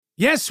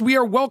Yes, we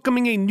are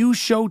welcoming a new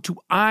show to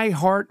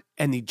iHeart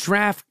and the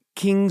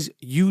DraftKings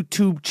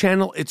YouTube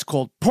channel. It's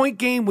called Point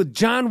Game with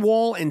John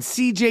Wall and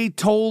CJ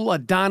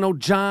Toledano.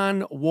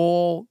 John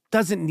Wall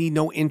doesn't need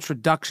no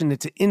introduction.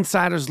 It's an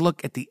insider's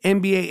look at the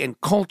NBA and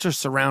culture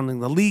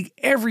surrounding the league.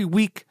 Every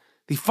week,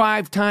 the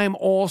five-time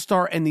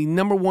All-Star and the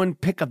number one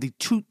pick of the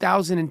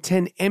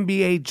 2010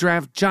 NBA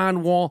Draft,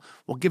 John Wall,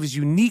 will give his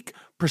unique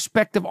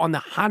perspective on the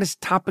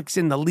hottest topics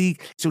in the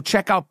league. So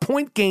check out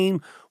Point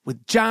Game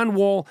with John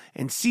Wall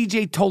and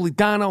CJ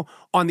Toledano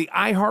on the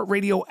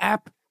iHeartRadio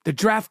app, the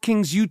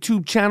DraftKings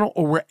YouTube channel,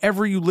 or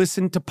wherever you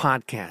listen to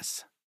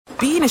podcasts.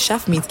 Being a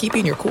chef means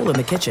keeping your cool in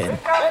the kitchen.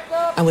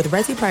 And with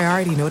Resi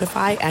Priority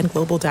Notify and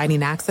Global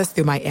Dining Access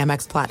through my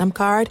Amex Platinum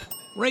card,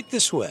 right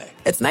this way.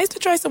 It's nice to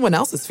try someone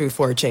else's food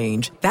for a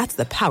change. That's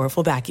the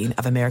powerful backing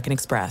of American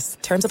Express.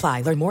 Terms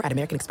apply. Learn more at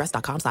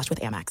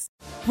americanexpress.com/withAmex.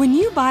 When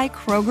you buy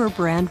Kroger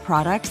brand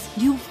products,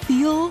 you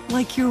feel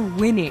like you're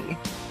winning.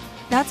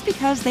 That's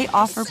because they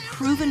offer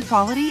proven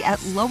quality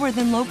at lower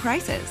than low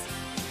prices.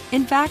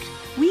 In fact,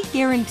 we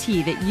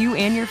guarantee that you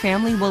and your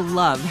family will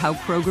love how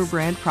Kroger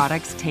brand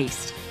products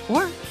taste,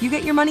 or you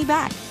get your money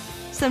back.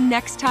 So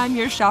next time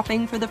you're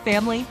shopping for the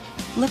family,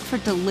 look for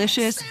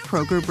delicious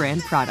Kroger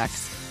brand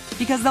products,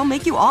 because they'll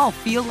make you all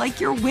feel like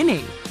you're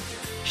winning.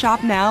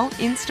 Shop now,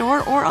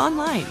 in-store, or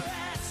online.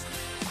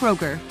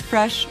 Kroger,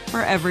 fresh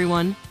for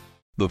everyone.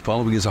 The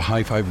following is a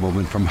high five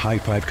moment from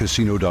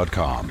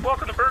highfivecasino.com.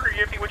 Welcome to Burger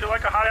Yippee. Would you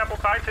like a hot apple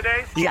pie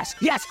today? Yes,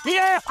 yeah,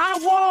 I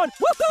won!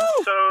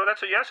 Woohoo! So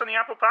that's a yes on the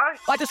apple pie?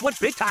 I just went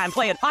big time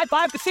playing High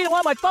Five Casino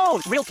on my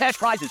phone. Real cash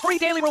prizes, free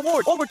daily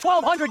rewards, over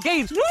 1,200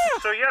 games. Yeah!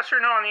 So yes or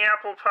no on the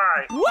apple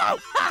pie? Whoa!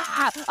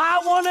 I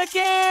won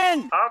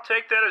again! I'll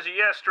take that as a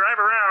yes. Drive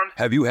around.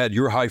 Have you had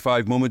your high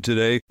five moment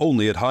today?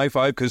 Only at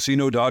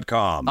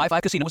highfivecasino.com. High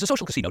Five Casino is a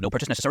social casino. No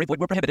purchase necessary. Void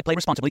where prohibited. Play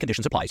responsibly.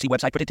 Conditions apply. See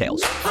website for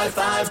details. High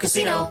Five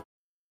Casino.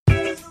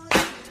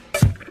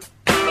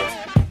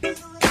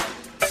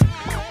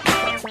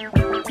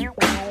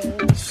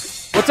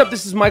 What's up?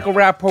 This is Michael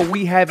Rappaport.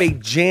 We have a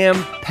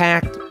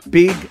jam-packed,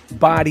 big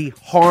body,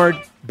 hard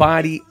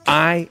body,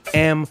 I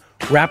Am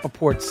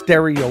Rappaport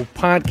stereo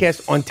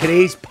podcast. On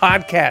today's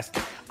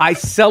podcast, I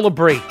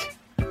celebrate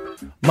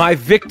my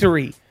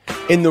victory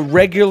in the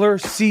regular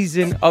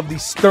season of the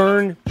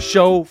Stern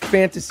Show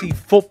Fantasy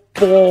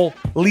Football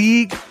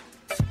League.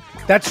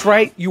 That's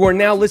right. You are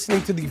now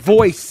listening to the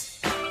voice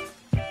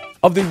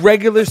of the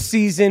regular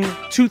season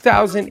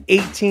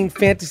 2018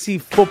 fantasy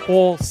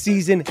football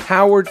season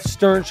Howard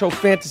Stern Show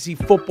Fantasy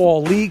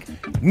Football League.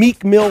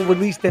 Meek Mill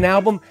released an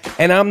album,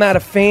 and I'm not a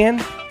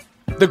fan.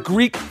 The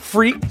Greek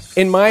Freak,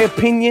 in my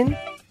opinion,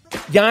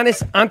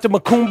 Giannis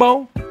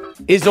Antetokounmpo,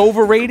 is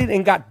overrated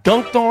and got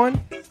dunked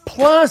on.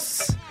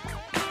 Plus,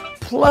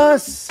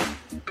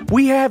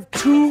 we have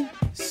two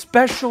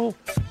special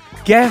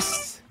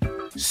guests,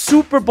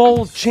 Super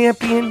Bowl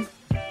champion,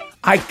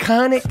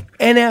 iconic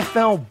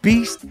NFL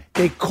beast.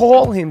 They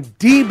call him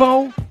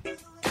Debo.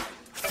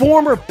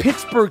 Former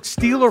Pittsburgh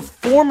Steeler,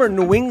 former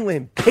New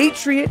England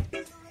Patriot,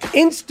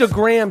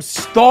 Instagram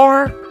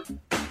star.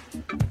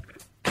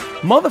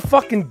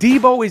 Motherfucking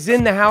Debo is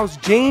in the house.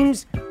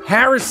 James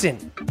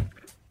Harrison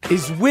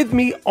is with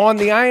me on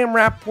the I Am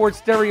Rappaport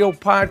Stereo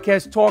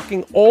podcast,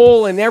 talking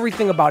all and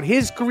everything about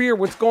his career,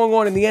 what's going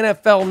on in the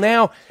NFL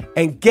now,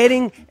 and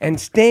getting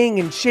and staying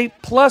in shape.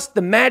 Plus,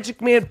 the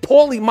Magic Man,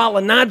 Paulie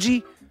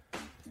Malignaggi,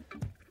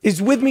 is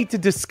with me to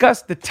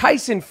discuss the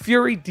Tyson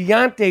Fury,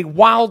 Deontay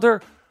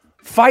Wilder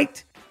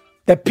fight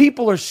that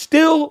people are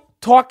still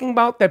talking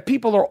about, that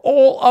people are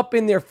all up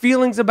in their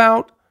feelings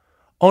about,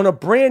 on a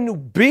brand new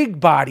big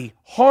body,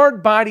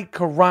 hard body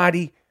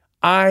karate,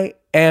 I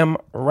Am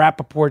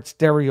Rappaport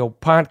Stereo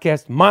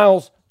podcast.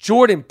 Miles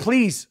Jordan,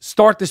 please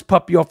start this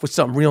puppy off with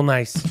something real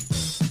nice,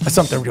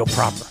 something real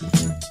proper.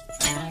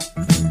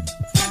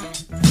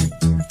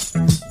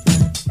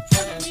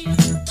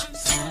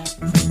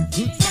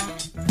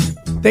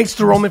 Thanks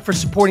to Roman for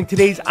supporting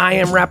today's I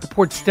Am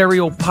Rappaport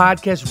Stereo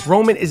podcast.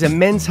 Roman is a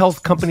men's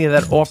health company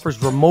that offers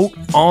remote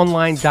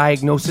online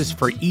diagnosis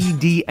for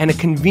ED and a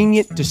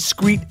convenient,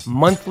 discreet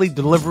monthly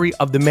delivery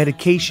of the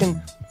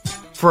medication.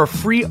 For a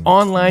free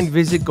online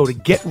visit, go to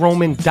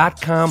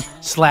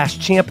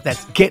GetRoman.com/champ.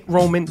 That's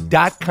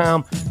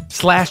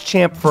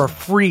GetRoman.com/champ for a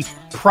free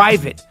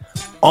private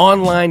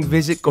online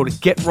visit. Go to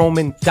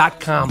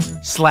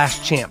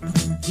GetRoman.com/champ.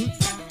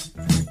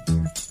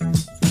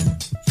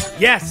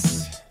 Yes,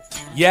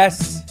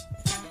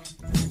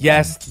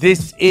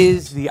 this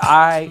is the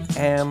I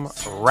Am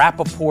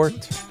Rappaport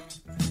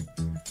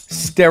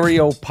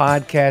Stereo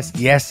podcast.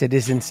 Yes, it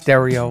is in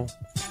stereo.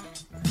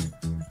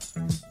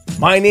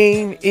 My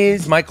name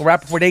is Michael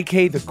Rappaport,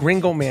 a.k.a. the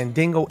Gringo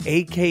Mandingo,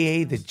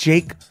 a.k.a. the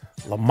Jake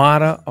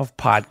LaMotta of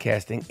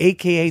podcasting,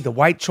 a.k.a. the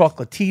White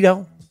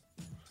Chocolatito,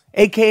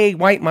 a.k.a.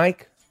 White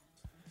Mike,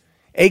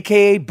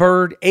 a.k.a.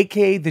 Bird,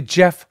 a.k.a. the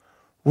Jeff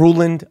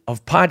Ruland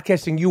of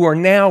podcasting. You are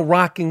now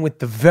rocking with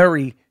the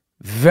very,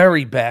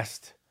 very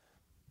best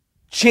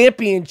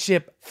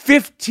championship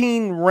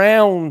 15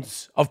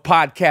 rounds of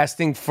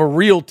podcasting for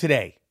real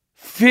today.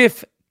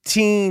 15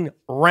 18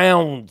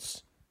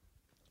 rounds.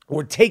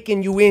 We're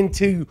taking you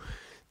into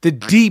the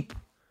deep,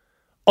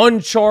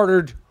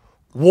 uncharted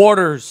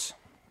waters.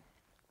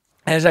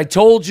 As I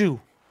told you,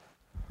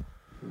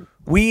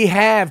 we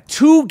have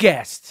 2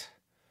 guests.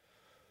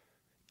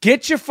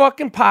 Get your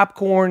fucking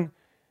popcorn,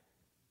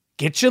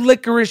 get your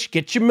licorice,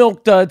 get your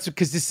milk duds,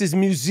 because this is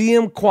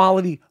museum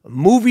quality,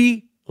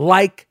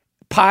 movie-like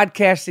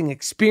podcasting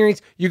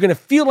experience. You're going to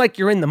feel like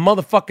you're in the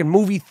motherfucking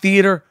movie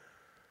theater.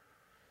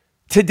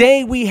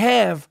 Today we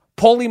have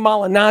Paulie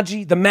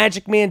Malignaggi, the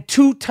Magic Man,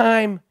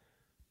 2-time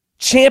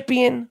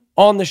champion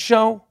on the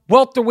show,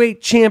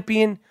 welterweight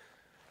champion,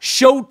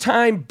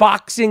 Showtime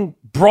boxing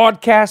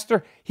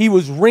broadcaster. He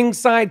was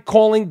ringside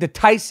calling the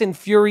Tyson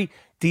Fury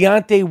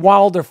Deontay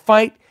Wilder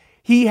fight.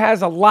 He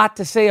has a lot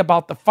to say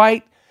about the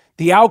fight,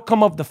 the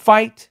outcome of the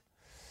fight.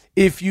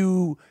 If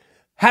you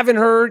haven't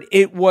heard,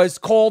 it was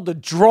called a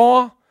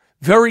draw,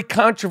 very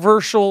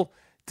controversial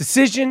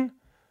decision.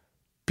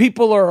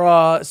 People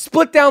are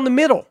split down the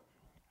middle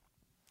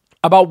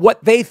about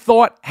what they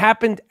thought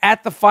happened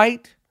at the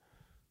fight.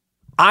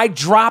 I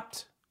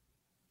dropped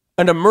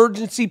an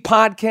emergency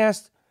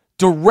podcast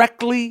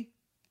directly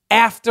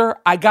after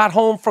I got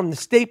home from the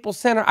Staples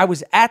Center. I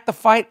was at the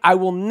fight. I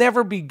will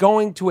never be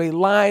going to a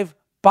live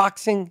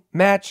boxing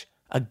match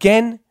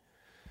again.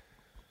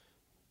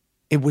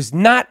 It was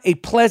not a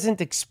pleasant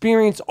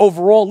experience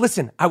overall.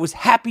 Listen, I was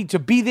happy to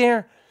be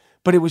there,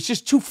 but it was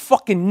just too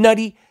fucking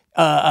nutty.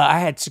 I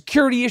had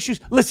security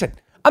issues. Listen,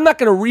 I'm not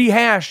going to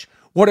rehash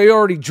what I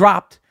already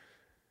dropped.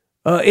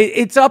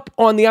 It's up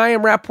on the I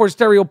Am Rapaport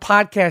Stereo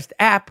podcast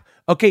app.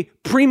 Okay,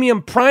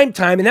 premium prime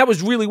time, and that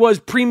was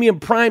premium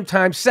prime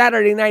time,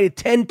 Saturday night at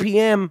 10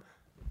 p.m.,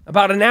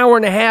 about an hour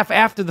and a half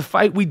after the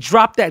fight. We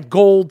dropped that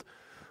gold.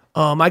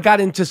 I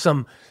got into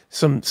some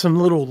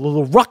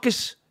little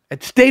ruckus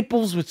at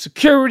Staples with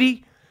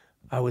security.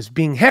 I was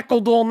being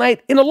heckled all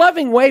night in a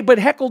loving way, but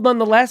heckled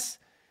nonetheless.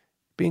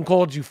 Being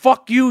called you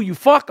fuck.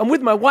 I'm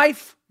with my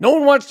wife. No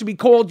one wants to be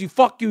called you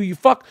fuck.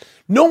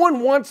 No one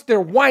wants their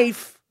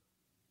wife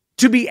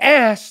to be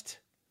asked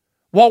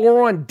while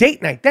we're on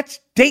date night. That's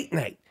date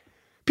night.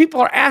 People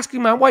are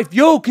asking my wife,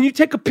 yo, can you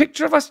take a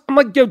picture of us? I'm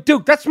like, yo,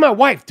 Duke, that's my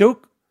wife,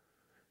 Duke.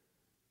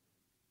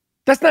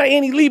 That's not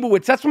Annie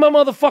Leibovitz. That's my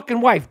motherfucking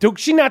wife, Duke.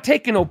 She not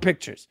taking no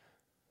pictures.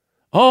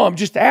 Oh, I'm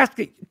just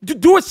asking.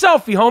 Do a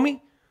selfie,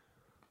 homie.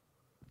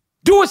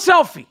 Do a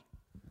selfie.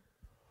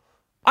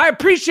 I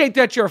appreciate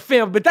that you're a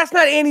fan, but that's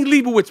not Annie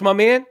Leibovitz, my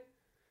man.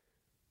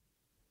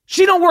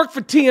 She don't work for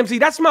TMZ.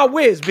 That's my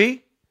whiz,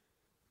 B.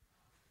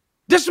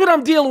 This is what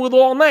I'm dealing with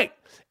all night.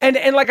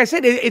 And like I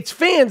said, it's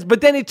fans, but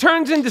then it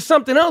turns into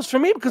something else for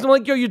me because I'm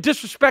like, yo, you're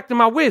disrespecting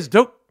my whiz,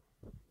 Duke.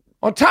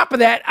 On top of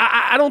that,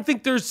 I don't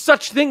think there's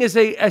such thing as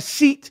a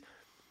seat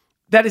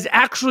that is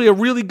actually a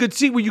really good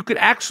seat where you could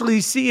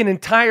actually see an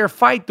entire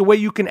fight the way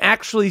you can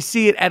actually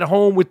see it at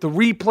home with the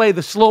replay,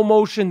 the slow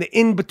motion, the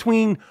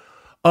in-between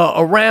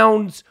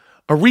rounds,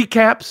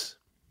 recaps.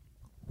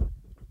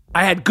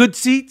 I had good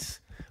seats,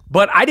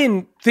 but I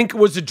didn't think it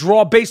was a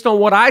draw based on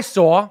what I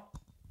saw.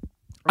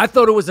 I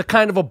thought it was a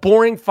kind of a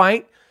boring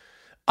fight.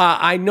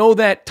 I know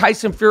that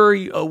Tyson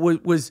Fury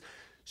was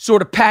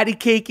sort of patty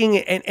caking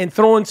and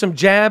throwing some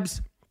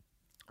jabs,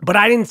 but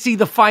I didn't see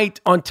the fight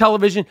on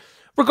television.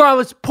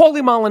 Regardless,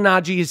 Paulie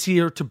Malignaggi is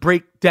here to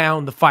break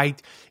down the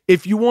fight.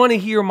 If you want to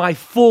hear my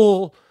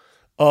full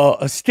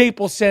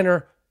Staples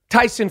Center,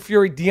 Tyson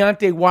Fury,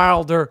 Deontay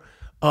Wilder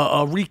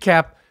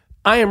recap,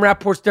 I Am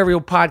Rapaport Stereo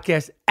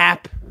podcast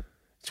app.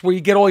 It's where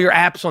you get all your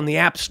apps on the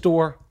App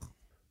Store.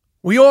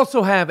 We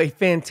also have a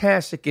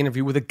fantastic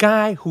interview with a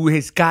guy who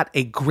has got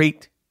a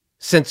great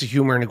sense of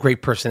humor and a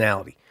great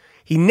personality.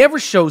 He never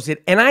shows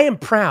it, and I am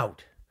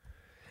proud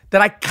that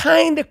I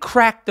kind of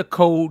cracked the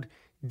code.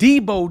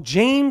 Debo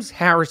James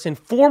Harrison,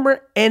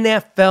 former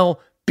NFL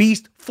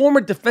beast,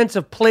 former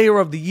Defensive Player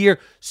of the Year,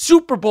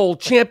 Super Bowl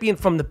champion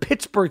from the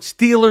Pittsburgh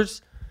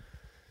Steelers,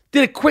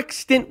 did a quick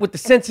stint with the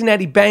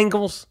Cincinnati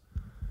Bengals,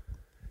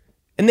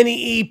 and then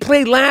he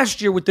played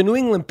last year with the New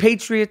England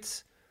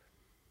Patriots.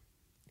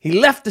 He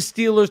left the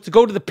Steelers to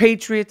go to the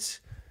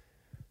Patriots.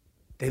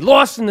 They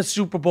lost in the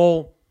Super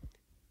Bowl.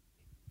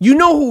 You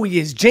know who he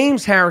is,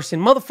 James Harrison,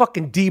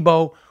 motherfucking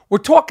Debo. We're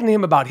talking to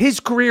him about his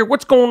career,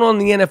 what's going on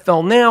in the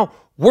NFL now,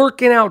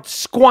 working out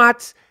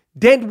squats,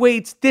 dead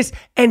weights, this.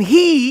 And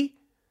he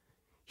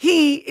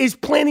is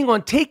planning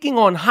on taking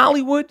on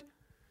Hollywood.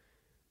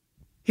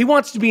 He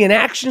wants to be an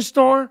action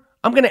star.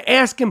 I'm going to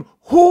ask him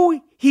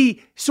who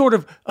he sort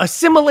of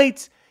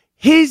assimilates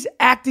his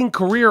acting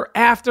career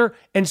after,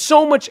 and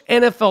so much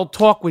NFL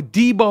talk with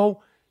Debo,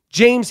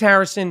 James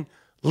Harrison,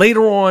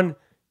 later on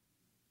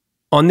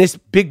this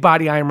Big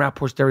Body I Am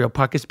Rapaport Stereo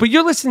podcast. But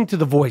you're listening to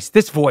the voice,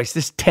 this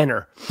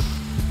tenor.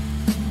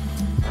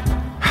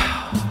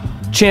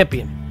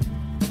 Champion.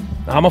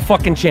 I'm a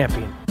fucking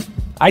champion.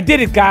 I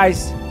did it,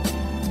 guys.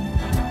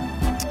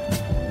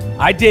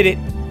 I did it.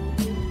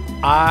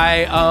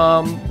 I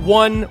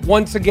won,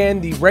 once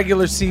again, the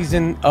regular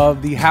season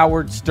of the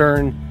Howard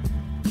Stern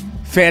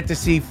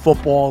Fantasy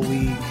Football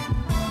League.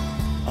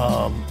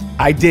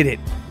 I did it.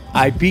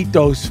 I beat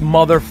those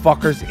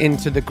motherfuckers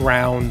into the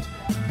ground.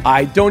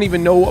 I don't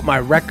even know what my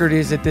record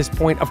is at this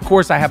point. Of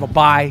course, I have a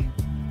bye.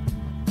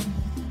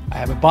 I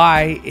have a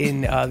bye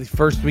in the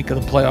first week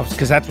of the playoffs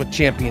because that's what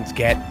champions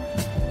get.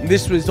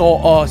 This was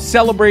all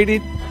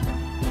celebrated,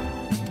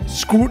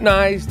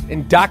 scrutinized,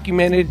 and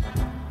documented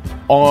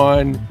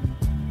on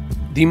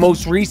the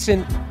most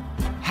recent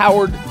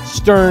Howard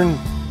Stern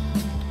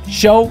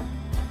show.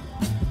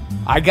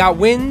 I got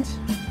wind.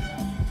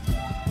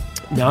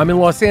 Now I'm in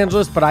Los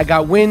Angeles, but I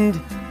got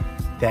wind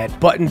that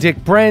Button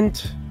Dick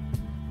Brent,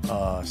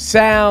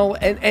 Sal,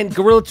 and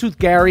Gorilla Tooth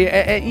Gary,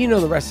 and you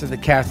know the rest of the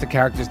cast of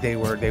characters, they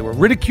were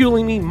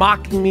ridiculing me,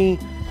 mocking me,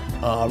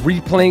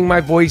 replaying my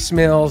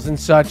voicemails and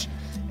such,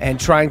 and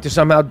trying to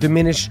somehow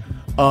diminish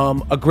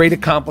a great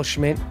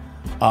accomplishment.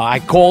 I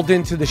called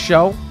into the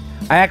show.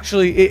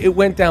 It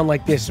went down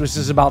like this. This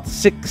is about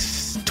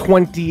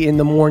 6:20 in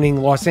the morning,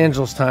 Los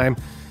Angeles time.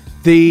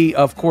 They,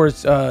 of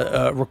course,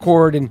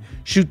 record and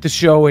shoot the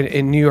show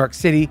in New York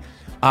City.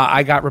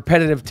 I got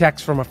repetitive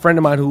texts from a friend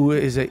of mine who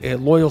is a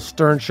loyal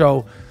Stern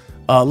Show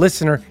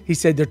listener. He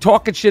said, they're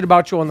talking shit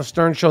about you on the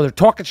Stern Show. They're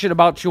talking shit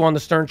about you on the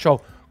Stern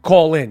Show.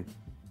 Call in.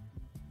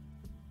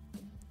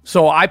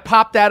 So I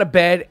popped out of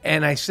bed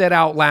and I said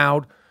out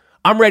loud,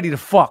 I'm ready to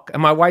fuck.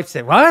 And my wife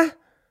said, what?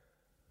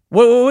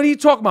 What are you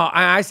talking about?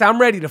 I said,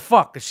 I'm ready to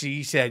fuck.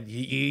 She said,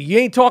 you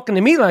ain't talking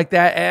to me like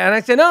that. And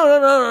I said,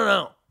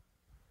 no.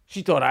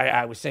 She thought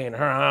I was saying to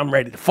her, I'm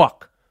ready to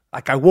fuck.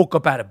 Like I woke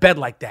up out of bed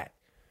like that.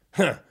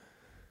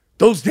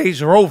 Those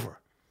days are over.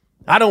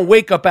 I don't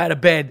wake up out of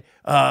bed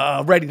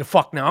ready to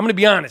fuck now. I'm going to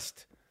be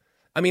honest.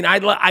 I mean,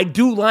 I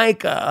do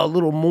like a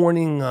little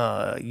morning,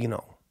 a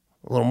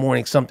little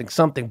morning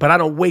something, but I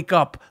don't wake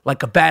up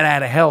like a bat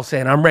out of hell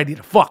saying I'm ready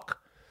to fuck.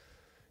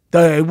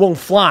 It won't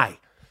fly.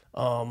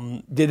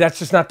 That's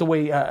just not the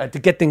way to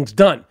get things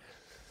done.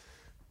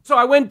 So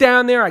I went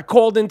down there. I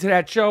called into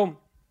that show.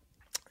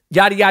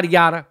 Yada, yada,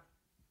 yada.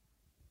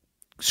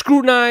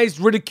 Scrutinized,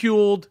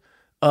 ridiculed,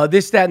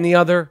 this, that, and the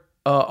other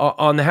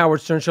on the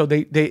Howard Stern Show.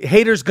 They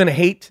haters gonna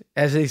hate,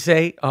 as they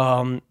say,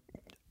 and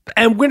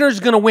winners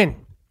gonna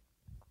win.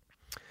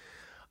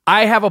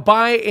 I have a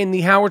bye in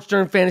the Howard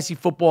Stern Fantasy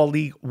Football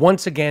League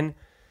once again.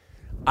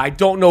 I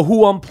don't know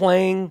who I'm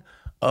playing,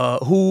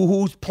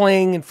 who's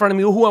playing in front of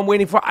me, who I'm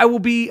waiting for. I will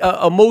be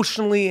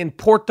emotionally in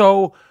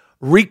Puerto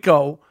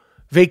Rico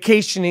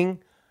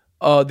vacationing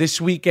this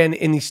weekend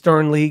in the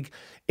Stern League.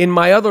 In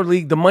my other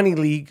league, the Money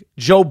League,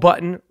 Joe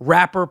Button,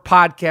 rapper,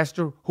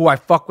 podcaster, who I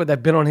fuck with.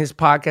 I've been on his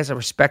podcast. I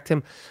respect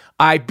him.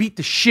 I beat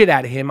the shit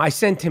out of him. I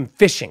sent him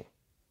fishing.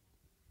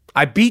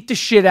 I beat the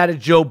shit out of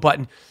Joe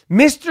Button.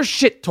 Mr.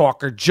 Shit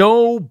Talker,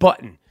 Joe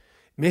Button.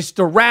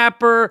 Mr.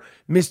 Rapper,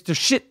 Mr.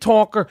 Shit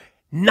Talker,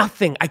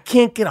 nothing. I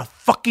can't get a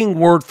fucking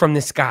word from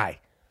this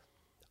guy.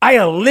 I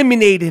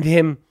eliminated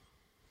him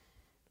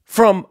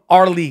from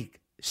our league.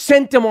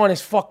 Sent him on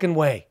his fucking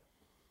way.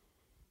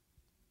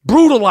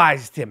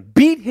 Brutalized him,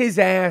 beat his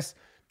ass,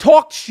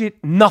 talked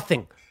shit,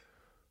 nothing.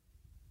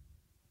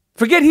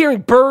 Forget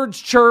hearing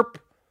birds chirp,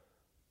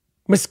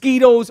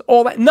 mosquitoes,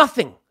 all that,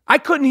 nothing. I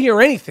couldn't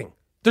hear anything.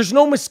 There's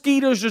no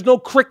mosquitoes, there's no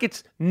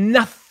crickets,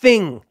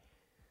 nothing.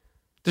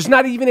 There's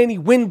not even any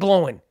wind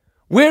blowing.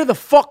 Where the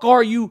fuck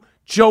are you,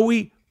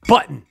 Joey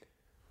Button?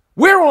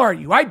 Where are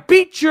you? I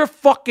beat your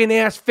fucking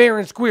ass fair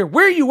and square.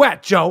 Where are you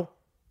at, Joe?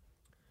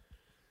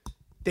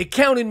 They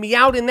counted me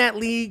out in that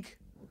league.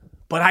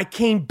 But I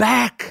came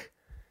back.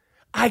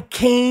 I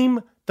came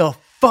the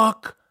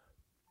fuck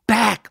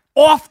back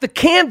off the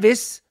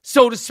canvas,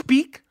 so to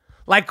speak,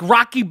 like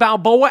Rocky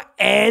Balboa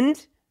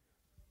and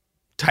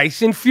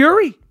Tyson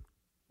Fury.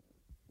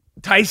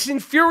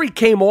 Tyson Fury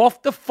came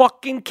off the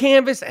fucking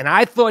canvas, and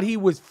I thought he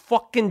was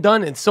fucking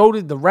done, and so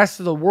did the rest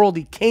of the world.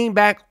 He came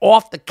back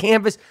off the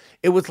canvas.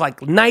 It was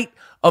like Night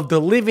of the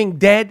Living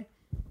Dead.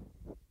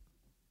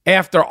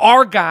 After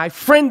our guy,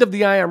 friend of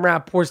the I Am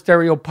Rapport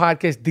Stereo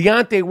podcast,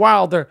 Deontay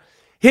Wilder,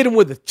 hit him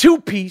with a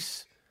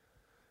two-piece.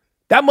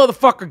 That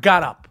motherfucker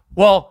got up.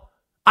 Well,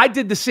 I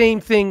did the same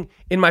thing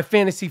in my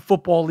fantasy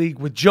football league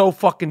with Joe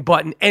fucking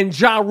Button and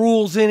Ja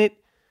Rule's in it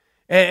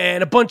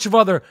and a bunch of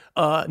other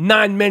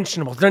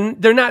non-mentionables.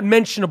 They're not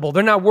mentionable.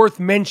 They're not worth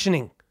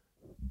mentioning.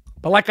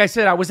 But like I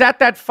said, I was at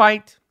that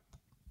fight.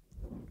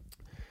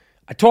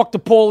 I talked to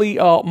Paulie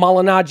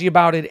Malignaggi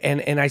about it,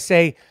 and I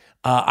say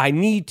I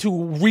need to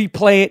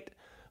replay it.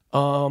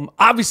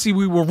 Obviously,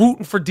 we were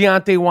rooting for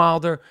Deontay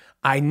Wilder.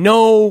 I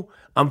know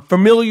I'm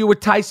familiar with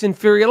Tyson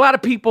Fury. A lot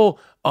of people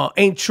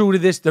ain't true to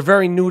this. They're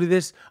very new to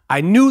this. I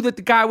knew that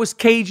the guy was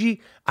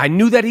cagey. I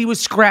knew that he was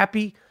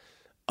scrappy.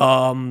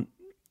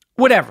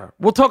 Whatever.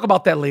 We'll talk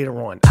about that later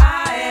on.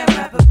 I Am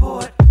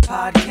Rappaport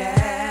Podcast.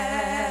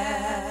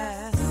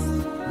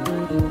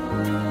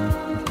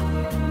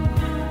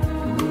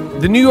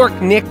 The New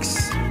York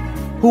Knicks,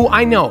 who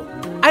I know,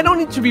 I don't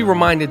need to be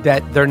reminded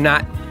that they're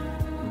not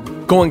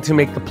going to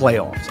make the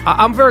playoffs.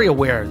 I'm very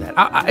aware of that.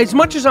 As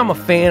much as I'm a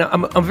fan,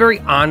 I'm very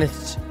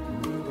honest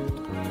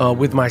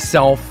with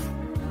myself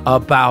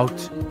about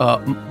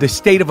the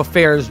state of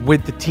affairs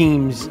with the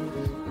teams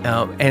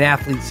and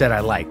athletes that I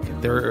like.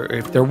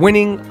 If they're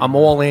winning, I'm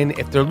all in.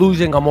 If they're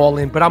losing, I'm all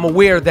in. But I'm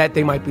aware that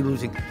they might be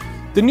losing.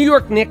 The New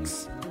York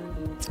Knicks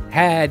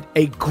had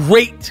a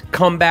great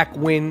comeback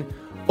win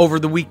over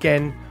the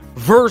weekend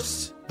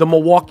versus the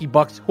Milwaukee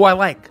Bucks, who I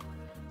like,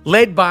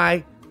 led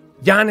by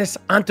Giannis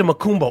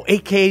Antetokounmpo,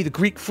 a.k.a. the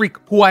Greek Freak,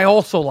 who I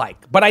also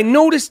like. But I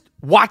noticed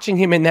watching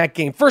him in that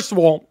game, first of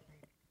all,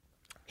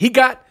 he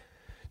got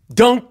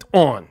dunked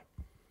on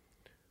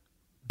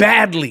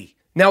badly.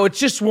 Now, it's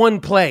just one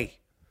play.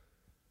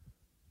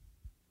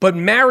 But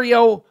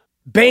Mario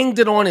banged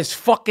it on his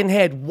fucking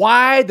head.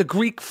 Why the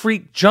Greek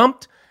Freak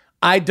jumped,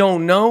 I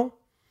don't know.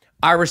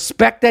 I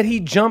respect that he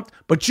jumped,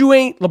 but you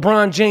ain't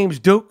LeBron James,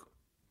 Duke.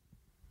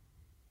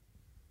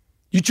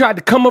 You tried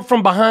to come up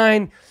from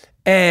behind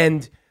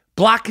and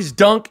block his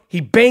dunk.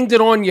 He banged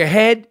it on your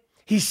head.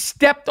 He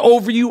stepped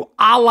over you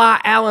a la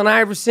Allen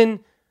Iverson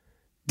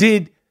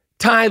did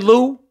Ty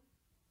Lue.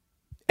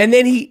 And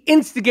then he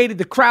instigated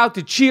the crowd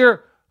to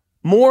cheer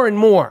more and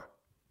more.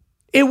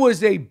 It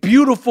was a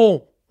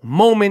beautiful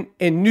moment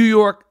in New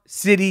York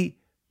City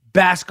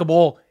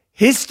basketball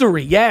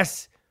history.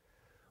 Yes,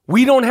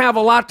 we don't have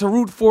a lot to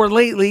root for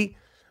lately.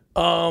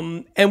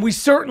 And we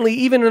certainly,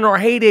 even in our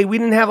heyday, we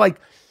didn't have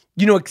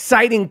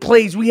exciting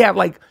plays. We have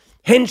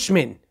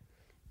henchmen.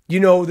 We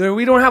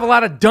don't have a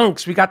lot of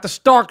dunks. We got the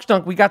Starks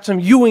dunk. We got some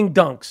Ewing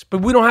dunks.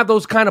 But we don't have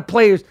those kind of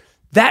players.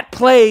 That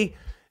play,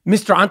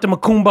 Mr.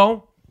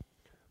 Antetokounmpo,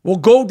 will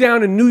go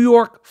down in New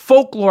York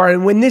folklore.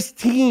 And when this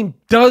team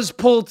does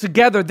pull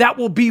together, that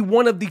will be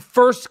one of the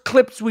first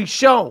clips we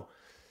show.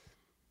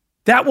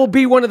 That will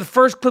be one of the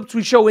first clips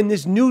we show in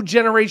this new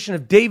generation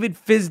of David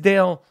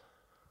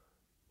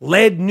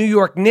Fizdale-led New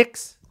York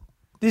Knicks.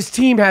 This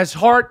team has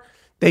heart.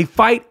 They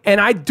fight. And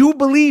I do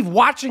believe,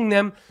 watching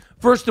them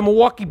versus the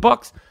Milwaukee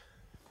Bucks,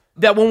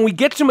 that when we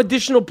get some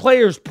additional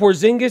players,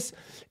 Porzingis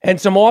and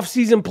some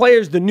offseason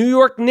players, the New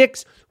York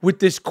Knicks, with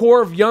this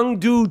core of young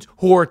dudes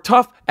who are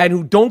tough and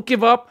who don't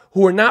give up,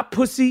 who are not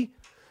pussy,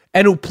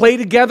 and who play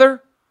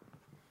together,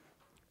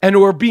 and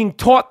who are being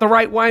taught the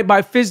right way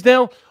by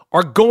Fizdale,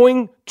 are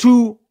going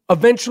to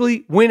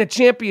eventually win a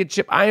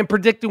championship. I am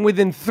predicting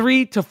within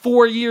 3 to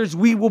 4 years,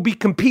 we will be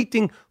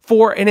competing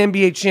for an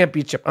NBA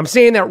championship. I'm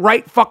saying that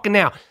right fucking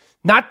now.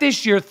 Not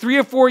this year, 3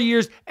 or 4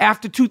 years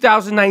after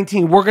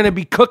 2019, we're going to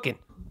be cooking.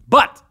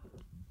 But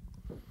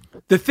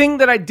the thing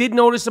that I did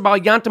notice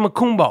about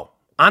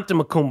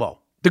Antetokounmpo,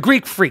 the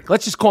Greek Freak,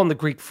 let's just call him the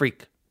Greek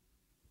Freak.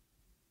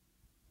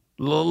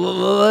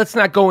 Let's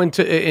not go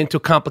into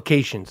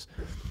complications.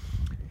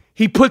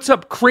 He puts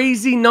up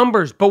crazy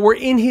numbers, but we're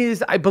in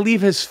his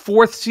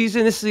 4th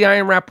season. This is the I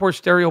Am Rapport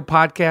Stereo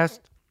podcast.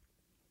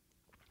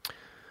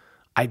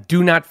 I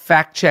do not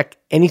fact check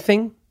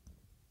anything.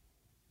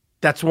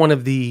 That's one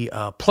of the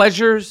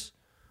pleasures.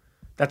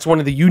 That's one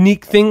of the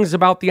unique things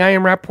about the I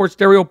Am Rapport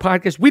Stereo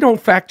podcast. We don't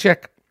fact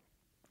check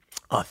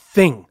a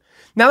thing.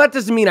 Now, that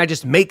doesn't mean I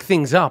just make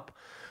things up,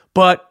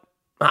 but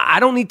I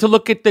don't need to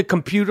look at the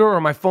computer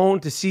or my phone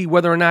to see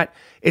whether or not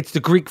it's the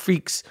Greek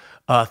Freak's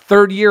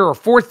 3rd year or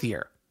 4th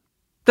year.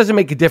 Doesn't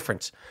make a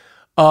difference.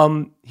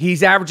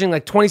 He's averaging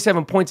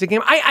 27 points a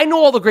game. I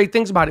know all the great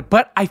things about it,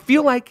 but I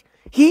feel like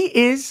he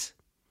is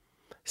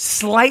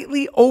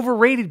slightly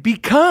overrated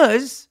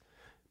because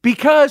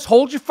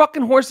hold your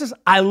fucking horses.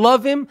 I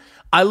love him.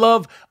 I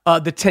love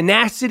the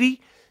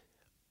tenacity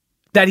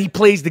that he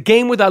plays the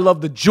game with. I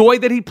love the joy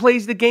that he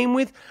plays the game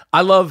with.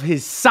 I love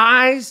his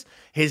size,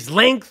 his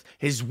length,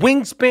 his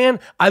wingspan.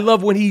 I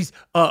love when he's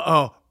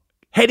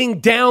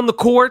heading down the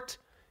court.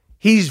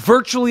 He's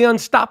virtually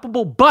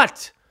unstoppable.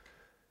 But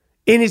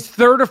in his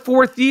 3rd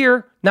or 4th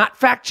year, not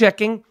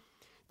fact-checking,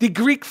 the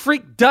Greek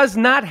Freak does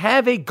not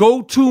have a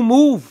go-to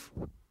move.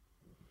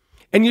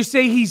 And you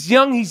say he's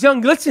young.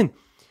 Listen,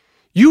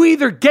 you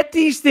either get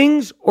these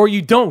things or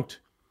you don't.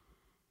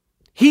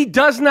 He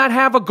does not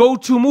have a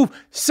go-to move.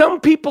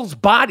 Some people's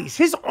bodies,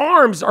 his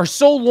arms are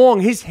so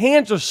long, his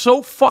hands are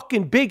so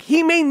fucking big,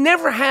 he may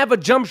never have a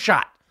jump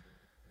shot.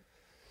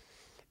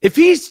 If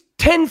he's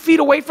 10 feet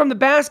away from the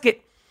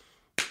basket,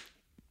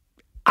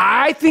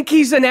 I think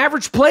he's an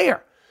average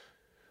player.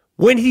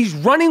 When he's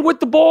running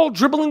with the ball,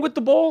 dribbling with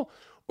the ball,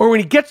 or when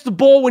he gets the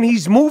ball when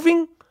he's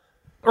moving,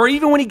 or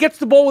even when he gets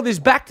the ball with his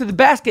back to the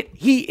basket,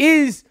 he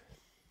is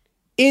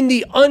in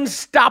the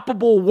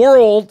unstoppable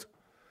world.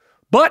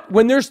 But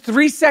when there's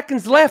 3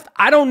 seconds left,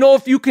 I don't know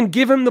if you can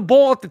give him the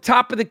ball at the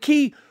top of the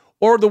key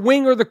or the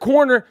wing or the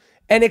corner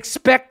and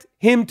expect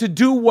him to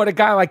do what a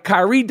guy like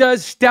Kyrie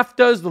does, Steph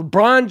does,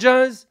 LeBron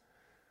does,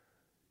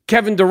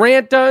 Kevin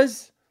Durant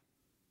does,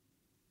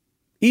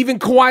 even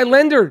Kawhi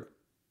Leonard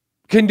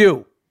can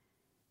do.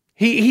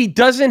 He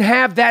doesn't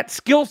have that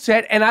skill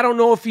set, and I don't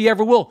know if he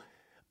ever will.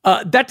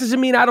 That doesn't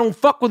mean I don't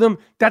fuck with him.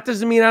 That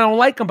doesn't mean I don't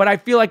like him. But I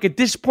feel like at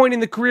this point in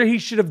the career, he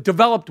should have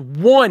developed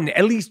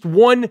at least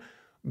one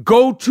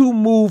go-to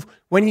move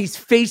when he's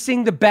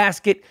facing the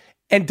basket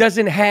and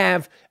doesn't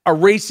have a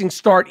racing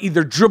start,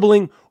 either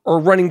dribbling or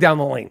running down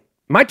the lane.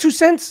 My 2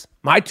 cents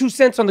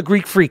on the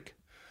Greek Freak.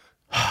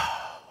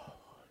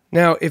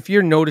 Now, if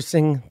you're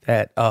noticing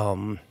that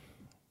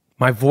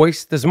My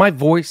voice, does my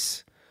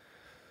voice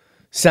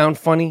sound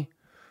funny?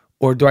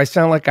 Or do I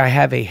sound like I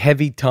have a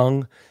heavy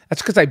tongue?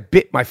 That's because I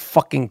bit my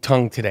fucking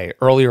tongue today,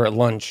 earlier at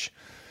lunch.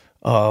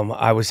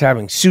 I was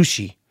having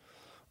sushi,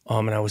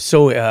 and I was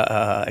so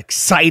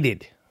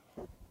excited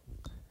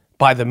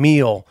by the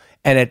meal,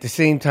 and at the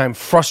same time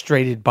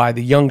frustrated by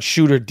the young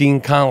shooter,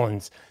 Dean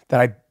Collins, that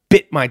I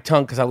bit my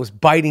tongue because I was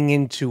biting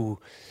into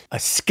a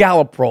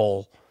scallop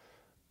roll,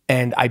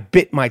 and I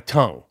bit my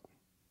tongue.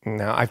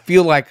 Now, I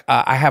feel like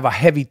I have a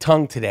heavy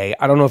tongue today.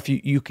 I don't know if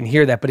you can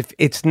hear that, but if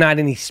it's not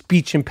any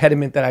speech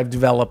impediment that I've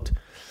developed,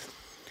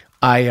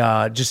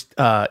 I just,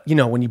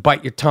 when you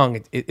bite your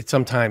tongue, it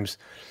sometimes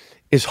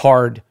is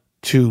hard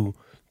to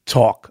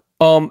talk.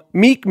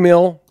 Meek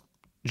Mill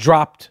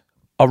dropped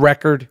a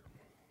record.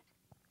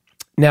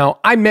 Now,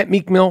 I met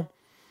Meek Mill.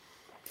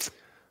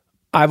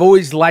 I've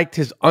always liked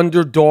his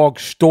underdog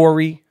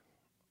story.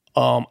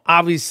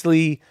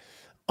 Obviously,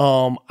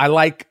 I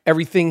like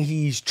everything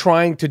he's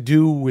trying to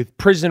do with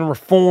prison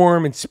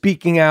reform and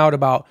speaking out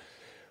about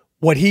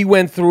what he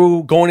went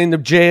through going into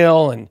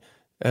jail. And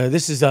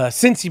this is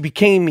since he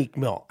became Meek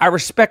Mill. I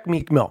respect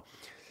Meek Mill.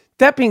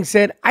 That being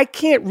said, I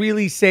can't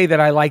really say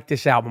that I like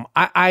this album.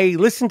 I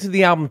listened to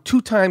the album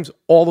 2 times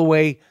all the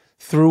way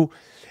through.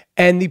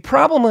 And the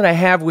problem that I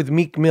have with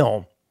Meek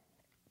Mill,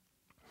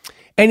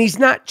 and he's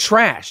not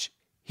trash.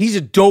 He's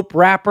a dope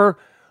rapper.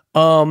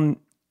 In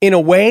a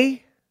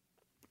way,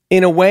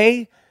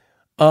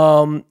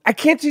 I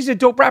can't say he's a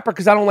dope rapper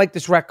because I don't like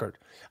this record.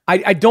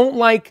 I don't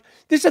like,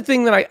 this is a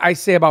thing that I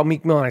say about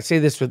Meek Mill, and I say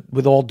this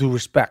with all due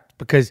respect,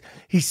 because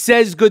he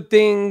says good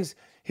things,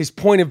 his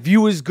point of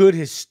view is good,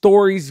 his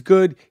story's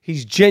good,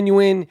 he's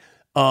genuine,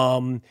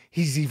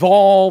 he's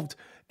evolved,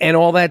 and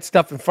all that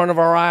stuff in front of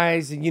our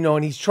eyes, and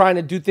and he's trying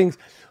to do things.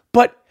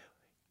 But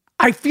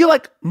I feel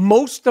like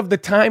most of the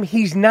time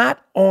he's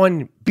not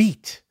on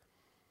beat.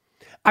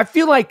 I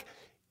feel like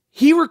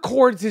he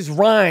records his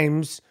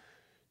rhymes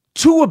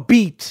to a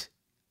beat,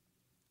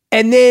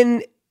 and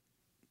then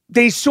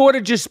they sort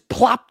of just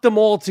plop them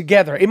all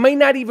together. It may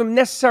not even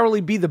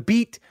necessarily be the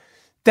beat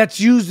that's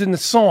used in the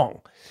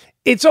song.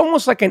 It's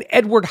almost like an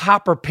Edward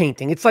Hopper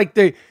painting. It's like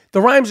the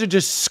rhymes are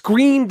just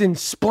screamed and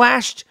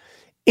splashed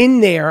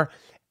in there,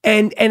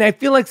 and I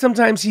feel like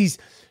sometimes he's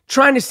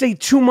trying to say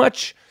too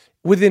much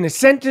within a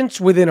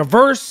sentence, within a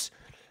verse,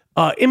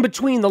 in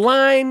between the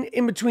line,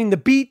 in between the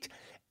beat,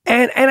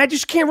 and I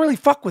just can't really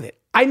fuck with it.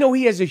 I know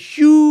he has a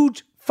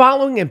huge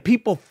following and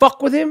people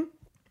fuck with him,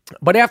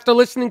 but after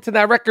listening to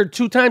that record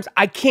 2 times,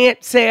 I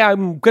can't say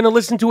I'm going to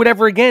listen to it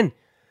ever again.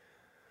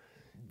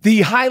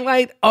 The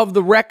highlight of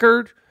the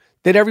record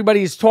that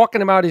everybody is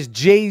talking about is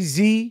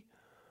Jay-Z.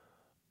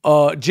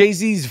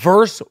 Jay-Z's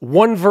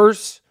one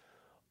verse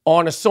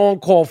on a song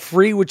called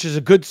Free, which is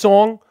a good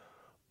song.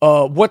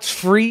 What's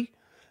Free?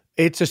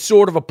 It's a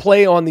sort of a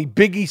play on the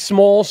Biggie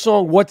Smalls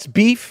song, What's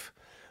Beef?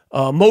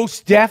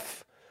 Mos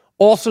Def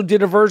also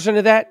did a version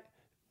of that,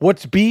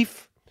 What's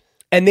Beef?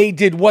 And they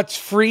did What's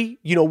Free?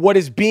 What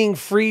is being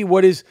free?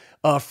 What is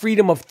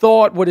freedom of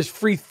thought? What is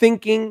free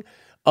thinking?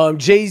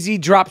 Jay-Z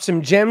dropped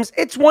some gems.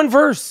 It's one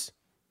verse.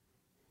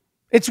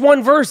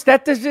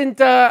 That doesn't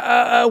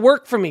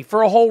work for me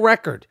for a whole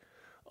record.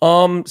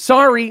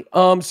 Sorry.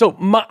 So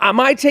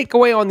my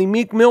takeaway on the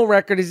Meek Mill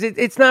record is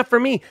it's not for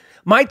me.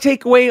 My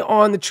takeaway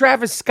on the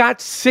Travis Scott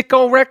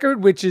Sicko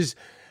record, which is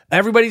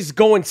everybody's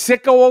going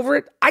sicko over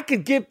it, I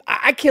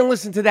can't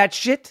listen to that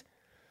shit.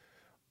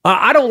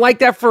 I don't like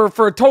that for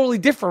a totally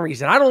different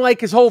reason. I don't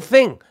like his whole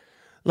thing.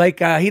 Like,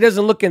 he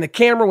doesn't look in the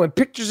camera when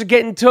pictures are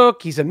getting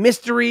took. He's a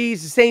mystery.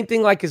 He's the same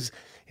thing like his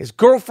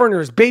girlfriend or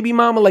his baby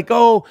mama. Like,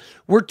 oh,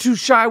 we're too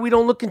shy. We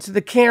don't look into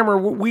the camera.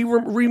 We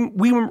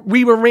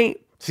remain.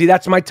 See,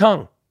 that's my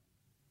tongue.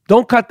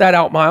 Don't cut that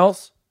out,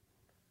 Miles.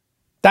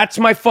 That's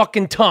my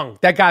fucking tongue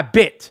that got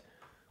bit.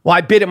 Well,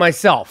 I bit it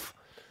myself.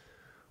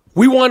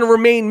 We want to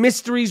remain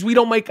mysteries. We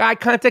don't make eye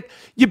contact.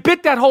 You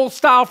bit that whole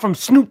style from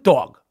Snoop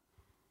Dogg.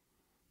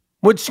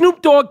 When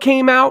Snoop Dogg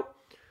came out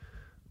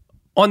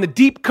on the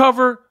deep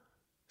cover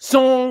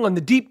song, on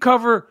the deep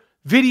cover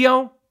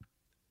video,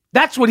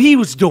 that's what he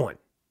was doing.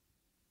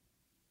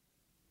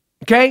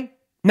 Okay?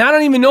 Now, I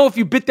don't even know if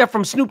you bit that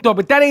from Snoop Dogg,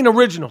 but that ain't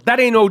original. That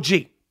ain't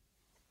OG.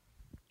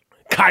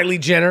 Kylie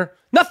Jenner,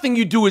 nothing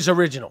you do is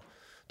original.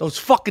 Those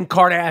fucking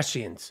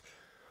Kardashians.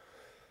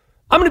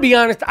 I'm going to be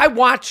honest, I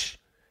watch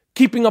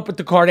Keeping Up with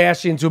the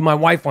Kardashians with my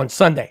wife on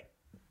Sunday.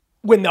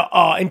 When the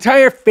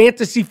entire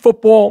fantasy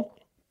football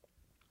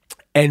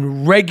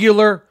and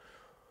regular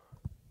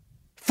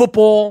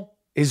football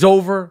is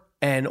over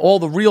and all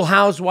the Real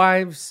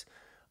Housewives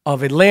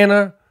of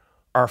Atlanta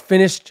are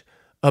finished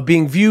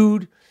being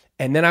viewed,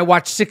 and then I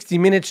watch 60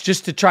 Minutes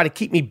just to try to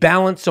keep me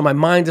balanced so my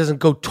mind doesn't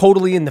go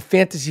totally in the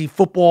fantasy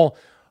football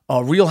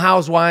Real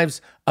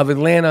Housewives of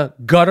Atlanta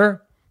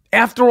gutter.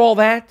 After all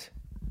that,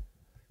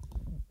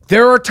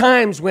 there are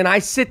times when I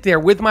sit there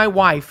with my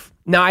wife.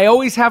 Now, I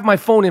always have my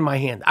phone in my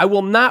hand. I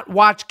will not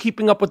watch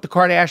Keeping Up with the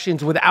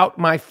Kardashians without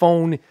my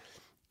phone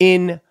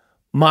in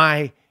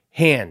my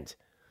hand.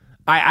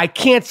 I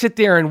can't sit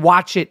there and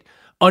watch it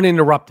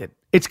uninterrupted.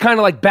 It's kind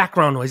of like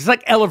background noise. It's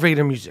like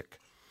elevator music.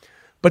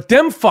 But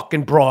them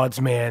fucking broads,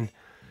 man,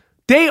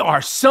 they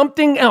are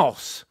something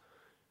else.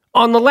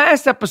 On the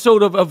last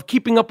episode of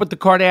Keeping Up with the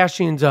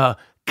Kardashians,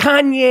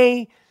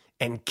 Kanye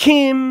and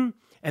Kim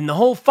and the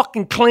whole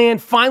fucking clan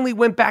finally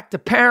went back to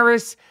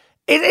Paris.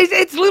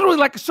 It's literally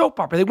like a soap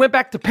opera. They went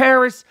back to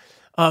Paris.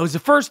 It was the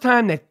first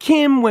time that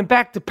Kim went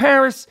back to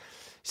Paris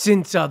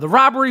since the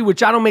robbery,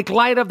 which I don't make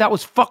light of. That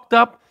was fucked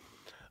up.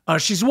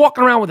 She's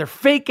walking around with her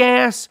fake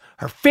ass,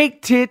 her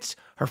fake tits,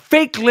 her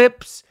fake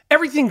lips.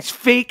 Everything's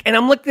fake. And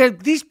I'm looking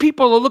at these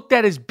people are looked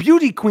at as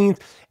beauty queens.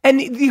 And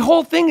the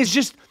whole thing is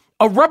just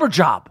a rubber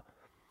job.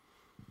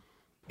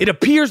 It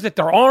appears that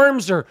their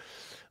arms are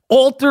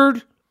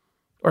altered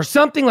or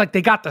something, like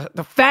they got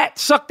the fat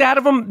sucked out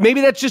of them.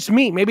 Maybe that's just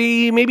me.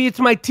 Maybe it's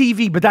my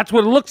TV, but that's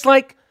what it looks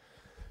like.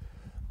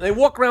 They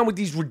walk around with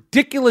these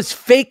ridiculous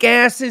fake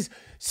asses.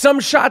 Some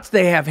shots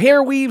they have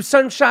hair weaves,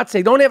 some shots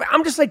they don't have.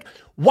 I'm just like,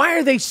 why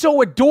are they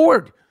so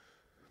adored?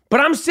 But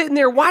I'm sitting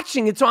there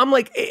watching it, so I'm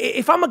like,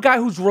 if I'm a guy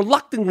who's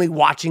reluctantly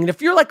watching it,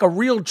 if you're like a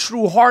real,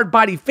 true,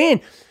 hard-body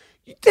fan,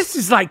 this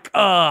is like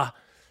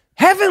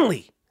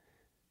heavenly.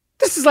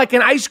 This is like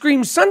an ice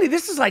cream sundae.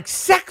 This is like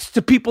sex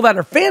to people that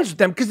are fans with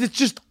them because it's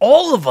just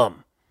all of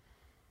them.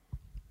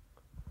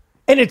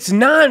 And it's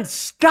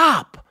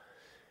nonstop.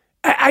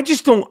 I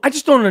just don't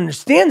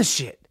understand the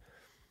shit.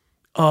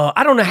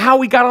 I don't know how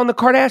we got on the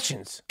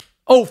Kardashians.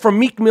 Oh, from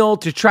Meek Mill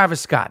to Travis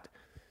Scott.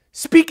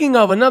 Speaking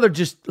of another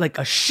just like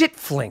a shit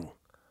fling.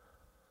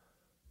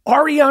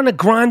 Ariana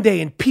Grande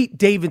and Pete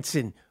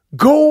Davidson,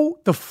 go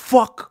the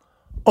fuck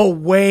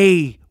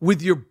away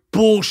with your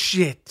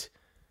bullshit.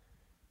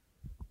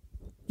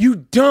 You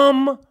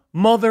dumb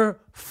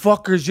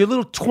motherfuckers. You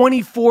little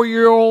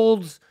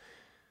 24-year-olds.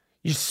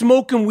 You're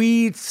smoking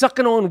weed,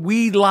 sucking on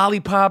weed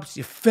lollipops.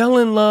 You fell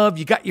in love.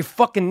 You got your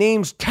fucking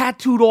names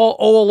tattooed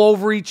all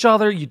over each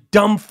other. You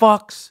dumb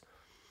fucks.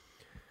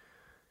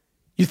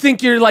 You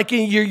think you're like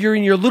you're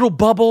in your little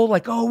bubble.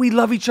 Like, oh, we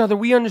love each other.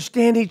 We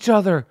understand each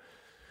other.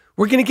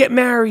 We're going to get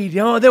married.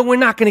 Oh, then we're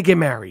not going to get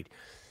married.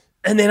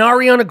 And then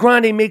Ariana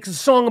Grande makes a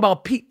song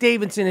about Pete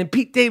Davidson, and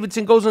Pete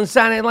Davidson goes on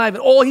Saturday Night Live,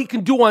 and all he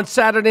can do on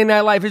Saturday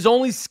Night Live, his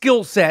only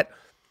skill set,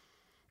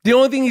 the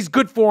only thing he's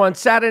good for on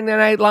Saturday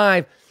Night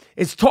Live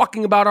is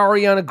talking about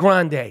Ariana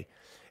Grande.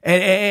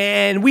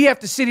 And we have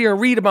to sit here and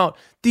read about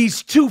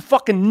these two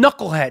fucking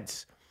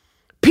knuckleheads.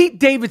 Pete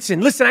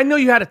Davidson, listen, I know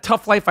you had a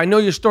tough life. I know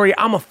your story.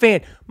 I'm a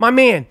fan. My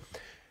man,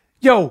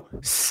 yo,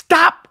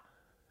 stop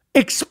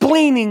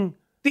explaining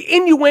the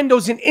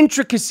innuendos and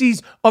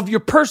intricacies of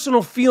your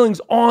personal feelings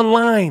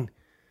online.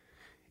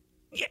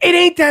 It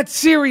ain't that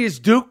serious,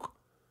 Duke.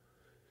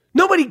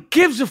 Nobody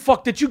gives a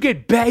fuck that you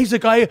get bad. He's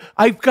like,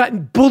 I've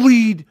gotten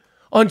bullied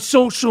on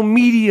social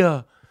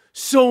media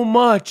so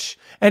much.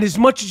 And as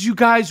much as you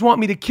guys want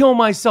me to kill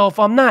myself,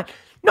 I'm not.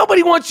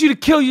 Nobody wants you to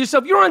kill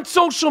yourself. You're on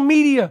social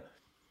media.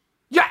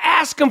 You're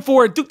asking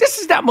for it, Duke. This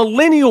is that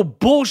millennial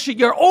bullshit.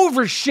 You're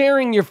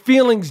oversharing your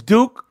feelings,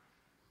 Duke.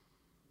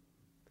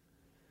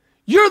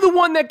 You're the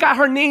one that got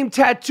her name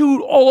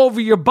tattooed all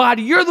over your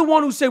body. You're the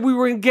one who said we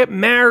were going to get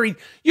married.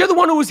 You're the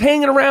one who was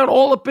hanging around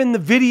all up in the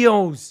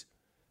videos.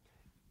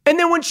 And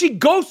then when she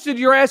ghosted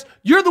your ass,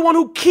 you're the one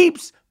who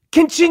keeps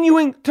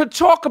continuing to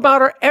talk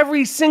about her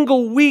every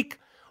single week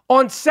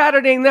on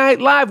Saturday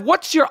Night Live.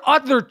 What's your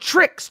other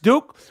tricks,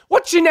 Duke?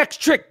 What's your next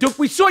trick, Duke?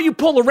 We saw you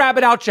pull a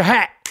rabbit out your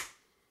hat.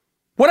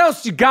 What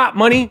else you got,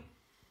 money?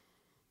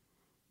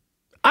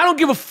 I don't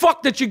give a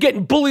fuck that you're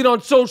getting bullied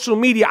on social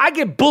media. I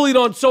get bullied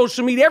on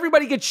social media.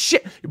 Everybody gets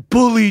shit. You're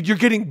bullied. You're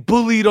getting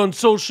bullied on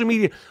social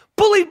media.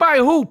 Bullied by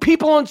who?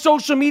 People on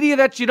social media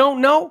that you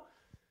don't know?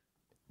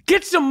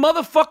 Get some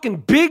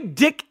motherfucking big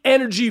dick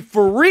energy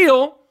for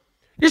real.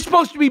 You're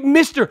supposed to be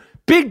Mr.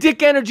 Big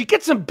Dick Energy.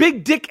 Get some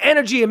big dick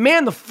energy and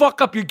man the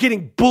fuck up. You're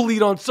getting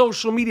bullied on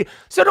social media.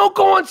 So don't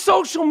go on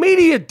social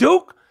media,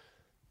 Duke.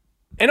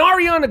 And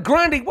Ariana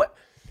Grande, what?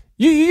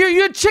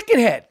 You're a chicken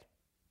head.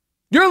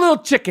 You're a little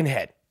chicken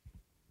head.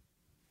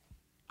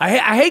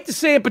 I hate to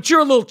say it, but you're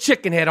a little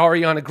chicken head,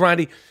 Ariana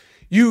Grande.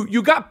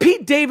 You got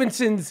Pete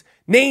Davidson's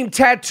name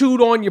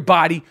tattooed on your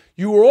body.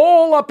 You were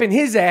all up in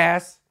his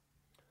ass,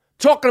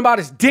 talking about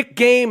his dick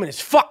game and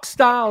his fuck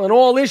style and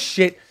all this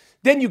shit.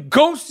 Then you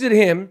ghosted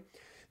him.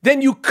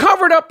 Then you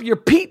covered up your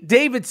Pete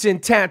Davidson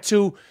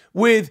tattoo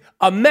with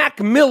a Mac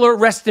Miller,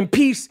 rest in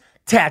peace,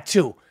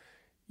 tattoo.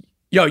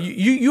 Yo,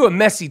 you a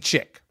messy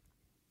chick.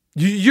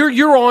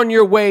 You're on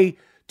your way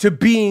to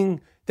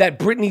being that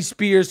Britney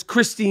Spears,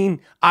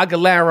 Christine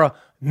Aguilera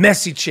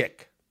messy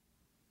chick.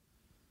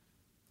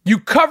 You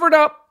covered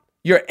up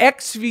your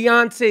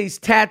ex-fiance's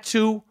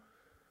tattoo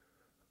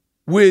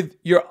with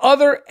your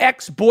other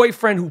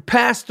ex-boyfriend who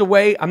passed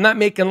away. I'm not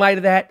making light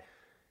of that.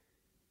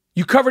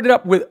 You covered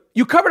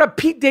up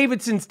Pete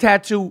Davidson's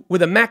tattoo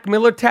with a Mac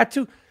Miller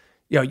tattoo.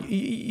 Yo,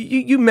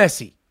 you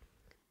messy.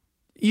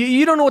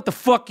 You don't know what the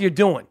fuck you're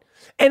doing.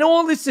 And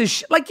all this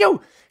is like,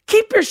 yo,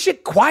 keep your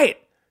shit quiet.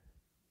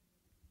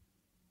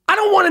 I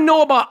don't want to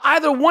know about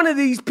either one of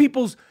these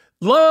people's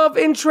love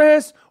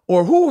interests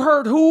or who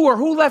hurt who or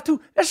who left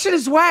who. That shit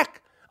is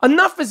whack.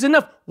 Enough is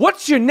enough.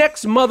 What's your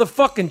next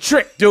motherfucking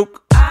trick,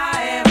 Duke?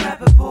 I Am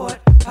Rappaport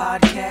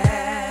Podcast.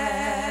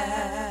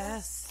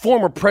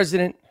 Former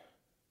President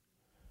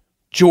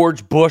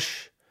George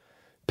Bush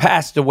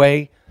passed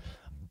away.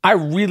 I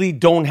really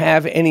don't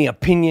have any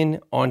opinion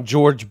on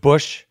George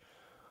Bush.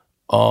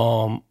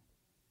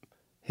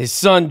 His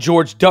son,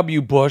 George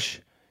W.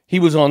 Bush, he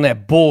was on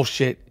that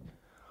bullshit.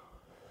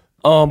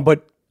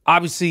 But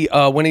obviously,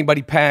 when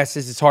anybody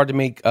passes, it's hard to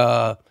make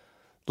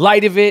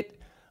light of it.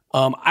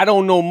 I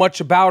don't know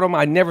much about him.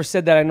 I never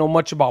said that I know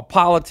much about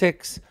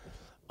politics.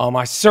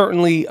 I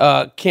certainly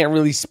can't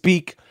really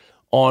speak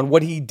on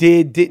what he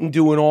did, didn't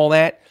do, and all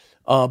that.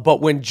 But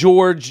when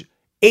George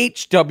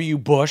H.W.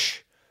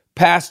 Bush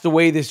passed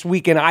away this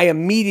weekend, I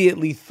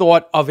immediately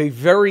thought of a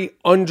very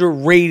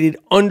underrated,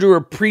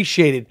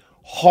 underappreciated,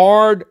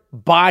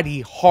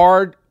 hard-body,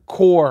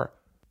 hardcore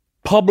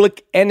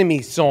Public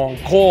Enemy song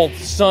called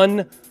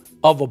Son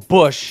of a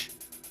Bush,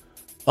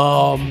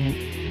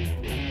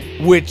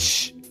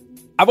 which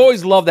I've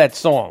always loved that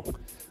song.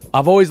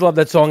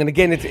 And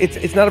again,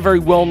 it's not a very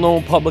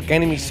well-known Public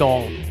Enemy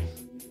song,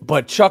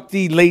 but Chuck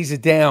D lays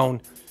it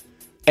down.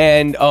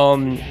 And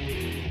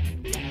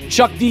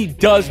Chuck D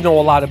does know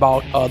a lot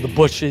about the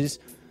Bushes,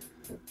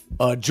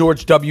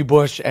 George W.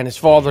 Bush and his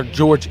father,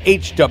 George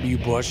H.W.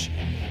 Bush.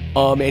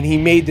 And he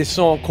made this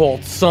song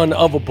called Son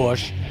of a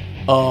Bush.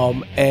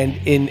 And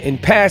in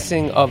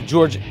passing of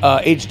George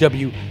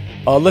H.W.,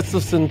 let's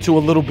listen to a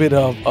little bit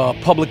of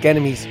Public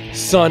Enemy's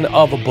Son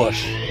of a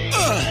Bush.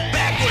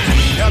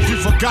 Have you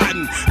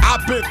forgotten?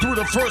 I've been through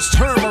the first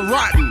term of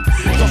rotten.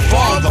 The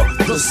Father,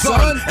 the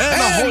Son,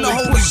 and the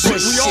Holy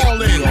Bush. We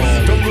all in.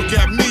 Don't look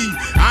at me.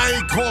 I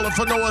ain't calling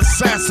for no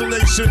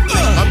assassination.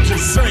 I'm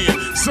just saying,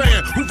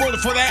 who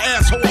voted for that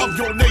asshole of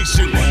your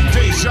nation?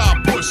 Deja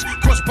Bush,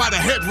 crushed by the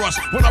head rush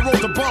when I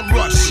wrote the bum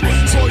rush.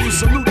 So you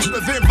salute to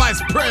the then Vice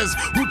Prez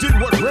who did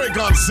what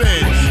Reagan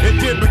said and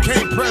then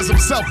became Prez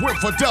himself, went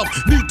for Delph,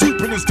 knee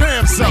deep in his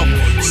damn self.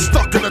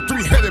 Stuck in a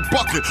three-headed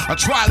bucket, a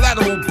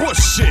trilateral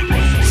Bush shit.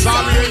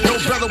 Sorry, ain't no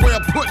better way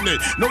of putting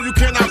it. No, you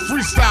cannot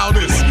freestyle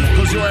this,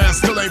 cause your ass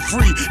still ain't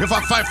free if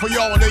I fight for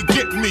y'all and they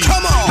get me.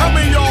 Come on! How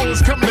many y'all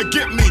is coming to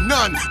get me?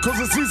 None, cause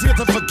it's easier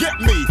to forget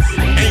me.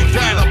 Ain't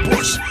that a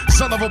Bush?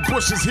 Son of a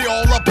Bush is here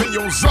all up in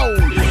your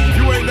zone.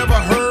 You ain't never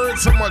heard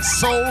so much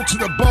soul to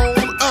the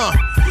bone,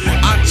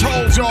 I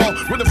told y'all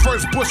when the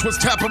first Bush was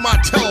tapping my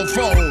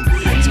telephone.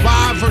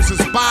 Spy versus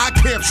spy,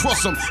 can't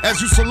trust them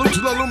as you salute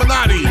to the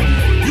Illuminati.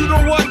 You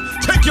know what?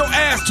 Take your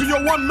ass to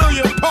your 1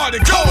 million party.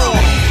 Come on!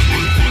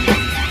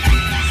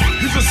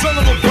 He's the son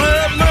of a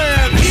bad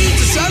man. He's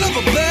the son of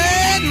a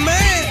bad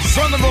man.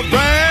 Son of a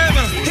bad.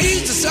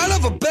 He's the son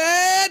of a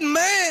bad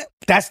man.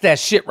 That's that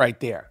shit right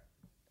there.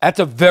 That's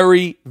a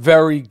very,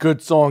 very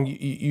good song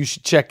you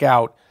should check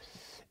out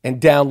and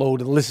download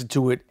and listen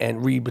to it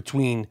and read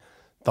between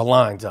the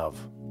lines of.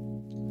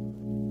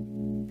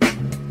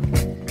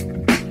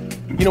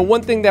 You know,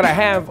 one thing that I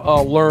have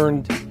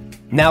learned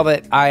now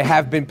that I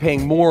have been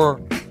paying more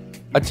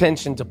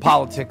attention to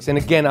politics, and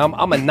again,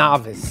 I'm a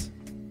novice.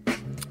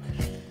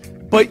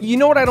 But you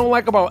know what I don't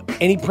like about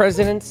any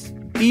presidents?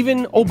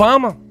 Even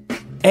Obama.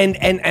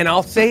 And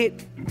I'll say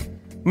it,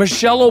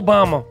 Michelle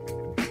Obama.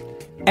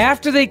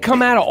 After they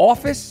come out of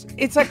office,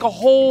 it's like a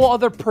whole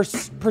other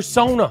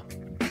persona.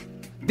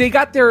 They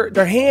got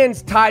their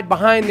hands tied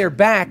behind their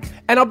back.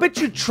 And I'll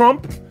bet you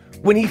Trump,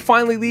 when he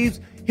finally leaves,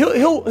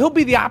 he'll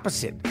be the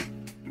opposite.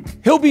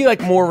 He'll be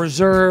like more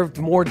reserved,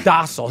 more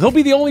docile. He'll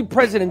be the only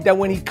president that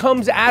when he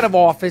comes out of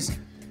office,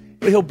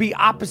 he'll be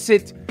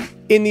opposite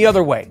in the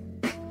other way.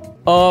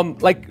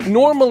 Like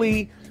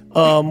normally,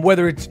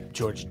 whether it's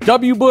George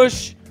W.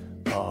 Bush,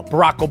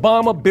 Barack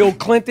Obama, Bill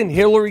Clinton,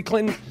 Hillary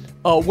Clinton,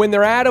 when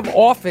they're out of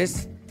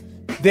office,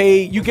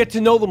 you get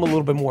to know them a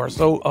little bit more.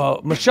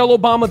 So Michelle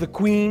Obama, the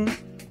queen,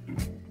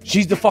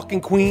 she's the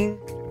fucking queen.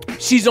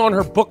 She's on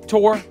her book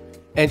tour,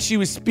 and she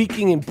was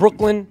speaking in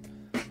Brooklyn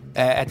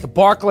at the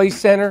Barclays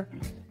Center.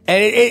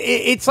 And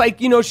it's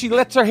like, you know, she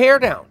lets her hair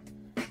down.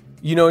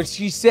 You know,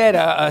 she said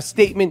a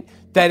statement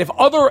that if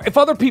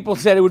other people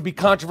said it would be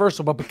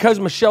controversial, but because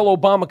Michelle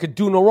Obama could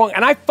do no wrong,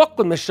 and I fuck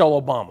with Michelle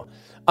Obama.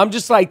 I'm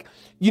just like,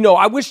 you know,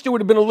 I wish there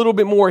would have been a little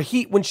bit more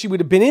heat when she would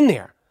have been in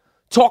there.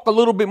 Talk a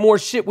little bit more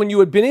shit when you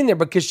had been in there,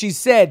 because she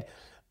said,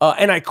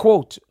 and I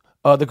quote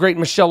the great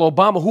Michelle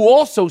Obama, who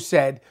also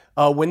said,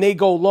 when they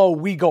go low,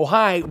 we go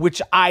high, which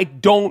I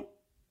don't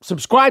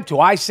subscribe to.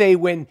 I say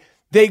when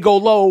they go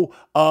low,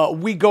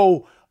 we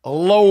go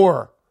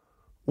lower.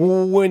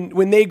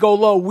 When they go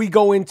low, we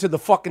go into the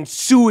fucking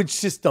sewage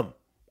system.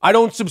 I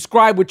don't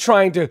subscribe with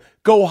trying to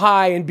go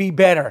high and be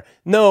better.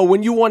 No,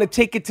 when you want to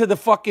take it to the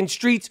fucking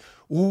streets,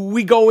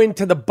 we go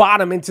into the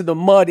bottom, into the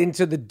mud,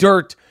 into the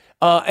dirt.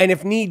 And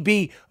if need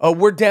be,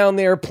 we're down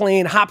there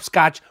playing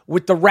hopscotch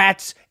with the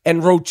rats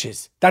and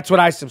roaches. That's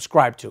what I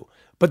subscribe to.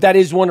 But that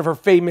is one of her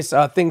famous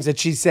things that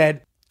she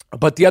said.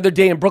 But the other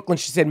day in Brooklyn,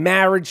 she said,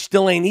 marriage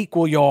still ain't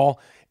equal, y'all.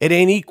 It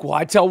ain't equal.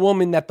 I tell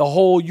women that the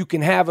whole you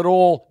can have it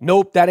all.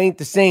 Nope, that ain't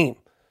the same.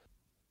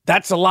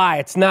 That's a lie.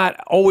 It's not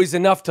always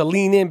enough to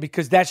lean in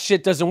because that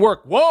shit doesn't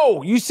work.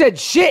 Whoa, you said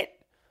shit.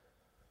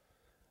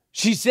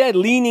 She said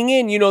leaning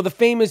in, the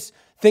famous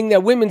thing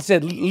that women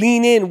said,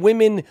 lean in.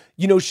 Women,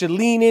 should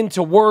lean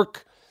into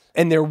work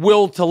and their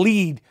will to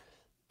lead.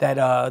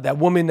 That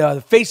woman,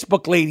 the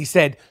Facebook lady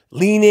said,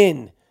 lean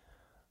in.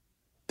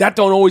 That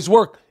don't always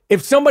work.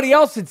 If somebody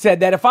else had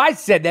said that, if I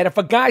said that, if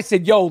a guy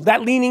said, yo,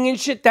 that leaning in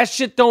shit, that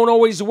shit don't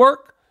always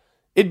work,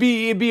 it'd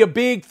be a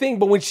big thing.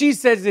 But when she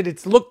says it,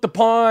 it's looked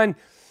upon,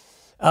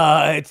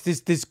 it's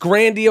this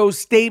grandiose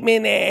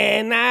statement,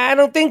 and I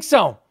don't think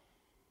so.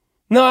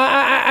 No,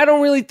 I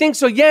don't really think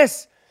so.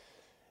 Yes,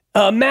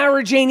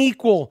 marriage ain't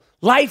equal.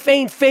 Life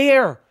ain't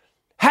fair.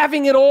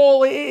 Having it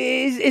all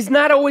is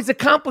not always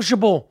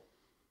accomplishable.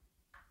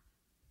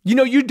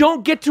 You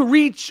don't get to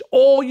reach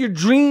all your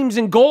dreams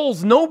and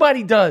goals.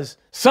 Nobody does.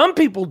 Some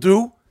people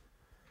do.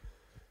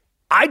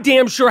 I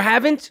damn sure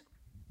haven't.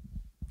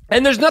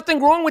 And there's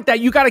nothing wrong with that.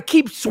 You got to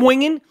keep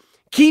swinging,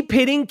 keep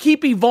hitting,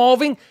 keep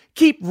evolving,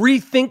 keep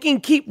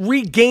rethinking,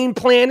 keep game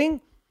planning,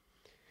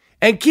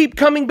 and keep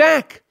coming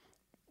back.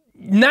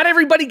 Not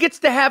everybody gets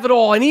to have it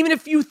all. And even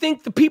if you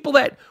think the people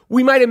that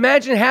we might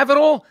imagine have it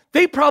all,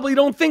 they probably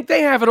don't think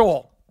they have it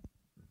all.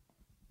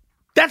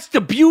 That's the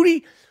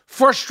beauty,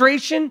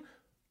 frustration,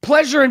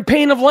 pleasure, and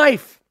pain of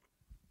life.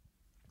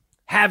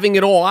 Having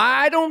it all.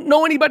 I don't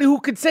know anybody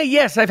who could say,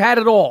 yes, I've had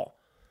it all.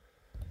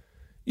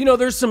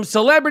 There's some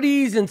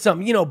celebrities and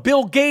some,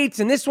 Bill Gates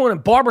and this one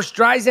and Barbara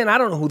Streisand. I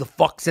don't know who the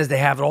fuck says they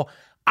have it all.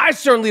 I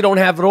certainly don't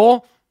have it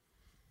all.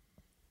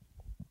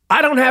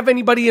 I don't have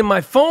anybody in my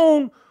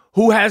phone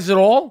who has it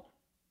all.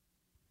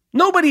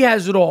 Nobody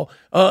has it all.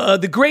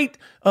 The great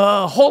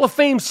Hall of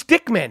Fame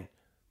stickmen.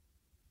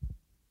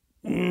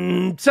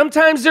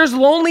 Sometimes there's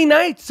lonely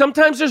nights.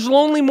 Sometimes there's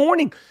lonely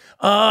morning.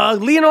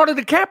 Leonardo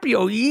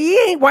DiCaprio, he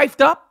ain't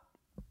wifed up.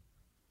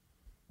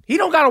 He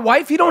don't got a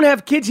wife. He don't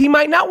have kids. He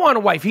might not want a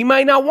wife. He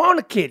might not want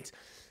a kid.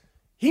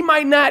 He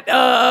might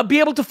not be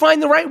able to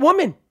find the right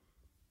woman.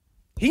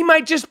 He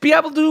might just be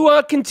able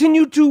to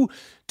continue to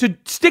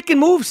stick and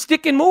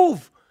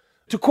move,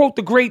 to quote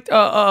the great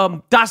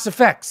Das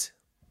Effects.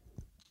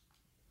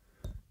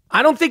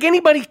 I don't think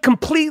anybody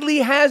completely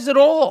has it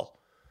all.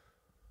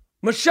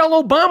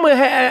 Michelle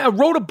Obama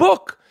wrote a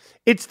book.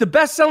 It's the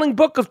best-selling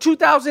book of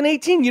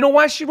 2018. You know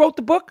why she wrote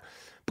the book?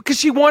 Because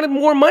she wanted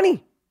more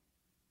money.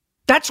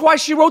 That's why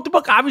she wrote the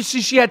book.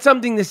 Obviously, she had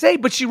something to say,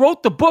 but she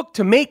wrote the book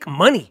to make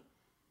money.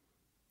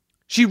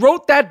 She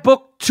wrote that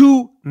book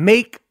to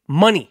make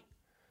money.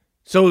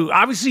 So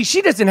obviously,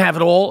 she doesn't have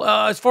it all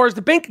as far as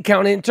the bank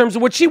account in terms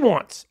of what she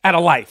wants out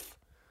of life.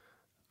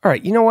 All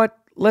right, you know what?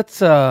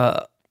 Let's,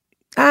 I'm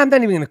not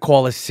even going to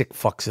call this Sick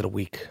Fucks of the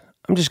Week.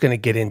 I'm just going to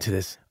get into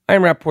this. I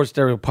Am Rappaport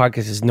Stereo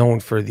Podcast is known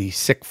for the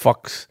Sick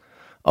Fucks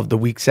of the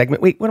Week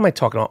segment. Wait, what am I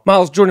talking about?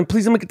 Miles Jordan,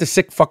 please let me get the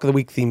Sick Fuck of the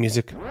Week theme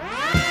music.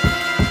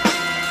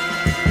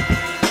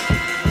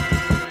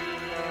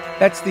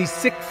 That's the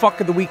Sick Fuck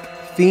of the Week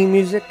theme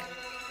music.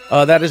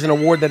 That is an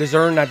award that is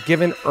earned, not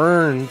given.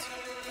 Earned,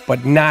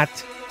 but not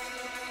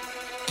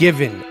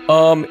given.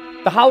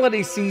 The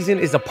holiday season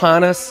is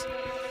upon us.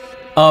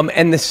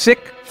 And the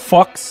sick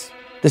fucks,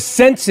 the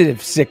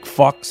sensitive sick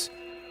fucks,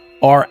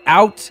 are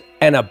out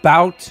and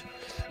about.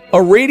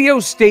 A radio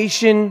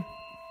station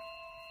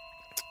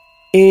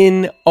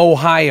in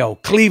Ohio,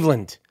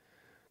 Cleveland,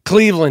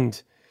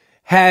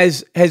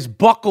 has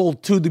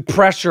buckled to the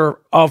pressure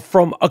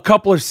from a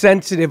couple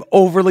of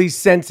overly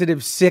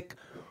sensitive, sick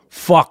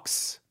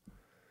fucks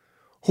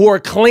who are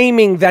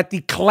claiming that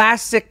the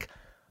classic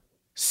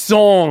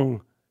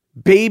song,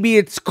 Baby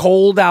It's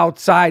Cold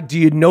Outside, do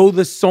you know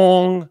the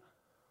song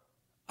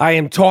I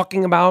am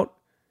talking about?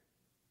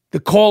 The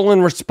call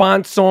and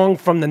response song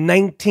from the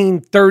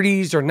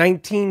 1930s or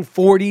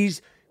 1940s,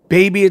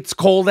 Baby It's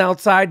Cold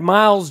Outside.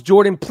 Miles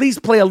Jordan, please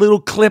play a little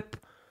clip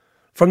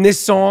from this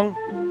song.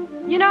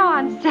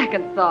 On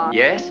second thought.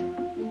 Yes?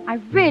 I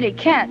really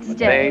can't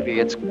stay. Baby,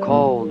 it's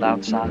cold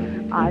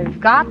outside. I've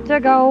got to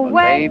go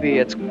away. Baby,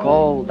 it's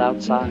cold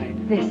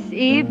outside. This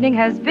evening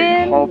has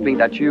been hoping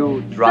that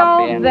you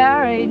drop in. So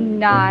very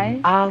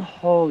nice. I'll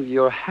hold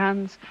your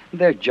hands.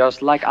 They're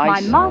just like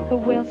ice. My mother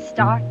will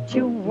start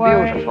to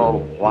worry.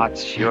 Beautiful,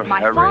 what's your My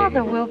hurry?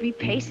 father will be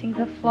pacing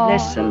the floor.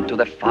 Listen to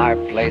the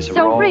fireplace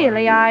So roar.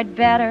 really I'd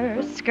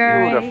better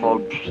scurry. Beautiful,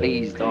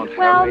 please don't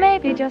Well, hurry.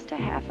 maybe just a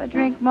half a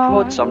drink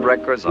more. Put some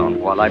records on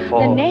while I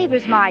fall. The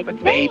neighbors might But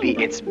think.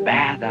 baby, it's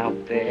bad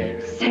out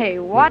there. Say,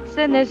 what's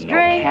in this No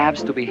drink?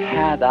 cabs to be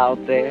had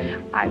out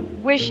there. I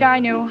wish I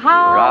knew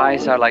how. Your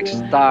eyes are like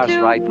stars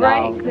to right break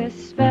now.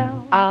 this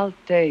spell. I'll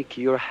take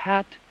your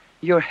hat.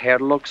 Your hair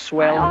looks I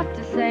swell. ought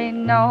to say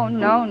no,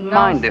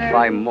 Mind sir. if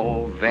I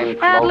move in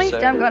closer? At least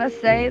I'm gonna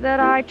say that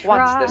I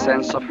tried. What's the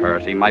sense of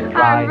hurting my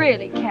pride? I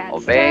really can't Oh,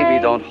 stay.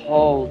 baby, don't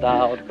hold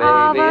out, baby.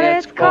 Oh, but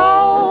it's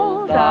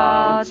cold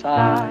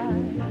outside.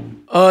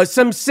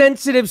 Some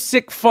sensitive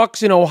sick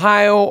fucks in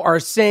Ohio are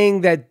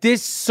saying that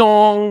this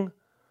song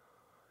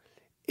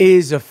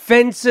is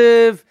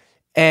offensive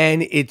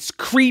and it's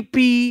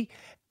creepy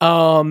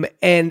and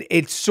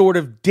it's sort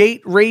of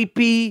date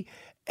rapey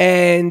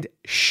and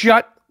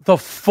shut the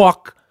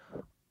fuck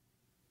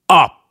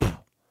up.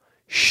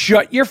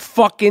 Shut your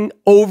fucking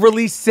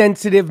overly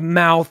sensitive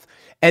mouth.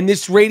 And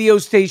this radio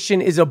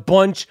station is a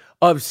bunch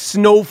of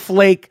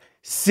snowflake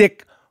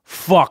sick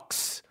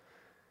fucks.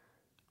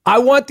 I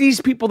want these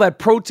people that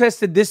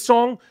protested this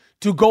song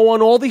to go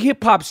on all the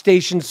hip-hop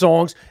station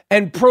songs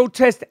and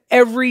protest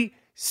every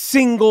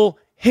single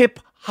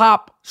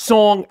hip-hop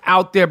song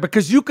out there,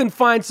 because you can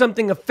find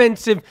something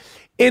offensive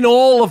in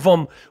all of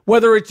them,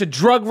 whether it's a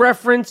drug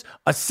reference,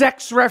 a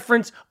sex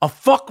reference, a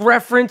fuck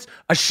reference,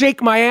 a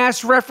shake my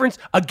ass reference,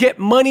 a get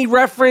money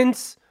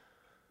reference.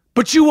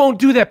 But you won't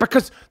do that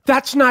because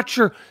that's not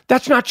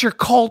your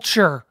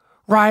culture,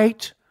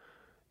 right?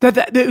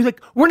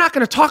 Like, we're not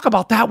going to talk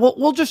about that.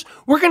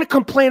 We're going to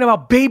complain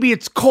about Baby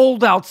It's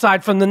Cold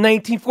Outside from the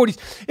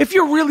 1940s. If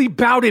you're really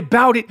about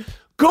it,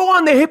 go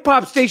on the hip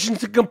hop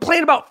stations and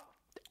complain about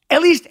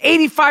at least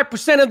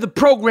 85% of the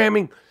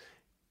programming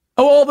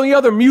of all the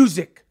other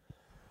music.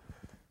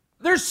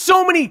 There's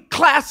so many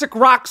classic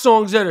rock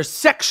songs that are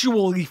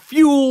sexually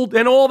fueled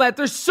and all that.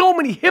 There's so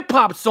many hip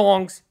hop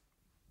songs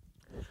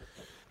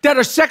that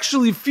are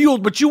sexually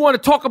fueled, but you want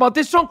to talk about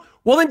this song?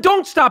 Well, then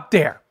don't stop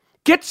there.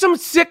 Get some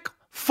sick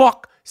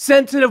fuck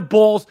sensitive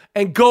balls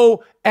and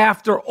go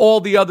after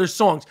all the other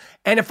songs.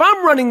 And if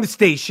I'm running the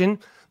station,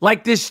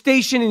 like this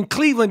station in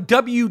Cleveland,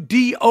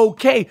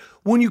 WDOK,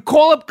 when you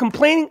call up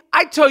complaining,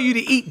 I tell you to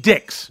eat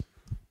dicks.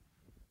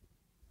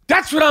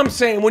 That's what I'm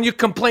saying when you're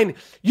complaining.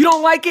 You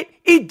don't like it?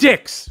 Eat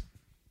dicks.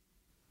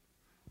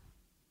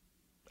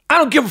 I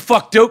don't give a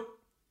fuck, dude.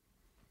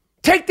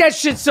 Take that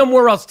shit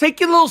somewhere else. Take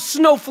your little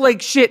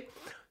snowflake shit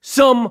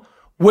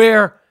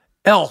somewhere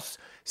else.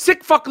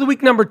 Sick fuck of the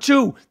week number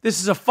 2.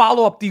 This is a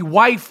follow-up. The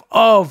wife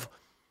of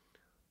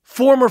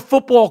former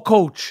football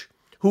coach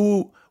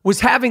who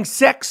was having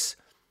sex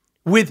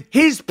with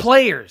his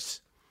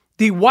players.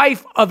 The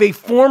wife of a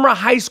former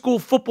high school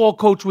football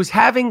coach was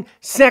having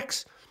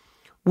sex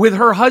with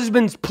her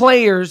husband's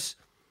players,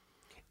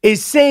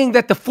 is saying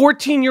that the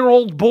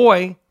 14-year-old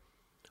boy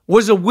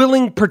was a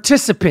willing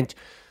participant.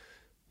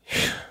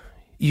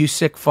 You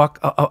sick fuck.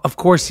 Of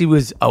course he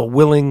was a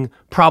willing,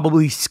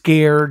 probably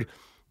scared,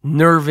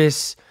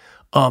 nervous,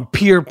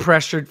 peer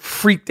pressured,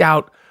 freaked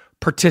out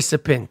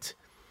participant.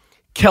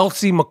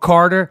 Kelsey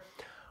McCarter,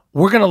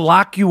 we're going to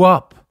lock you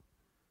up.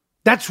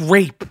 That's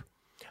rape.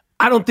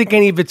 I don't think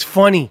any of it's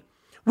funny.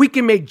 We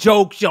can make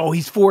jokes. Yo,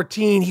 he's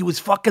 14. He was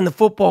fucking the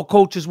football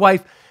coach's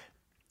wife.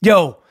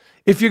 Yo,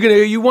 if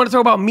you want to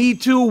talk about Me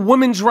Too,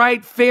 women's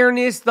right,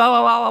 fairness,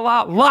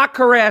 lock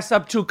her ass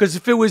up too. Because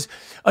if it was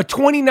a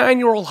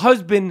 29-year-old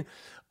husband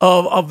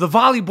of the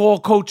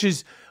volleyball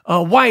coach's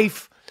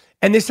wife,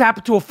 and this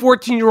happened to a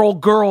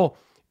 14-year-old girl,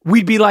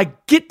 we'd be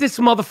like, get this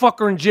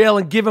motherfucker in jail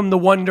and give him the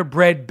Wonder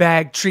Bread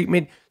bag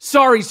treatment.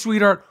 Sorry,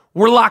 sweetheart,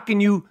 we're locking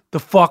you the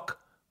fuck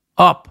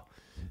up.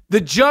 The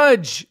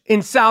judge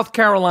in South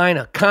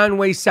Carolina,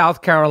 Conway,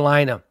 South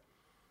Carolina,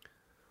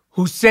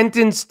 who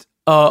sentenced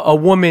a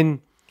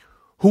woman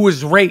who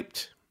was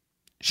raped.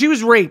 She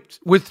was raped,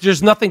 which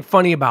there's nothing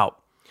funny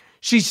about.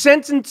 She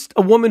sentenced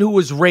a woman who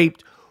was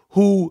raped,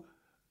 who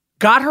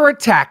got her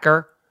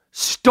attacker,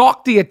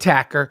 stalked the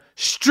attacker,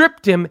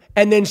 stripped him,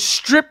 and then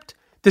stripped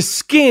the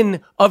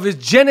skin of his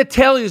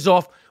genitalias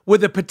off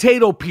with a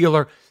potato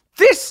peeler.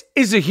 This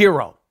is a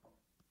hero.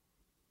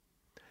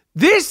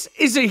 This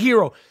is a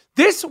hero.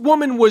 This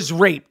woman was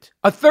raped.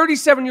 A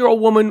 37-year-old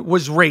woman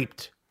was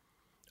raped.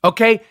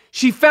 Okay?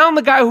 She found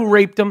the guy who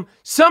raped him.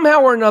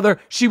 Somehow or another,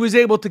 she was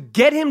able to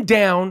get him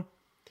down,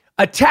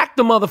 attack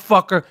the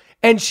motherfucker,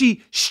 and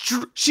she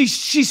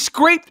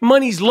scraped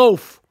Money's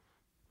loaf.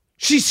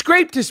 She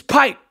scraped his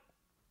pipe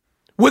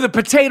with a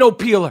potato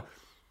peeler.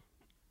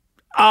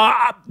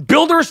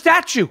 Build her a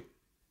statue.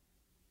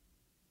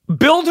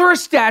 Build her a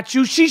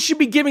statue. She should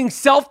be giving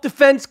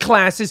self-defense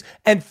classes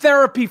and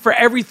therapy for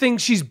everything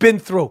she's been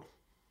through.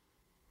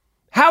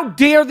 How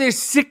dare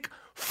this sick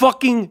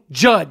fucking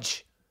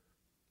judge?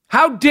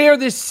 How dare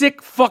this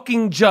sick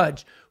fucking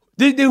judge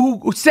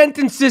who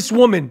sentenced this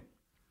woman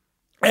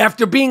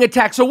after being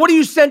attacked? So what do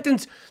you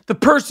sentence the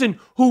person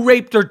who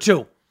raped her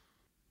to?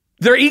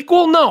 They're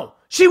equal? No.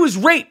 She was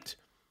raped.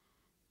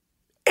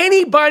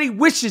 Anybody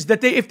wishes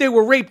that if they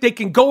were raped, they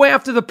can go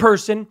after the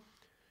person,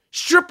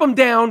 strip them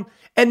down,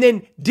 and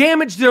then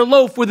damage their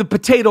loaf with a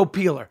potato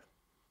peeler.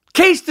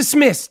 Case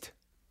dismissed.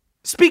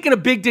 Speaking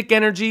of big dick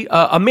energy,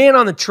 a man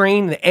on the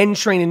train, the N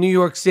train in New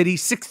York City,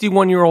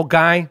 61-year-old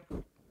guy.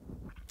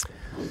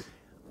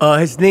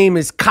 His name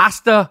is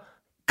Costa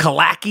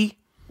Kalaki.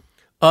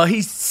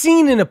 He's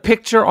seen in a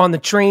picture on the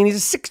train.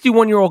 He's a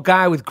 61-year-old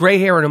guy with gray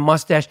hair and a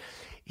mustache.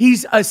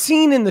 He's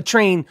seen in the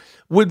train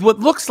with what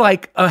looks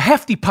like a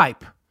hefty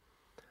pipe.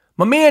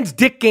 My man's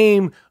dick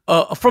game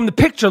from the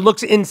picture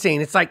looks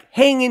insane. It's like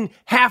hanging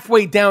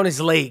halfway down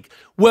his leg.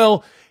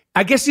 Well,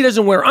 I guess he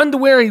doesn't wear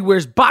underwear. He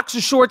wears boxer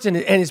shorts and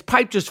his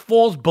pipe just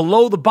falls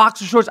below the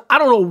boxer shorts. I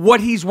don't know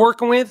what he's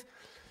working with.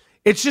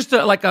 It's just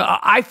like an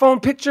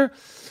iPhone picture.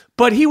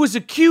 But he was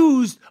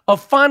accused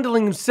of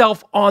fondling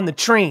himself on the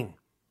train.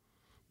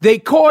 They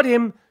caught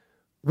him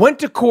went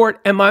to court,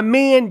 and my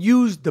man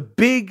used the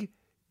big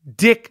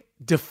dick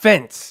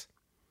defense.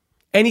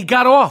 And he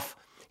got off.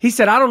 He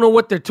said, I don't know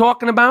what they're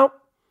talking about.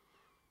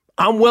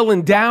 I'm well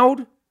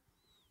endowed.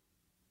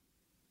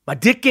 My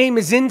dick game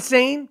is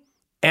insane.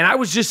 And I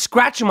was just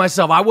scratching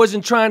myself. I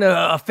wasn't trying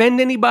to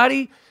offend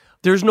anybody.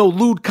 There's no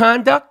lewd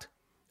conduct.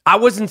 I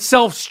wasn't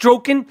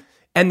self-stroking.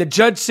 And the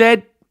judge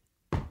said,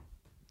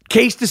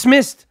 case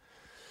dismissed.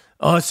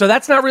 So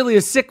that's not really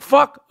a sick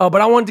fuck.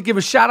 But I wanted to give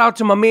a shout out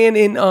to my man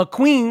in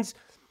Queens,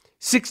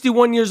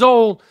 61 years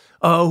old,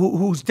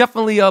 who's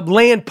definitely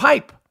laying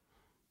pipe.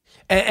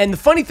 And the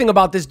funny thing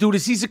about this dude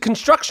is he's a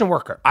construction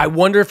worker. I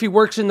wonder if he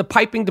works in the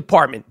piping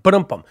department.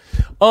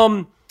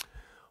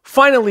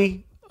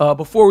 Finally,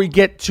 before we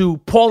get to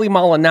Paulie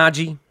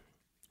Malignaggi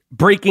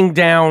breaking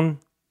down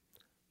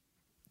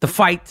the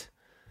fight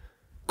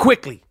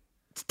quickly.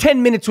 It's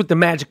 10 minutes with the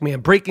Magic Man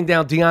breaking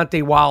down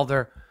Deontay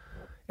Wilder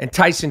and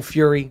Tyson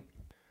Fury.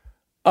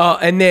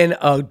 And then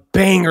a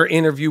banger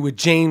interview with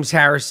James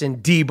Harrison,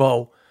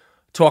 Debo,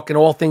 talking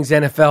all things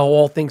NFL,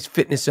 all things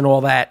fitness and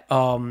all that.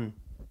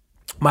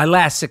 My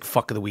last sick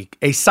fuck of the week,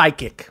 a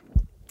psychic.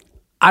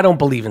 I don't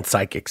believe in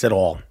psychics at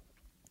all.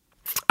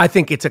 I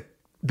think it's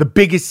the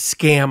biggest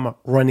scam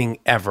running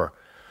ever.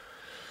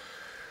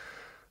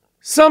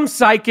 Some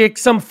psychic,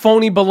 some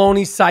phony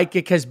baloney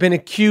psychic has been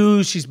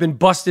accused. She's been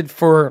busted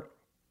for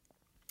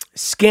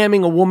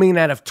scamming a woman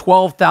out of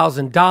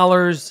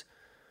 $12,000.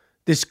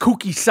 This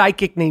kooky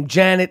psychic named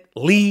Janet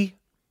Lee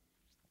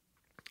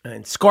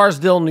in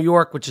Scarsdale, New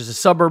York, which is a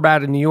suburb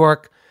out of New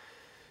York,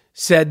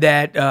 said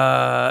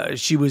that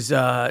she was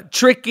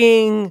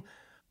tricking,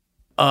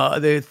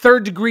 the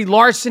third-degree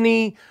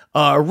larceny,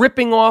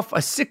 ripping off a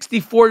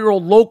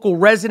 64-year-old local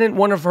resident,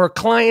 one of her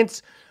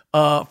clients,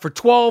 for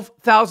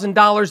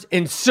 $12,000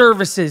 in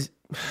services.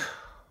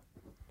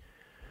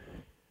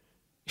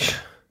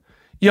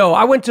 Yo,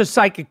 I went to a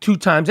psychic 2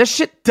 times. That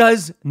shit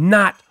does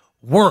not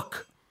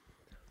work.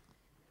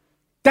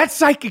 That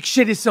psychic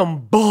shit is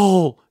some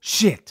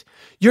bullshit.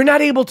 You're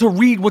not able to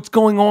read what's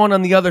going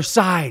on the other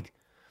side.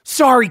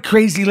 Sorry,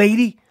 crazy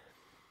lady.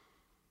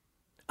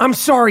 I'm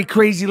sorry,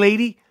 crazy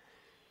lady.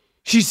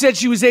 She said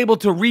she was able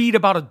to read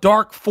about a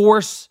dark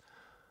force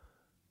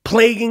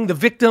plaguing the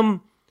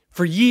victim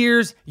for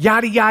years,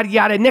 yada, yada,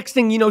 yada. Next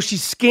thing you know, she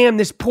scammed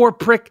this poor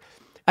prick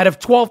out of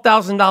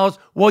 $12,000.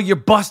 Well, you're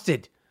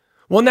busted.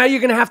 Well, now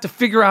you're going to have to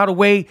figure out a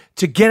way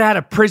to get out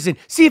of prison.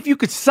 See if you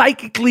could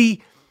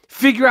psychically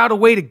figure out a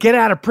way to get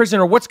out of prison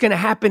or what's going to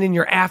happen in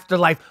your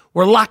afterlife.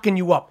 We're locking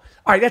you up.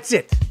 All right, that's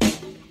it.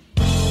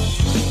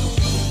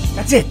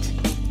 That's it.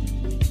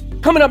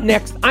 Coming up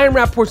next, Iron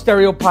Rapport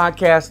Stereo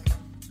Podcast.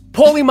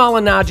 Paulie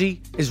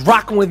Malignaggi is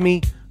rocking with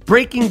me,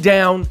 breaking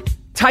down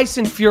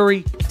Tyson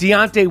Fury,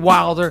 Deontay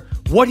Wilder,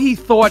 what he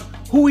thought,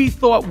 who he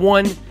thought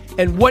won,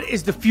 and what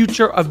is the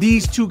future of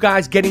these two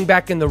guys getting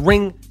back in the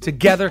ring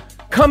together.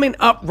 Coming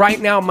up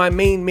right now, my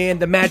main man,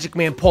 the Magic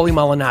Man, Paulie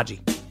Malignaggi.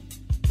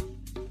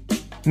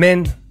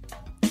 Men,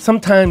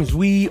 sometimes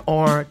we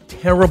are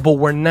terrible.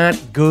 We're not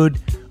good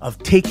of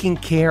taking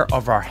care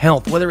of our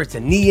health, whether it's a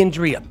knee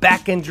injury, a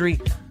back injury,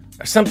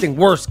 or something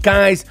worse.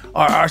 Guys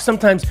are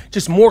sometimes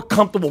just more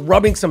comfortable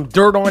rubbing some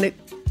dirt on it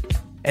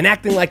and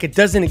acting like it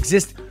doesn't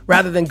exist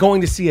rather than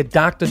going to see a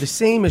doctor. The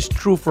same is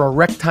true for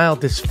erectile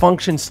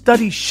dysfunction.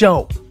 Studies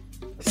show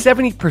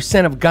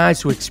 70% of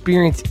guys who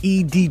experience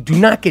ED do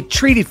not get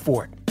treated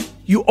for it.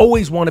 You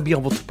always want to be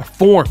able to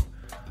perform.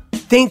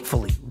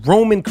 Thankfully,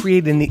 Roman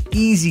created an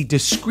easy,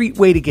 discreet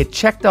way to get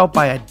checked out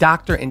by a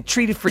doctor and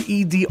treated for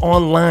ED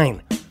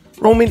online.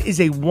 Roman is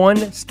a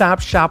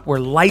one-stop shop where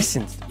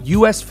licensed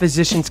U.S.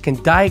 physicians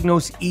can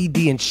diagnose ED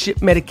and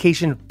ship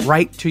medication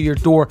right to your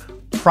door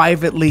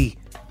privately.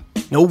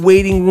 No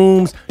waiting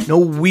rooms, no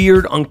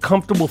weird,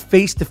 uncomfortable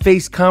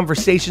face-to-face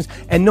conversations,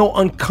 and no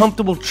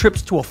uncomfortable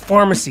trips to a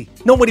pharmacy.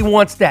 Nobody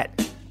wants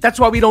that. That's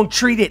why we don't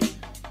treat it.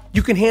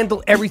 You can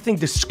handle everything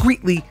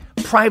discreetly,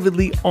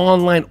 privately,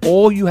 online.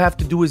 All you have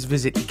to do is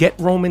visit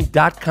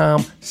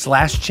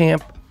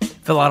GetRoman.com/champ,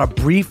 fill out a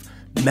brief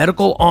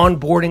medical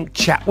onboarding,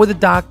 chat with a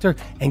doctor,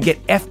 and get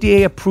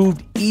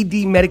FDA-approved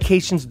ED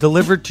medications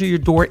delivered to your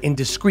door in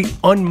discreet,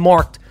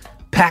 unmarked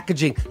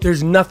packaging.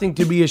 There's nothing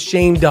to be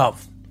ashamed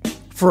of.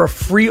 For a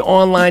free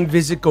online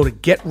visit, go to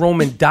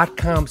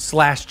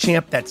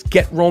GetRoman.com/champ. That's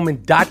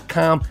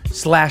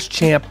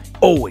GetRoman.com/champ.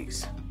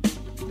 Always.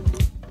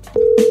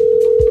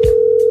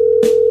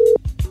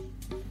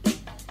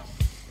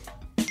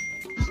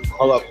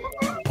 Hello.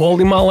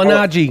 Paulie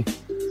Malignaggi.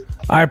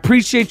 I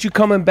appreciate you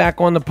coming back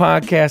on the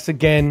podcast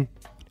again.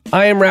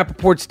 I am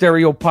Rappaport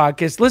Stereo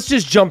Podcast. Let's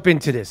just jump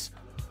into this.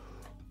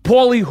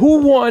 Paulie, who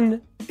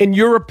won, in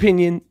your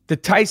opinion, the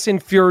Tyson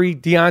Fury,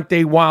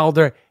 Deontay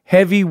Wilder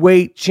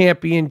heavyweight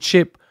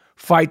championship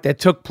fight that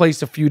took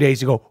place a few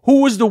days ago?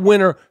 Who was the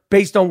winner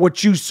based on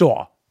what you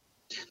saw?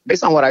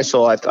 Based on what I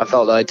saw, I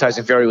felt like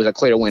Tyson Fury was a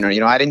clear winner. You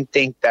know, I didn't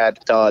think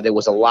that there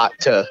was a lot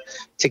to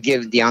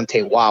give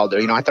Deontay Wilder.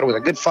 You know, I thought it was a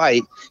good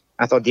fight.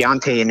 I thought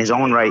Deontay in his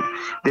own right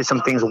did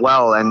some things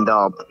well, and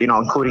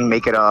including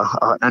make it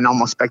an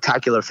almost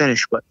spectacular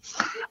finish. But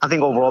I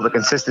think overall the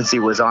consistency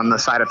was on the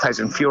side of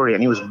Tyson Fury,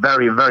 and he was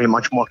very, very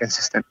much more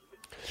consistent.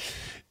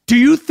 Do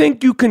you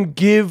think you can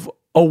give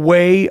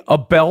away a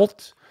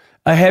belt,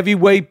 a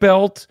heavyweight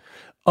belt,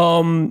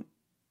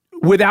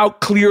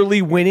 without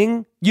clearly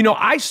winning? You know,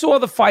 I saw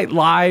the fight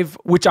live,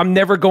 which I'm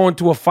never going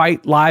to a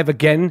fight live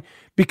again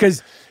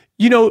because,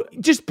 you know,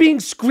 just being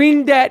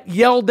screamed at,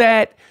 yelled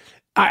at,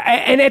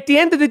 and at the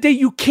end of the day,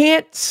 you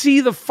can't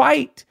see the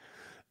fight,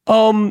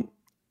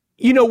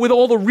 you know, with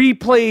all the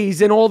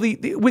replays and all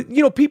with,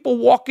 you know, people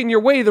walking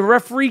your way, the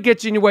referee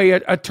gets in your way,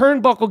 a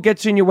turnbuckle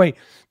gets in your way.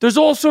 There's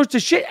all sorts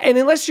of shit. And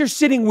unless you're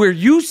sitting where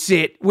you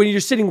sit, when you're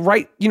sitting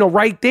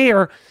right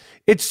there,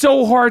 it's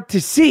so hard to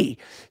see.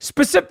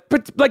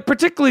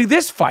 Particularly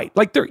this fight.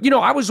 Like, you know,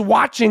 I was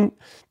watching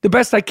the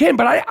best I can,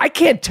 but I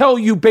can't tell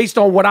you based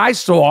on what I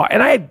saw,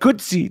 and I had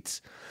good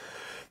seats.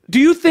 Do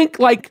you think,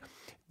 like,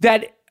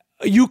 that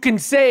you can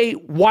say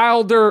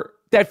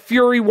that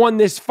Fury won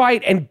this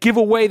fight and give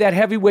away that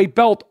heavyweight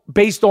belt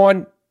based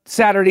on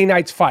Saturday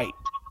night's fight?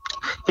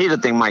 Here's the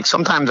thing, Mike.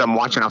 Sometimes I'm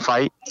watching a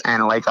fight,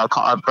 and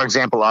for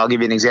example, I'll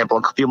give you an example.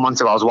 A few months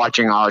ago, I was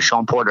watching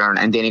Sean Porter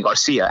and Danny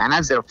Garcia, and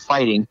as they're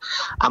fighting,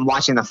 I'm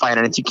watching the fight,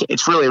 and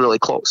it's really, really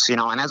close, you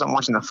know. And as I'm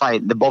watching the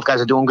fight, both guys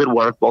are doing good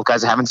work. Both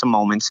guys are having some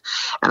moments,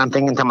 and I'm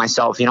thinking to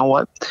myself, you know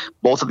what?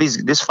 Both of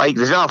this fight,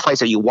 there's a lot of fights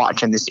that you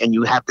watch, and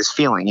you have this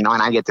feeling, you know.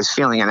 And I get this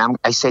feeling, and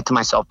I say to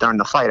myself during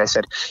the fight, I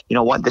said, you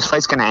know what? This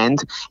fight's going to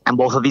end, and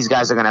both of these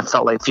guys are going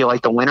to feel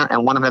like the winner,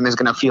 and one of them is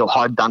going to feel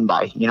hard done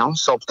by, you know.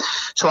 So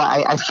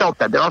I felt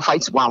that. There are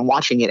fights while I'm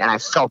watching it, and I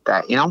felt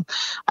that, you know.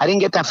 I didn't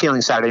get that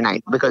feeling Saturday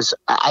night because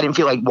I didn't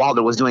feel like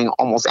Wilder was doing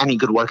almost any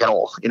good work at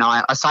all. You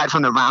know, aside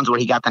from the rounds where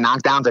he got the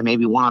knockdowns and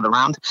maybe one other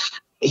round,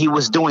 he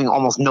was doing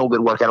almost no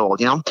good work at all.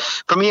 You know,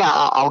 for me,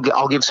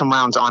 I'll give some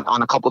rounds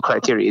on a couple of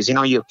criteria. You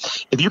know,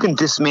 if you can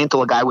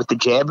dismantle a guy with the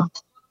jab.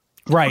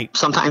 Right.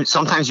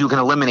 Sometimes you can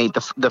eliminate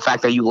the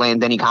fact that you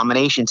land any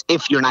combinations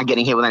if you're not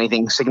getting hit with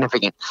anything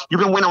significant. You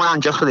can win a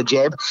round just with a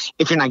jab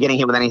if you're not getting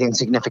hit with anything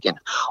significant.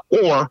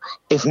 Or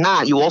if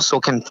not, you also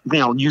can, you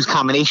know, use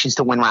combinations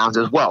to win rounds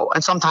as well.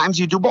 And sometimes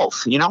you do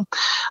both, you know.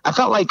 I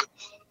felt like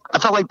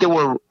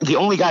the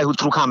only guy who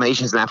threw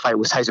combinations in that fight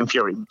was Tyson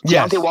Fury.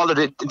 Yes.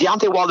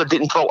 Deontay Wilder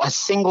didn't throw a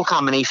single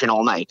combination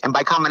all night. And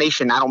by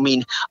combination, I don't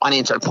mean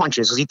unanswered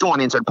punches, because he threw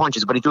unanswered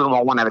punches, but he threw them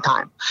all one at a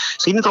time.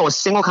 So he didn't throw a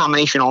single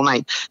combination all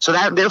night. So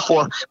that,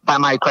 therefore, by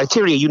my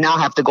criteria, you now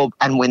have to go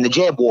and win the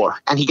jab war.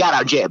 And he got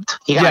out-jabbed.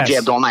 He got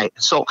out-jabbed all night.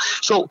 So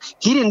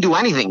he didn't do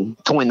anything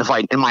to win the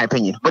fight, in my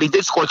opinion. But he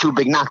did score 2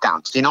 big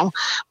knockdowns, you know.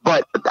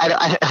 But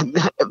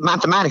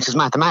mathematics is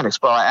mathematics,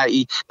 bro.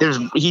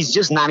 He's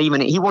just not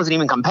even – he wasn't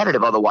even competitive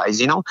otherwise,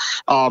 you know.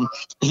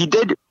 He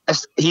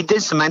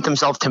did cement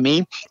himself to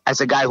me as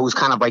a guy who's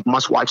kind of like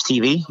must-watch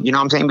TV. You know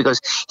what I'm saying?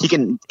 Because he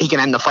can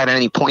end the fight at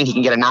any point. He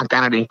can get a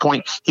knockdown at any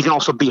point. He can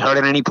also be hurt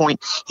at any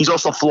point. He's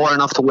also flawed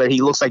enough to where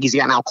he looks like he's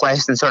getting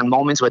outclassed in certain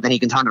moments, but then he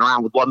can turn it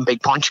around with one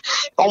big punch,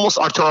 almost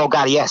Arturo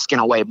Gatti-esque in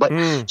a way. But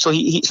so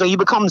he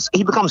becomes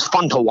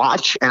fun to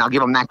watch, and I'll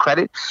give him that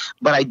credit.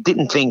 But I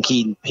didn't think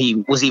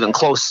he was even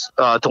close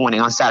to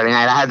winning on Saturday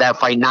night. I had that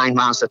fight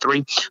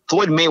 9-3.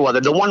 Floyd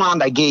Mayweather, the one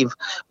round I gave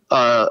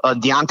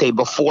Deontay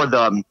before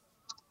the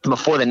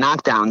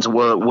knockdowns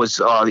was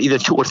either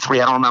 2 or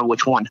 3. I don't remember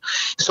which one.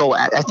 So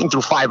I think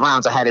through 5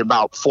 rounds, I had it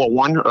about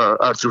 4-1,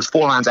 or through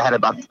 4 rounds, I had it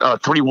about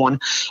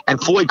 3-1.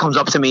 And Floyd comes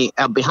up to me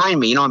behind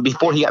me, you know, and this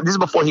is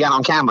before he got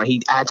on camera.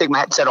 I take my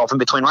headset off in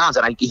between rounds,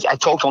 and I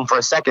talked to him for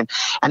a second,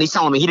 and he's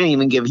telling me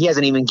he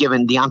hasn't even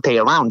given Deontay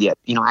a round yet.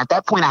 You know, at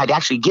that point, I had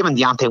actually given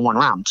Deontay 1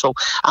 round. So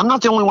I'm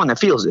not the only one that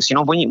feels this. You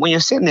know, when you're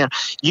sitting there,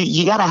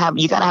 you gotta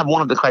have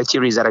one of the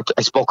criteria that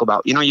I spoke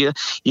about. You know, you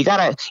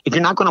gotta, if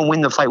you're not going to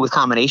win the fight with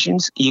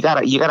combinations, you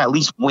gotta at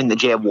least win the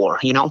jab war,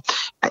 you know.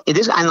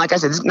 And like I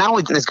said, not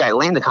only did this guy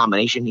land the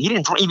combination, he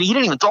didn't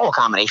even throw a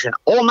combination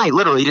all night.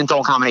 Literally, he didn't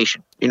throw a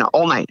combination, you know,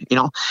 all night, you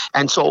know.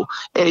 And so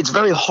it's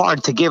very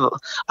hard to give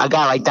a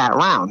guy like that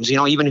rounds, you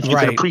know, even if you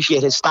can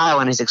appreciate his style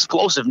and his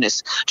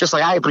explosiveness, just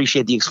like I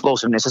appreciate the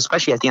explosiveness,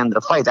 especially at the end of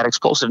the fight. That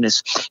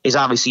explosiveness is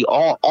obviously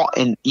all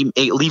and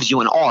it leaves you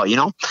in awe, you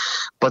know.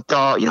 But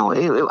you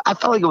know, I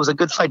felt like it was a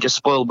good fight, just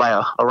spoiled by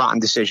a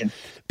rotten decision.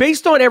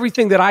 Based on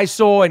everything that I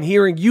saw and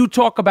hearing you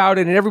talk about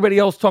it and everybody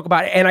else talk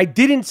about it, and I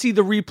didn't see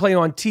the replay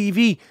on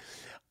TV,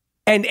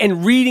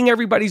 and reading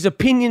everybody's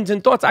opinions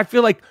and thoughts, I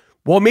feel like,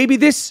 well, maybe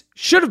this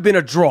should have been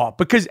a draw,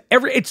 because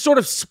it's sort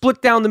of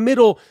split down the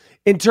middle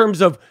in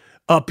terms of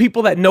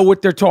people that know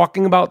what they're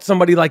talking about,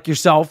 somebody like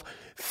yourself,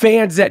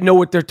 fans that know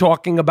what they're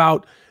talking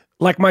about,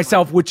 like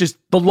myself, which is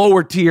the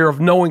lower tier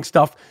of knowing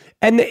stuff.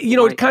 And, you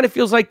know, it kind of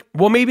feels like,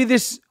 well, maybe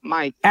this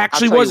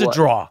actually was a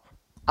draw.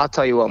 I'll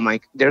tell you what,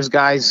 Mike. There's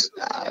guys.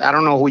 I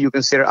don't know who you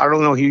consider. I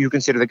don't know who you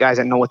consider the guys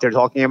that know what they're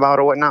talking about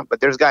or whatnot. But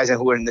there's guys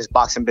who are in this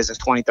boxing business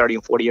 20, 30,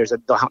 and 40 years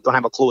that don't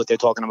have a clue what they're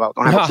talking about.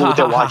 Don't have a clue what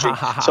they're watching.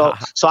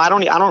 So I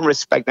don't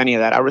respect any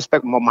of that. I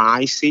respect what my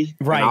eyes see.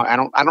 Right. You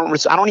know, I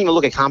don't even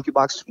look at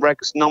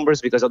CompuBox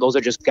numbers because those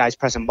are just guys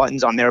pressing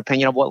buttons on their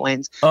opinion of what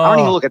lands. I don't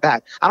even look at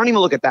that. I don't even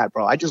look at that,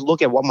 bro. I just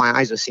look at what my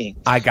eyes are seeing.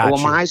 I got you.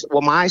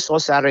 What my eyes saw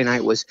Saturday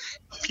night was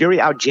Fury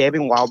out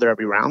jabbing Wilder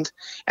every round,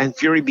 and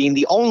Fury being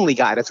the only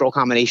guy to throw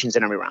combinations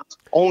in every round.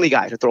 Only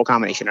guy to throw a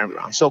combination in every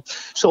round. So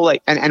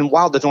like, and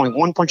Wilder throwing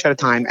one punch at a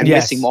time and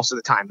missing most of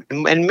the time,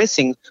 and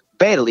missing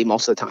badly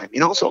most of the time. You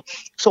know, so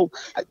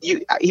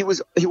he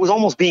was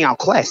almost being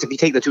outclassed if you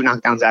take the 2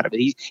 knockdowns out of it.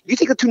 If you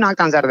take the 2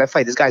 knockdowns out of that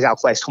fight, this guy's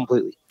outclassed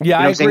completely. Yeah,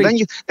 you know I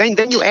agree.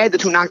 Then you add the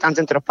 2 knockdowns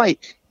into the fight.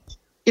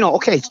 You know,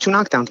 okay, it's 2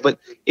 knockdowns, but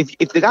if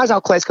the guy's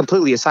outclassed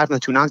completely aside from the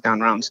 2 knockdown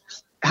rounds,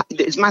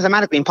 it's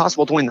mathematically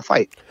impossible to win the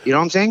fight. You know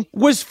what I'm saying?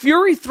 Was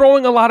Fury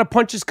throwing a lot of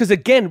punches? Because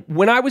again,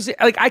 when I was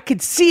like, I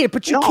could see it,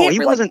 but you can't. No, he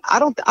wasn't. I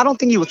don't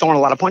think he was throwing a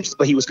lot of punches,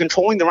 but he was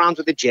controlling the rounds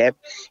with the jab.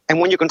 And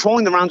when you're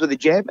controlling the rounds with the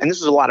jab, and this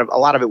was a lot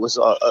of it was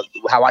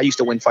how I used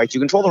to win fights. You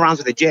control the rounds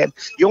with the jab.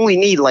 You only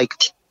need like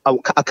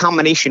a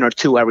combination or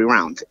 2 every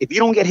round. If you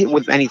don't get hit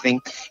with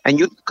anything and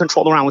you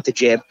control the round with the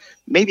jab,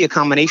 maybe a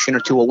combination or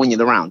 2 will win you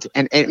the round.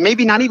 And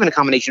maybe not even a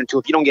combination or 2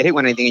 if you don't get hit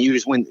with anything and you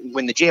just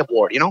win the jab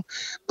war, you know?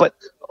 But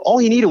all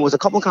he needed was a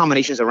couple of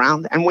combinations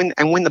around and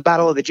win the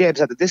battle of the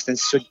jabs at the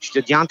distance. So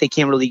Deontay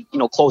can't really,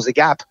 close the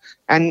gap.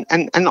 And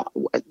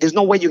there's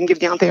no way you can give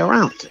Deontay a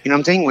round. You know what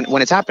I'm saying?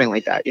 When it's happening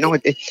like that, you know,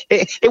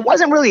 it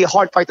wasn't really a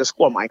hard fight to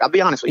score, Mike. I'll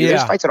be honest with you.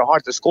 There's fights that are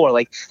hard to score.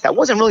 Like that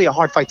wasn't really a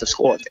hard fight to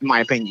score, in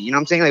my opinion. You know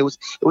what I'm saying? Like,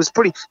 it was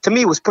pretty, to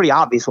me, it was pretty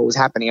obvious what was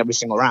happening every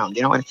single round,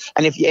 you know? And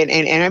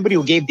anybody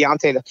who gave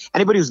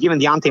anybody who's given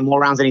Deontay more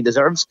rounds than he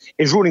deserves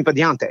is rooting for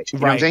Deontay. You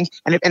know what I'm saying?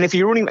 And if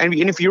you're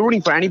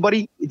rooting for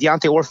anybody,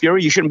 Deontay or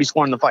Fury, you shouldn't be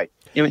scoring the fight.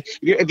 You know,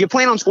 if you're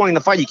planning on scoring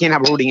the fight, you can't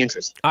have a rooting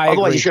interest.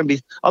 Otherwise, you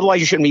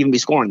shouldn't even be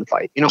scoring the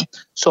fight. You know,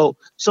 so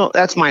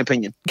that's my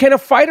opinion. Can a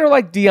fighter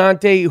like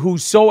Deontay,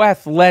 who's so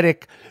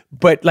athletic,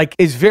 but like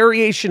his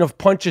variation of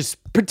punches,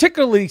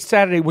 particularly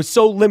Saturday, was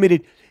so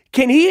limited,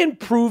 can he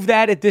improve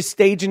that at this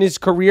stage in his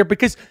career?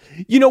 Because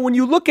when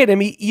you look at him,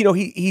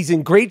 he's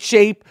in great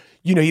shape.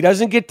 He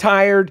doesn't get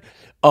tired.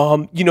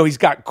 He's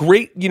got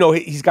great,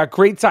 he's got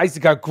great size,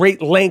 he's got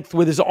great length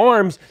with his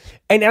arms,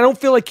 and I don't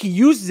feel like he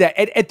uses that.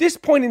 At this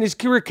point in his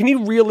career, can he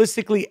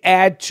realistically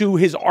add to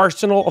his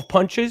arsenal of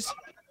punches?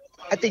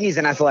 I think he's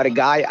an athletic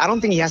guy. I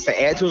don't think he has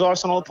to add to his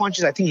arsenal of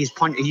punches. I think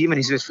even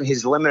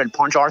his limited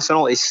punch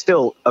arsenal is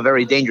still a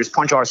very dangerous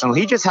punch arsenal.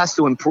 He just has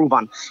to improve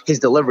on his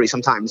delivery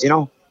sometimes,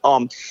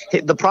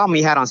 The problem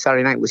he had on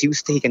Saturday night was he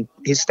was taking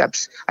his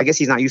steps. I guess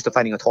he's not used to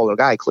fighting a taller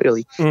guy.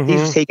 Clearly,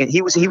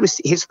 he was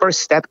his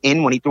first step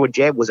in when he threw a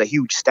jab was a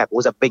huge step.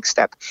 Was a big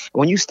step. And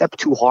when you step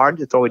too hard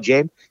to throw a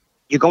jab,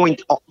 you're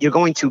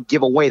going to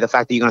give away the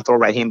fact that you're going to throw a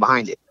right hand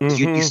behind it.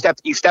 You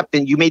stepped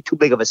in. You made too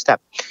big of a step.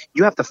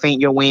 You have to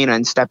feint your way in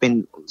and step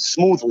in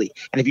smoothly.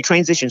 And if you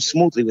transition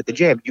smoothly with the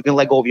jab, you can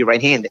let go of your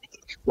right hand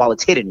while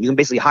it's hidden. You can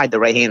basically hide the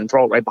right hand and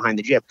throw it right behind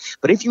the jab.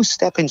 But if you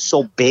step in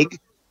so big,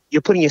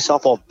 you're putting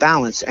yourself off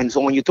balance. And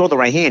so when you throw the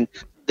right hand,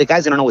 the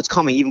guy's going to know it's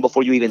coming even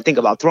before you even think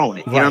about throwing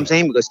it. You know what I'm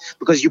saying?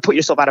 Because you put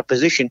yourself out of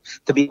position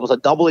to be able to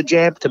double a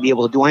jab, to be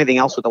able to do anything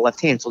else with the left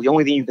hand. So the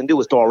only thing you can do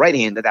is throw a right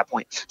hand at that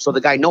point. So the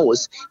guy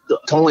knows to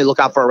only look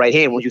out for a right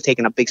hand when you're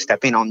taking a big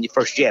step in on your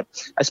first jab,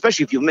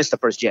 especially if you missed the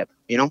first jab,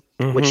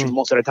 which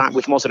most of the time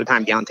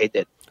Deontay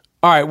did.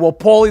 All right, well,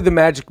 Paulie the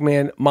Magic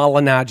Man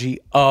Malignaggi,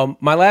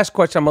 my last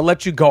question, I'm going to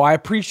let you go. I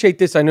appreciate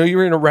this. I know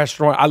you're in a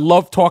restaurant. I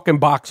love talking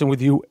boxing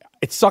with you.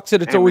 It sucks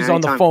that it's always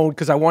on the phone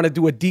because I want to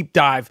do a deep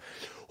dive.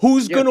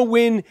 Who's going to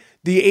win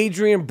the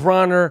Adrian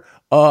Broner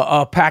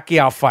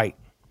Pacquiao fight?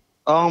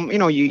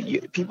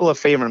 People are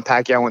favoring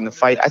Pacquiao in the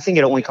fight. I think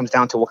it only comes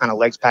down to what kind of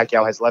legs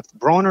Pacquiao has left.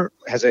 Broner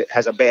has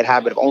a bad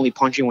habit of only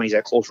punching when he's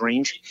at close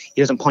range.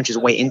 He doesn't punch his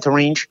way into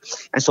range.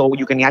 And so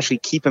you can actually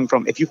keep him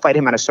from, if you fight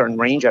him at a certain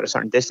range, at a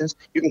certain distance,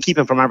 you can keep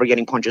him from ever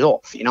getting punches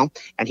off,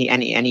 and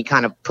he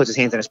kind of puts his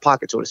hands in his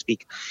pocket, so to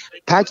speak.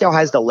 Pacquiao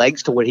has the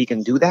legs to where he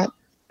can do that.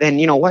 Then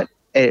you know what?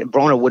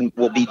 Broner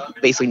will be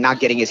basically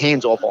not getting his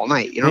hands off all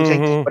night. You know what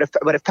I'm saying?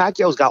 But if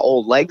Pacquiao's got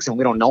old legs, and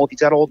we don't know if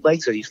he's got old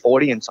legs because he's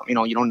 40 and you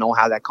don't know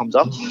how that comes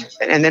up,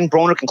 and then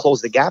Broner can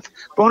close the gap.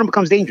 Broner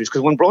becomes dangerous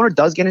because when Broner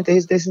does get into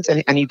his distance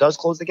and he does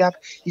close the gap,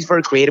 he's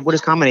very creative with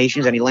his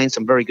combinations and he lands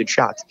some very good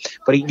shots.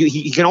 But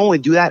he can only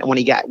do that when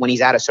he's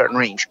at a certain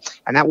range,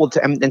 and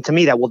to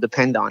me that will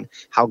depend on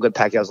how good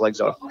Pacquiao's legs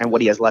are and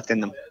what he has left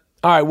in them.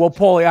 All right, well,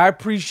 Paulie, I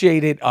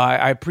appreciate it.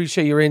 I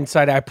appreciate your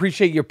insight. I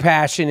appreciate your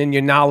passion and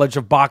your knowledge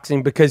of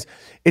boxing because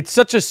it's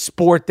such a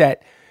sport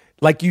that,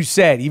 like you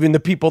said, even the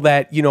people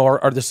that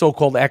are the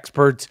so-called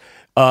experts,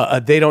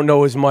 they don't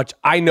know as much.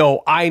 I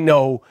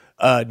know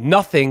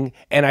nothing,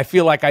 and I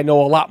feel like I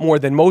know a lot more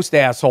than most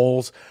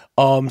assholes.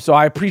 So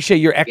I appreciate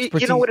your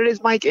expertise. You know what it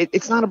is, Mike?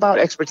 It's not about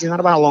expertise. It's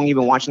not about how long you've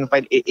been watching the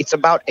fight. It's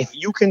about if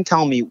you can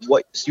tell me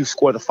what you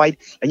score the fight,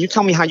 and you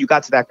tell me how you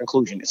got to that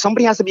conclusion.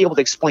 Somebody has to be able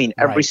to explain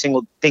every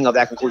single thing of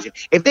that conclusion.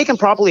 If they can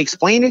properly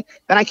explain it,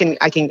 then I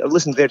can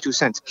listen to their 2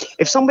 cents.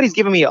 If somebody's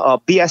giving me a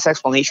BS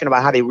explanation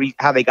about how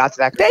they got to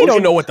that conclusion, they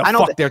don't know what the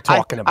fuck they're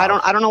talking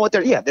about. I don't know what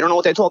they don't know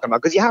what they're talking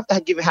about, because you have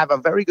to have a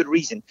very good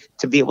reason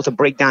to be able to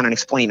break down and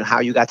explain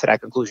how you got to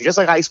that conclusion. Just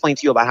like I explained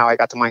to you about how I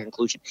got to my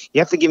conclusion. You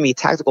have to give me a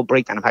tactical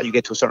breakdown of how you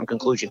get to a certain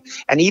conclusion.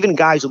 And even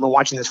guys who've been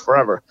watching this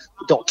forever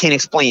can't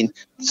explain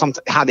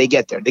how they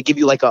get there. They give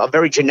you like a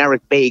very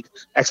generic, vague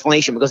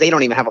explanation because they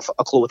don't even have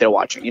a clue what they're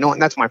watching. You know,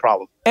 and that's my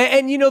problem.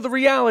 And you know, the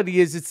reality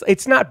is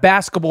it's not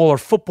basketball or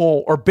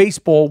football or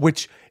baseball,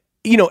 which,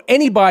 you know,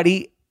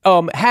 anybody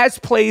has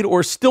played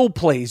or still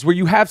plays, where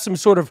you have some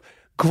sort of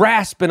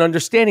grasp and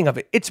understanding of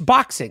it. It's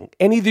boxing.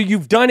 And either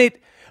you've done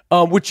it,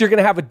 which you're going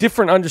to have a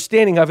different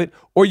understanding of it,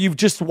 or you've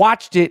just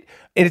watched it,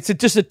 and it's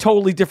just a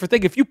totally different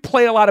thing. If you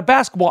play a lot of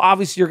basketball,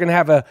 obviously you're going to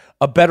have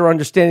a better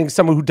understanding of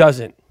someone who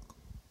doesn't.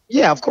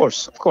 Yeah, of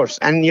course.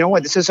 And you know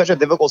what? This is such a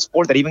difficult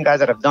sport that even guys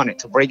that have done it,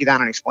 to break it down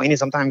and explain it,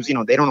 sometimes, you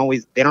know, they don't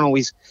always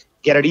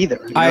get it either.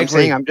 You know what I'm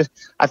saying?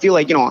 I feel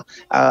like, you know,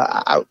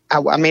 I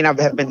may not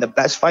have been the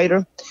best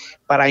fighter,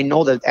 but I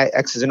know the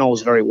X's and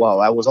O's very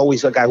well. I was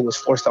always a guy who was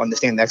forced to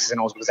understand the X's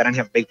and O's because I didn't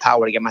have big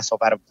power to get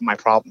myself out of my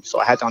problems. So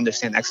I had to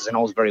understand the X's and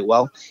O's very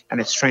well,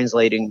 and it's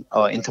translating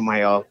into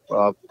my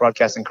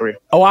broadcasting career.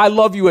 Oh, I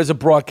love you as a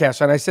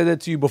broadcaster, and I said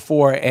that to you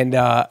before. And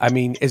I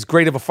mean, as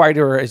great of a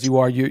fighter as you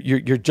are,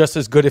 you're just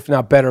as good, if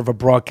not better, of a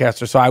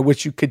broadcaster. So I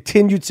wish you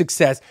continued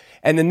success.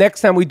 And the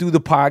next time we do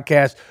the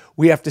podcast,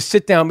 we have to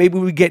sit down. Maybe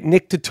we get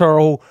Nick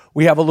Turturro.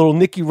 We have a little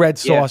Nicky Red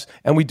Sauce,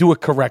 and we do it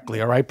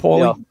correctly. All right,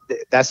 Paulie? Yeah,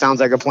 that sounds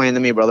like a plan to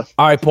me, brother.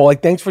 All right,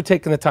 Paulie. Thanks for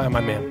taking the time,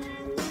 my man.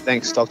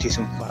 Thanks. Talk to you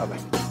soon. Bye-bye.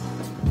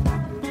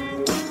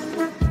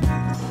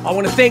 I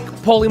want to thank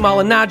Paulie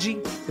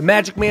Malignaggi, the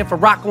Magic Man, for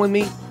rocking with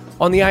me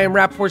on the I Am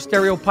Rappaport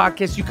Stereo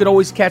podcast. You could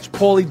always catch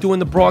Paulie doing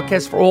the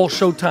broadcast for all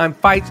Showtime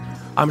fights.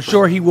 I'm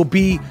sure he will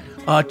be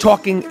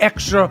talking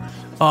extra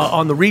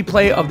on the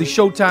replay of the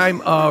Showtime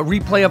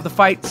replay of the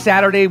fight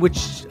Saturday,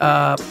 which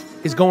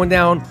is going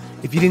down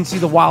if you didn't see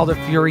the Wilder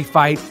Fury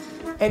fight.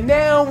 And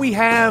now we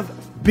have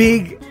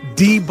Big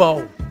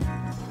Debo.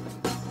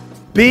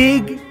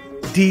 Big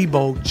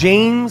Debo,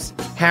 James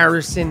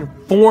Harrison,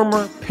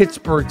 former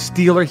Pittsburgh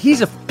Steeler.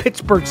 He's a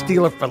Pittsburgh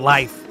Steeler for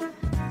life.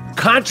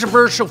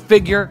 Controversial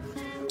figure.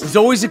 Was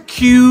always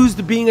accused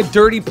of being a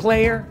dirty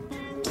player.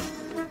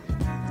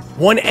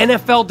 Won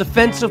NFL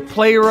Defensive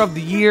Player of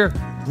the Year.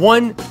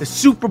 Won the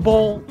Super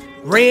Bowl,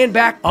 ran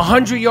back a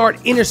 100-yard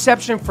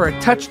interception for a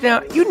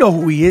touchdown. You know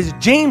who he is,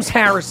 James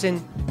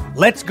Harrison.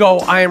 Let's go,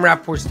 I Am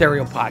Rappaport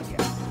Stereo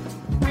podcast.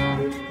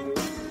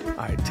 All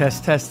right,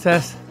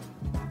 test.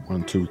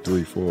 1, 2,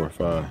 3, 4,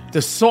 5.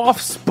 The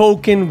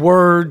soft-spoken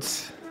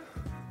words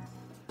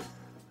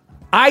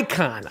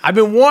icon. I've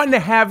been wanting to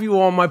have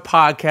you on my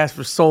podcast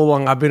for so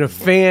long. I've been a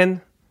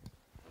fan.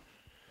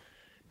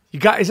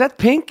 Is that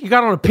pink? You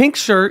got on a pink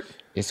shirt.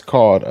 It's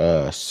called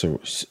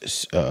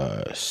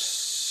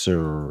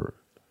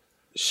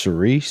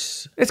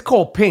Cerise. It's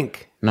called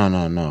pink. No.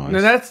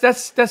 No,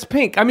 that's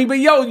pink. I mean, but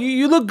yo,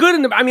 you look good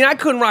in the. I mean, I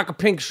couldn't rock a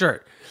pink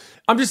shirt.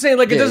 I'm just saying,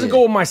 like, it doesn't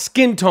go with my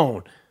skin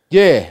tone.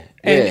 Yeah.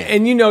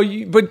 And you know,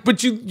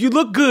 but you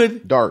look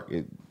good. Dark.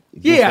 I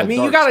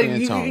mean, you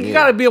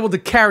gotta be able to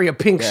carry a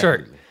pink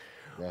shirt.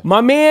 Yeah.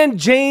 My man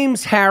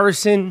James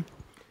Harrison,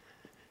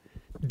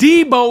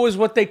 Debo is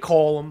what they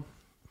call him.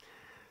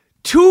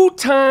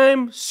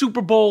 2-time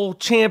Super Bowl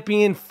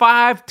champion,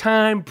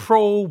 5-time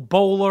Pro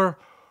Bowler,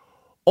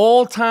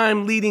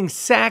 all-time leading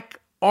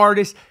sack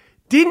artist.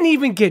 Didn't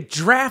even get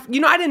drafted.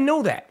 You know, I didn't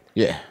know that.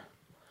 Yeah.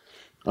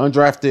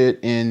 Undrafted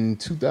in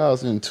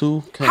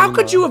 2002. How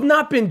could you have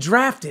not been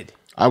drafted?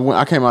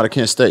 I came out of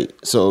Kent State.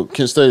 So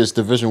Kent State is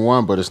Division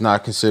I, but it's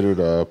not considered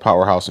a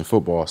powerhouse in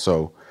football.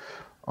 So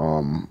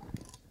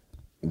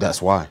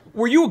that's why.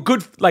 Were you a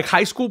good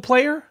high school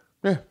player?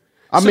 Yeah.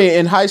 I mean,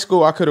 in high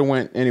school, I could have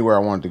went anywhere I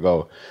wanted to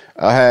go.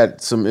 I had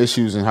some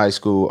issues in high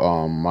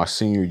school. My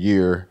senior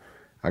year,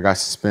 I got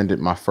suspended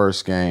my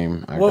first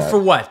game. For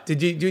what?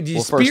 Did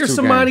you spear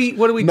somebody? Games.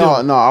 What do we do?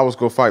 No, I was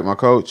going to fight my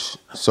coach.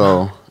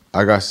 So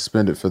I got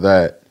suspended for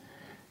that.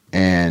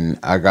 And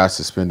I got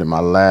suspended my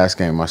last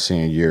game my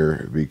senior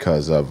year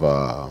because of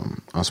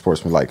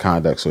unsportsmanlike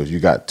conduct. So if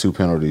you got 2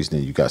 penalties,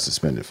 then you got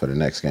suspended for the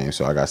next game.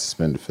 So I got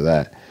suspended for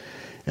that.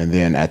 And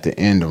then at the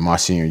end of my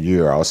senior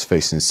year, I was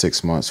facing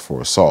 6 months for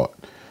assault.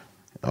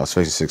 I was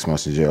facing 6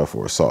 months in jail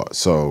for assault.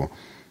 So,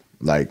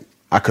 I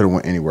could have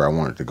went anywhere I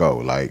wanted to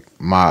go.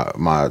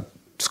 My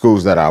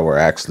schools that I were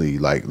actually,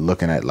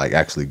 looking at,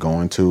 actually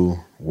going to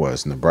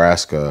was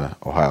Nebraska,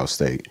 Ohio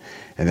State.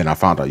 And then I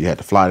found out you had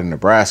to fly to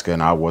Nebraska,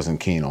 and I wasn't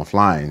keen on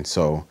flying.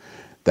 So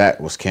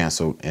that was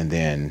canceled. And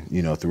then,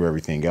 through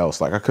everything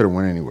else, I could have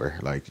went anywhere.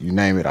 You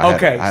name it, I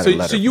had a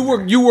letter. So you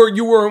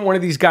weren't one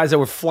of these guys that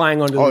were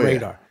flying under the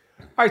radar.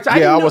 All right, so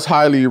I was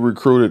highly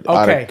recruited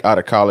out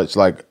of college.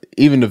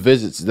 even the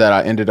visits that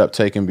I ended up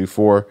taking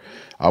before,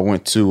 I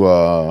went to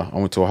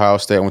Ohio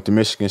State, I went to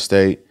Michigan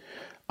State,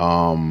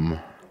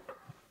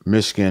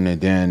 Michigan,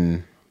 and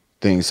then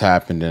things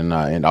happened, and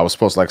I was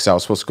supposed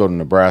to go to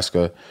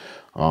Nebraska.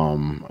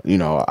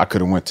 I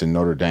could have went to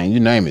Notre Dame, you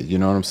name it, you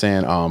know what I'm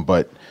saying?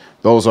 But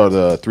those are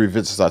the 3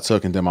 visits I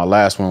took, and then my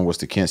last one was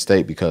to Kent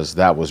State because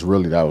that was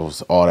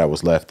all that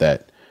was left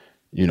that,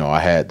 I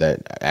had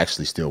that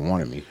actually still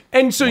wanted me.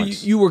 And so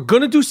you were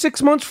gonna do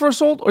 6 months for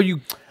assault, or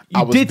you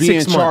I was did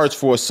being 6 months? charged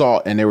for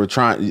assault, and they were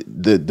trying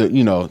Who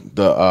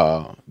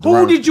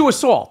did you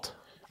assault?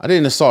 I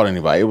didn't assault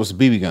anybody. It was a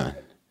BB gun.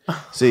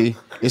 See,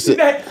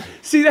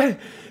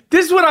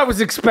 This is what I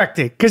was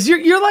expecting, because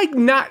you're like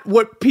not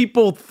what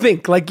people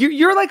think. Like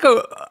you're like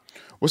a.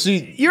 Well,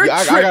 see, You're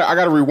I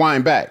got to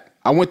rewind back.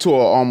 I went to an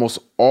almost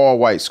all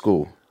white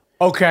school.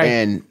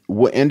 Okay. And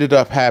what ended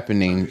up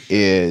happening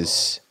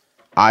is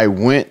I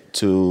went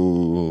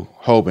to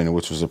Hoban,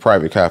 which was a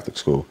private Catholic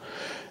school.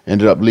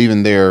 Ended up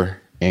leaving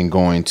there and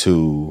going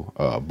to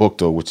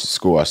Buchtel, which is the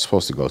school I was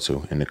supposed to go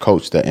to. And the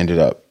coach that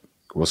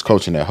was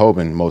coaching at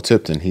Hoban, Mo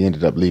Tipton, he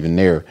ended up leaving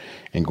there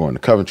and going to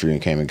Coventry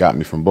and came and got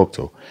me from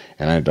Buchtel.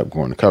 And I ended up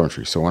going to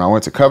Coventry. So when I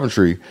went to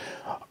Coventry,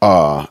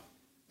 when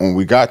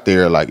we got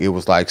there, it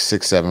was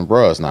 6-7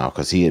 bros now,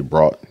 because he had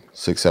brought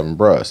 6-7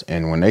 bros.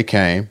 And when we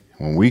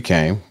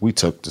came, we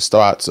took the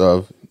starts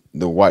of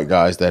the white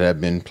guys that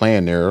had been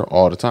playing there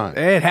all the time.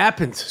 It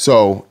happens.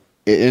 So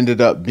it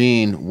ended up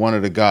being one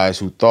of the guys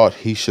who thought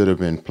he should have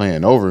been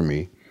playing over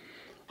me.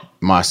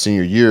 My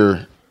senior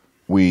year,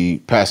 we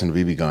passing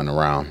the BB gun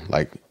around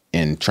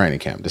in training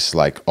camp. This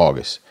is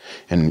August.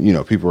 And,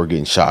 people were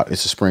getting shot.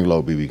 It's a spring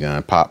load BB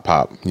gun. Pop,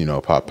 pop,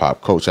 pop,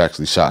 pop. Coach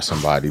actually shot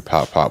somebody.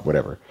 Pop, pop,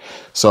 whatever.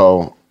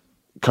 So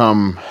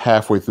come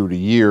halfway through the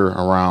year,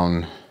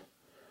 around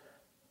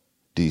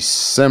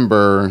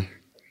December,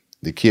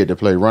 the kid that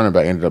played running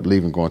back ended up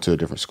leaving, going to a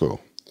different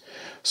school.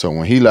 So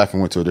when he left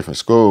and went to a different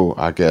school,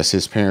 I guess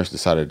his parents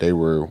decided they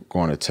were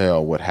going to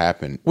tell what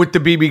happened with the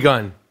BB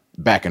gun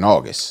back in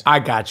August. I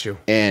got you.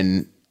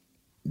 And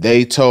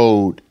they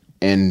told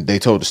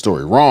the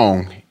story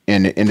wrong,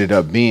 and it ended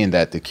up being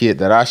that the kid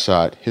that I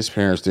shot, his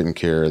parents didn't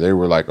care. They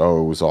were like,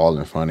 oh, it was all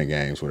in fun and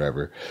games,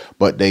 whatever.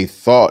 But they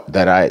thought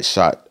that I had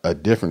shot a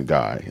different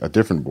guy, a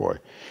different boy.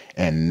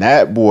 And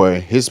that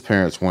boy, his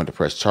parents wanted to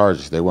press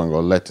charges. They weren't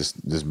going to let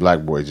this black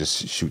boy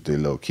just shoot their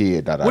little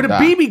kid. With a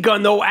BB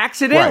gun, though,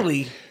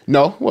 accidentally. Right.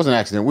 No, it wasn't an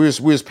accident. We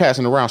was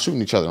passing around,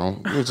 shooting each other.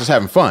 We were just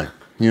having fun.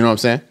 You know what I'm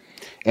saying?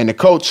 And the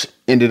coach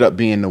ended up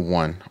being the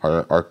one,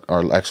 our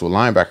actual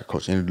linebacker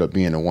coach ended up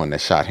being the one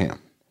that shot him.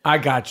 I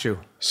got you.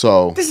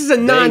 So this is a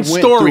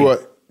non-story.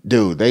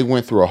 They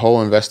went through a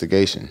whole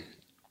investigation.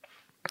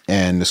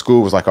 And the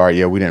school was like, all right,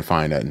 yeah, we didn't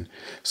find nothing.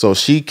 So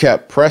she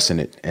kept pressing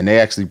it, and they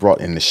actually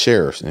brought in the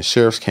sheriffs. And the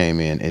sheriffs came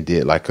in and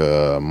did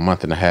a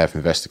month-and-a-half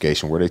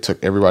investigation where they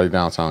took everybody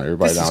downtown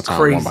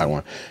one by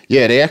one.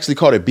 Yeah, they actually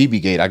called it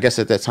BB Gate. I guess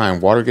at that time,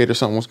 Watergate or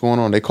something was going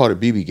on. They called it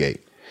BB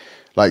Gate.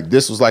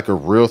 This was a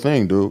real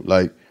thing, dude.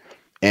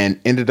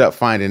 And ended up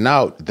finding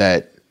out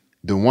that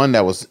the one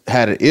that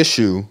had an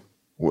issue,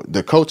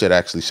 the coach had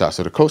actually shot.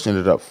 So the coach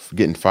ended up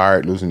getting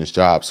fired, losing his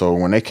job. So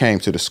when they came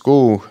to the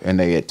school and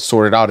they had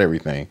sorted out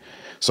everything,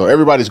 so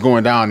everybody's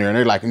going down there and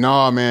they're like,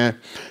 nah, man,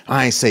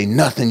 I ain't say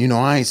nothing.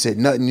 I ain't said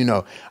nothing.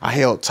 I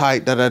held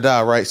tight,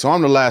 right? So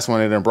I'm the last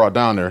one that done brought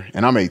down there,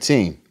 and I'm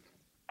 18.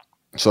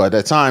 So at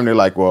that time, they're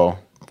like, well,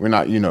 we're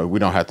not, we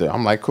don't have to.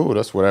 I'm like, cool,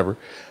 that's whatever.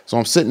 So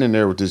I'm sitting in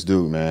there with this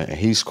dude, man, and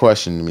he's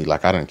questioning me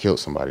like I done killed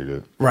somebody,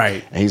 dude.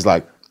 Right. And he's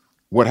like,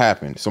 what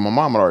happened? So my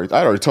mom I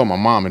already told my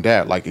mom and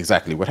dad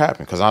exactly what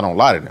happened, because I don't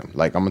lie to them.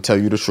 I'm gonna tell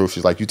you the truth.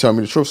 She's like, you tell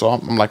me the truth. So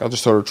I'm like, I'll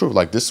just tell her the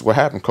truth. This is what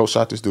happened. Coach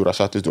shot this dude. I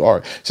shot this dude. All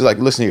right. She's like,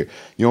 listen here.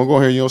 You don't go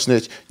here. You don't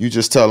snitch. You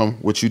just tell them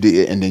what you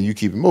did, and then you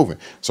keep it moving.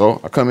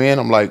 So I come in.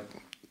 I'm like,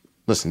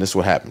 listen, this is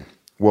what happened.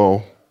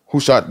 Well,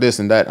 who shot this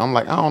and that? I'm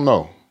like, I don't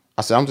know.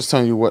 I said, I'm just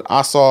telling you what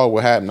I saw,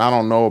 what happened. I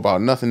don't know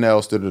about nothing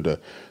else.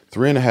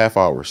 3.5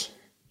 hours.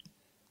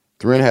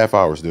 3.5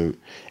 hours, dude.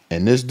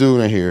 And this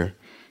dude in here,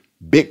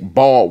 big,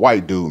 bald,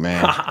 white dude,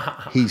 man.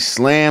 He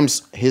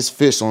slams his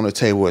fist on the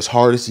table as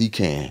hard as he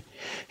can.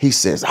 He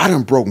says, I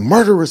done broke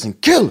murderers and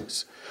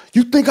killers.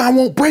 You think I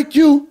won't break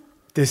you?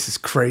 This is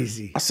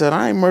crazy. I said,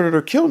 I ain't murdered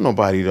or killed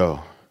nobody, though.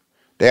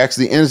 They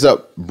actually ends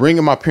up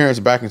bringing my parents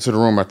back into the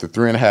room after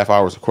 3.5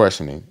 hours of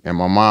questioning. And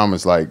my mom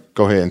is like,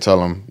 go ahead and tell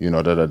them,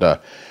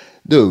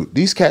 Dude,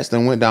 these cats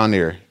done went down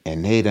there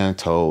and they done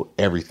told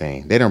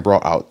everything. They done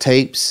brought out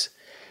tapes.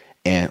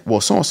 And,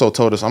 well, so-and-so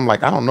told us. I'm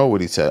like, I don't know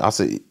what he said. I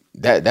said,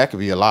 that could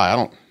be a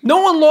lie.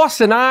 No one lost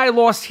an eye,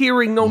 lost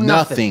hearing, nothing.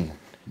 Nothing.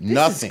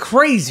 This is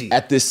crazy.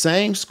 At this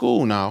same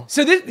school now.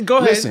 So go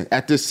ahead. Listen,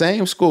 at this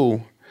same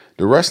school,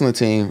 the wrestling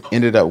team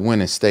ended up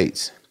winning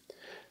states.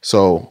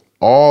 So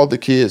all the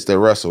kids that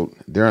wrestled,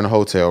 they're in a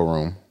hotel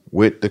room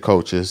with the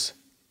coaches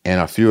and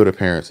a few of the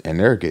parents, and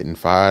they're getting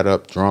fired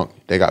up, drunk.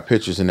 They got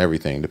pictures and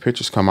everything. The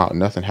pictures come out,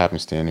 nothing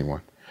happens to anyone.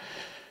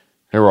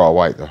 They were all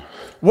white, though.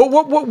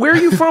 What? Where are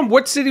you from?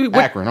 What city?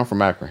 Akron. I'm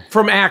from Akron.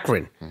 From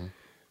Akron. Mm-hmm.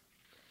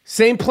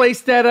 Same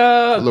place that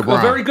a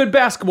LeBron. very good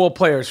basketball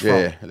player's from.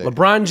 Yeah,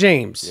 LeBron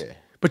James. Yeah.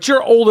 But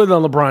you're older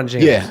than LeBron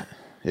James.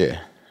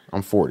 Yeah.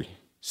 I'm 40.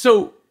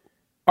 So,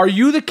 are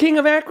you the king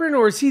of Akron,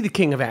 or is he the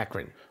king of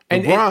Akron?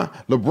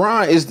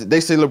 LeBron is. They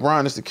say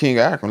LeBron is the king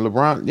of Akron.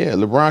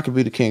 LeBron could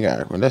be the king of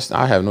Akron.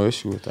 I have no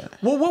issue with that.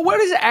 Well, what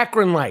is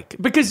Akron like?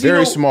 Because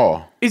very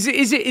small. Is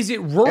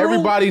it rural?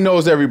 Everybody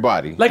knows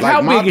everybody. Like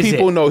how my big is it? My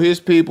people know his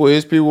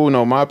people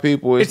know my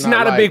people. It's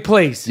not a big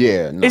place.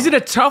 Yeah. No. Is it a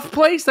tough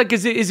place? Like,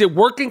 is it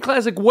working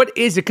class? Like, what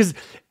is it? Because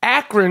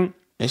Akron.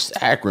 It's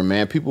Akron,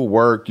 man. People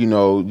work,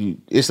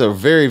 it's a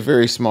very,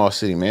 very small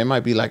city, man. It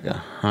might be like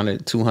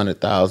 100,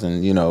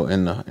 200,000,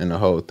 in the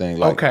whole thing.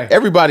 Like, okay.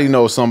 Everybody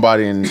knows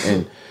somebody, and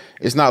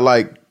it's not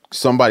like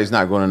somebody's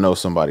not going to know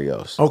somebody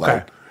else.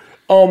 Okay.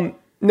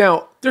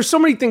 Now, there's so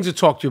many things to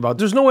talk to you about.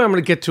 There's no way I'm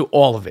going to get to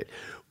all of it.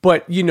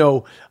 But,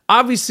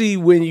 obviously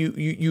when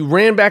you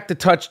ran back the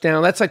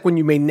touchdown, that's like when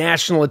you made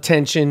national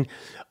attention.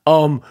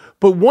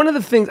 But one of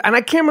the things, and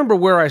I can't remember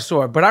where I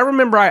saw it, but I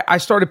remember I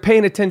started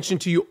paying attention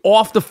to you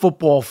off the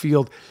football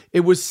field. It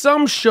was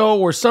some show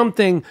or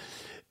something,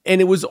 and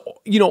it was,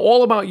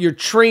 all about your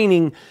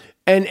training,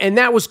 and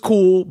that was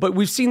cool, but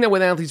we've seen that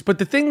with athletes. But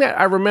the thing that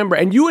I remember,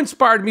 and you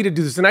inspired me to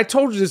do this, and I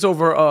told you this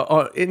over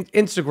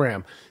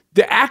Instagram,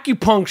 the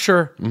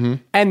acupuncture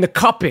and the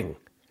cupping,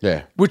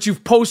 which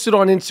you've posted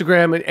on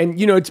Instagram, and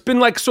it's been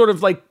like sort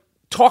of like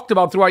talked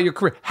about throughout your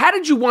career. How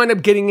did you wind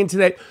up getting into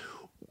that?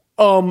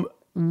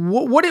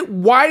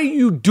 Why do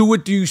you do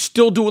it? Do you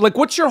still do it? Like,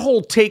 what's your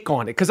whole take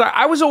on it? Because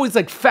I was always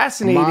like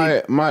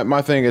fascinated.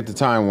 My thing at the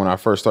time when I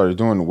first started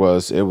doing it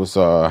was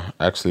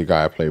actually a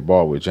guy I played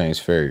ball with, James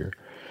Ferrier,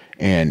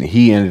 and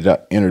he ended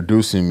up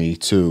introducing me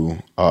to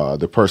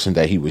the person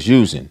that he was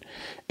using.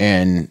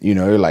 And,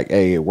 they're like,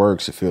 hey, it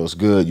works. It feels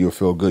good. You'll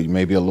feel good. You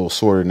may be a little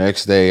sore the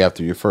next day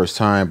after your first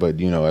time,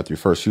 but, after your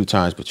first few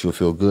times, but you'll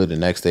feel good the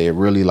next day. It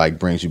really like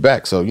brings you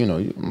back. So,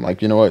 I'm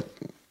like, you know what?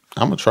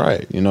 I'm going to try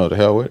it, the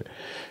hell with it.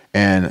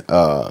 And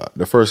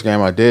the first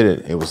game I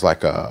did it was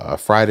like a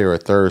Friday or a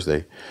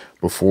Thursday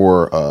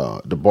before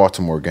the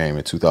Baltimore game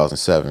in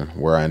 2007,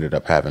 where I ended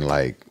up having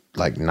like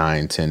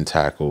 9-10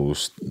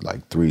 tackles,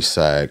 like 3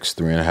 sacks,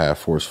 3.5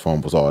 forced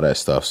fumbles, all that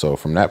stuff. So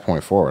from that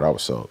point forward, I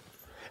was sold.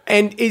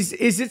 And is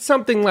it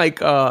something like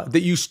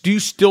that you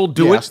still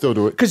do it? Yeah, I still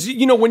do it. Because,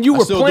 when you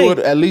were playing. I still do it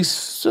at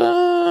least,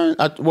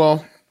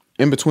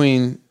 in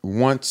between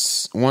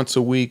once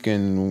a week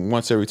and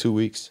once every 2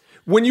 weeks.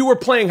 When you were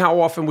playing, how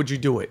often would you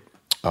do it?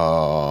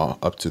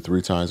 Up to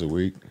 3 times a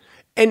week.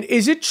 And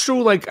is it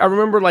true, like, I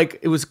remember, like,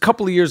 it was a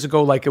couple of years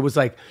ago, like, it was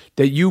like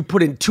that you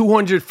put in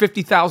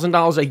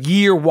 $250,000 a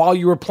year while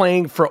you were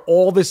playing for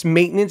all this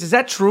maintenance? Is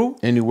that true?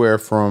 Anywhere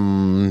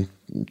from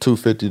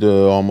 $250,000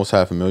 to almost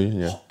 $500,000,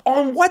 yeah.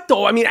 On what,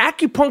 though? I mean,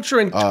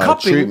 acupuncture and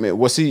cupping. Treatment.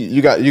 Well, see,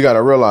 you got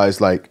to realize,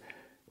 like,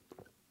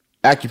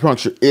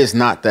 acupuncture is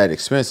not that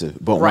expensive.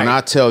 But when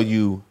I tell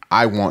you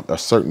I want a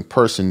certain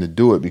person to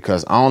do it,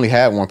 because I only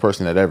had one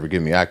person that ever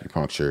gave me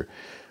acupuncture.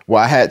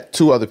 Well, I had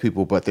 2 other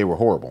people, but they were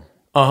horrible.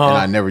 And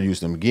I never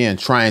used them again,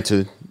 trying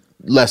to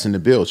lessen the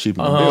bill,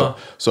 cheapen the bill.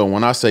 So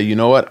when I say, you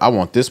know what, I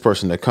want this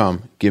person to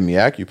come give me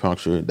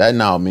acupuncture, that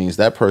now means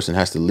that person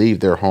has to leave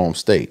their home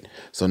state.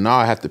 So now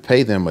I have to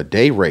pay them a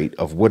day rate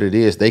of what it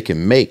is they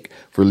can make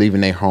for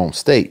leaving their home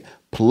state,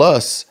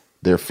 plus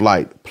their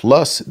flight,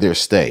 plus their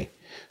stay.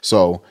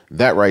 So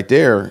that right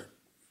there,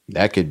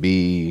 that could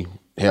be,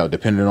 hell,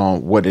 depending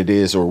on what it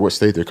is or what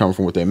state they're coming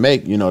from, what they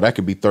make, that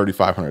could be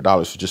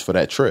 $3,500 just for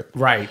that trip.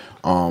 Right.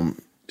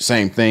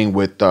 Same thing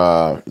with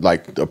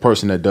like a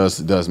person that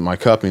does my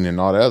cupping and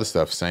all that other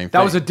stuff. Same thing.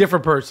 That was a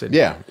different person.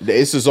 Yeah,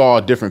 this is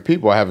all different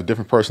people. I have a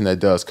different person that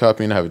does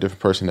cupping. I have a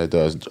different person that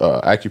does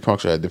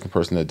acupuncture. I have a different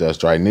person that does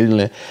dry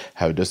needling. I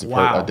have a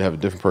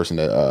different person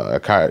that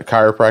a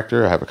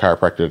chiropractor. I have a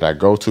chiropractor that I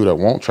go to that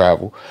won't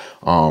travel.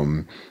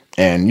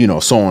 And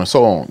so on and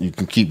so on. You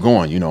can keep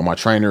going. My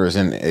trainer is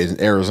in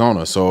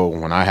Arizona, so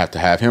when I have to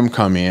have him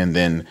come in,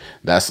 then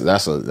that's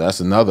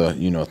another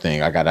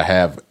thing. I got to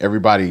have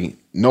everybody.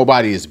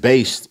 Nobody is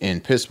based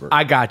in Pittsburgh.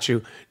 I got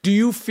you. Do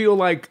you feel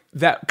like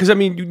that? Because I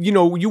mean,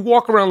 you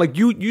walk around like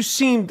you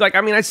seem like.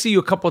 I mean, I see you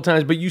a couple of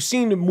times, but you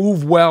seem to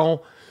move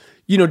well.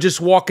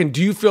 Just walking.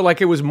 Do you feel like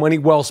it was money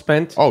well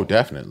spent? Oh,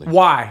 definitely.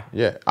 Why?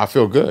 Yeah, I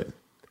feel good.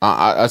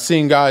 I've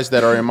seen guys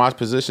that are in my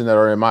position, that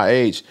are in my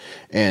age,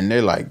 and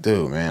they're like,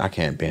 dude, man, I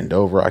can't bend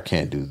over. I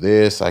can't do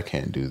this. I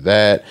can't do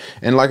that.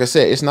 And like I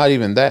said, it's not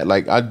even that.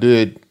 Like, I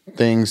did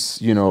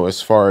things,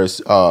 as far as,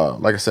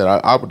 like I said,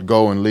 I would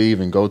go and leave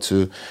and go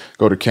to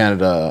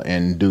Canada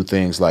and do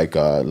things like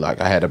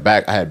I had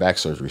back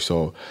surgery.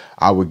 So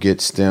I would get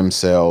stem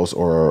cells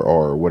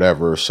or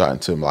whatever shot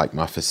into like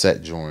my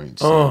facet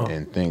joints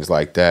and things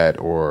like that,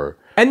 or...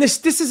 And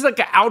this is like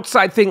an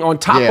outside thing on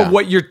top of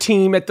what your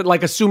team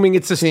assuming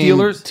it's the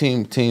Steelers.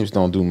 Teams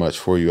don't do much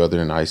for you other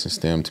than ice and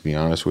stem. To be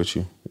honest with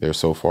you, they're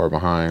so far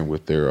behind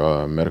with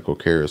their medical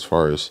care as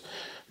far as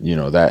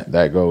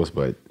that goes.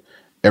 But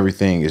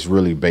everything is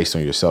really based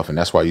on yourself. And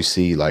that's why you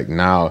see, like,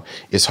 now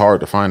it's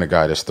hard to find a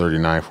guy that's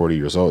 39, 40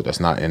 years old that's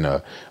not in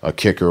a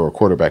kicker or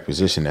quarterback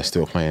position that's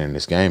still playing in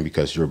this game,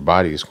 because your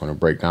body is going to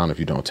break down if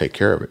you don't take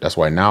care of it. That's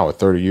why now a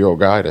 30-year-old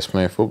guy that's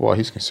playing football,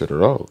 he's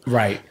considered old.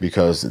 Right.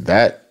 Because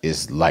that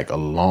is like a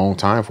long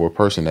time for a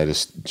person that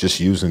is just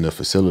using the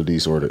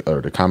facilities or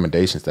the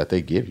accommodations that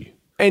they give you.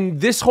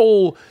 And this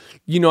whole,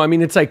 I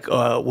mean, it's like,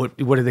 what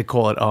do they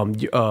call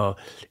it?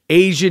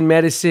 Asian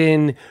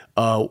medicine,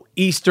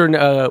 Eastern,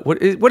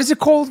 what is it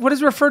called? What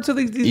is it referred to?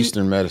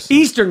 Eastern medicine.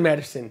 Eastern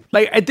medicine.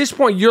 Like, at this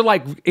point, you're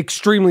like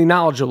extremely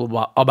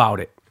knowledgeable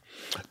about it.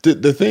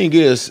 The thing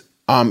is,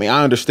 I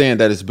understand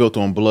that it's built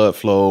on blood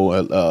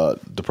flow.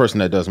 The person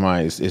that does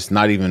mine it's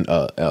not even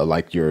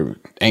like your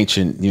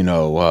ancient,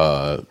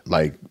 regular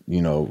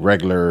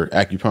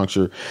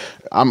acupuncture.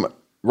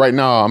 Right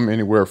now, I'm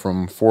anywhere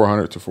from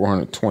 400 to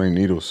 420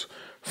 needles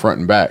front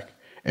and back.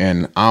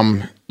 And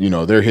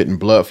they're hitting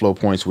blood flow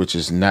points, which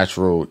is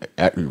natural,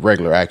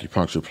 regular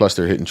acupuncture. Plus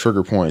they're hitting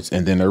trigger points,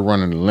 and then they're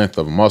running the length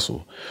of a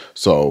muscle.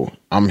 So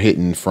I'm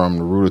hitting from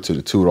the rooter to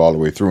the tooth all the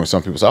way through. And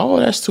some people say, oh,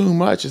 that's too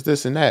much. It's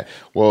this and that.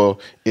 Well,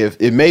 if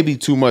it may be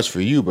too much for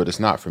you, but it's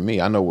not for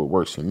me. I know what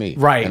works for me.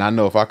 Right. And I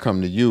know if I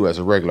come to you as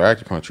a regular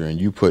acupuncture and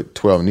you put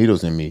 12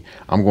 needles in me,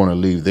 I'm going to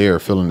leave there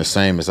feeling the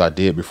same as I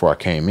did before I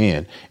came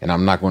in. And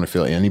I'm not going to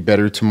feel any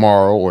better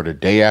tomorrow or the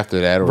day after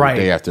that or the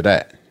day after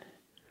that.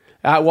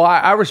 Well,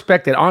 I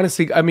respect it.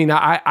 Honestly, I mean,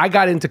 I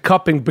got into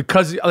cupping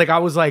because, like, I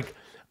was like,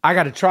 I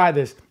got to try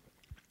this,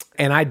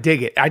 and I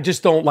dig it. I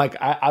just don't like.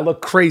 I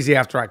look crazy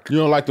after I. You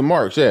don't like the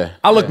marks, yeah?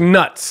 I look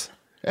nuts.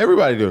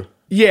 Everybody do.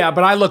 Yeah,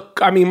 but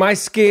my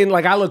skin,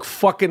 like, I look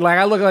fucking like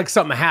I look like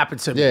something happened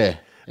to me. Yeah.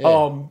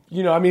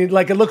 I mean,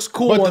 like, it looks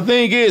cool. But the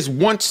thing is,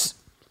 once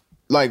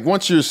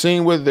you're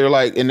seen with it, they're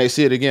like, and they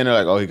see it again, they're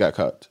like, oh, he got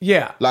cupped.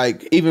 Yeah.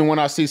 Like, even when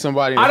I see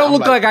somebody, I don't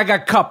look like I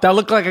got cupped. I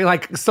look like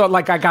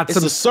I got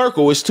it's a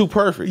circle. It's too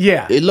perfect.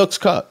 Yeah. It looks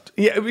cupped.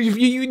 Yeah. If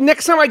you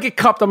next time I get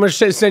cupped, I'm going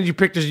to send you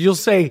pictures. You'll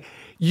say,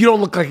 you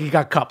don't look like you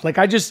got cupped. Like,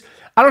 I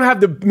don't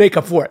have the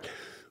makeup for it.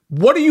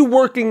 What's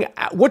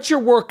your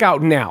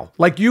workout now?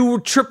 Like, you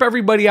trip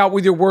everybody out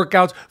with your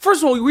workouts.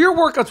 First of all, your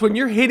workouts, when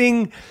you're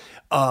hitting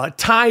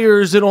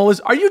tires and all this,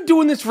 are you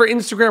doing this for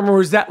Instagram, or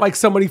is that like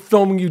somebody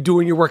filming you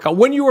doing your workout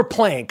when you were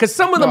playing? Because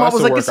some of them I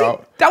was like,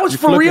 that was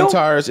for real?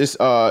 Tires, it's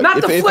not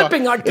the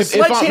flipping, like the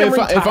sledgehammer.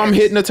 If I'm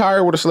hitting a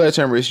tire with a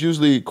sledgehammer, it's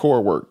usually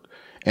core work.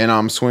 And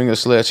I'm swinging a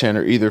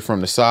sledgehammer either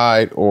from the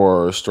side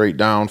or straight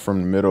down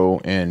from the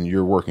middle, and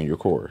you're working your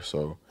core.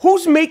 So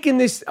who's making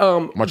this?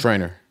 My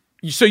trainer.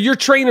 So your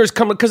trainer's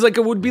coming, because like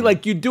it would be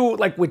like you do it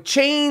like with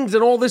chains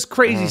and all this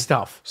crazy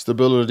stuff.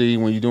 Stability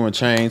when you're doing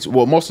chains.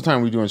 Well, most of the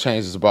time we're doing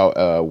chains is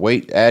about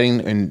weight adding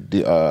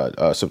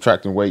and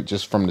subtracting weight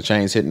just from the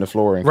chains hitting the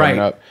floor and coming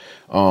up.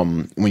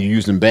 When you're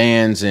using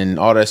bands and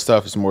all that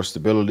stuff, it's more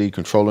stability,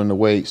 controlling the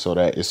weight so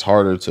that it's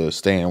harder to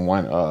stay in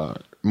one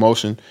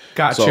motion.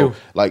 Got so, you.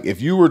 Like, if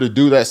you were to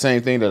do that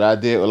same thing that I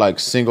did with like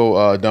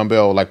single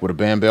dumbbell, like with a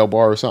band-bell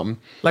bar or something,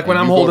 like when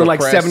I'm holding like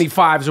press,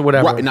 75s or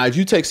whatever. Right now, if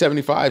you take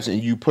 75s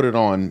and you put it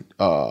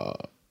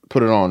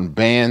on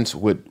bands,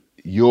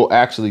 you'll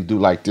actually do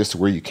like this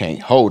where you can't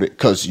hold it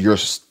because your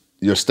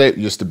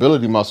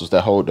stability muscles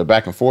that hold the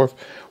back and forth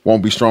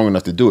won't be strong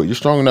enough to do it. You're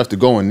strong enough to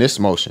go in this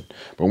motion,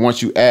 but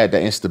once you add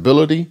that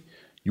instability,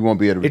 you won't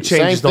be able to. It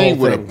changes the whole thing.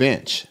 Same thing with a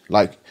bench,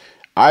 like.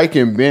 I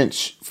can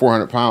bench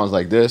 400 pounds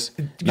like this.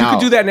 You could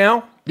do that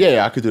now?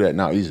 Yeah, I could do that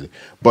now easily.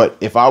 But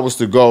if I was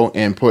to go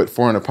and put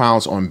 400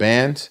 pounds on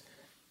bands,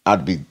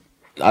 I'd be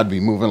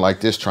moving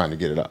like this trying to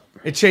get it up.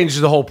 It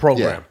changes the whole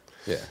program.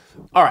 Yeah.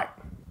 All right.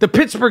 The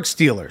Pittsburgh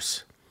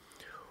Steelers.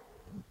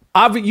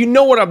 You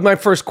know what my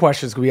first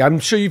question is going to be. I'm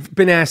sure you've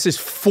been asked this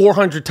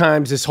 400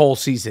 times this whole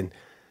season.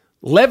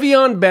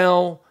 Le'Veon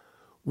Bell,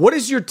 what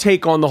is your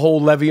take on the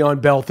whole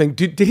Le'Veon Bell thing?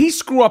 Did he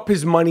screw up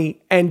his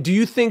money? And do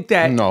you think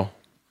that... No.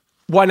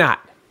 Why not?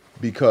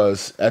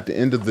 Because at the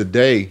end of the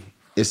day,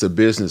 it's a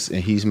business,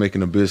 and he's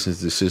making a business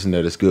decision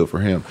that is good for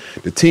him.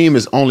 The team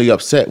is only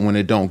upset when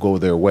it don't go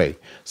their way.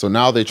 So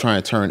now they're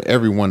trying to turn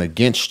everyone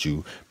against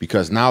you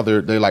because now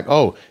they're like,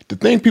 oh, the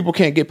thing people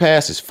can't get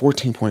past is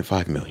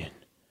 $14.5 million.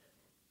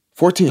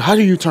 How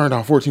do you turn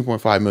down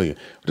 $14.5 million?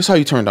 This is how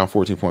you turn down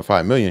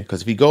 $14.5 million,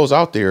 because if he goes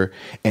out there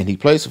and he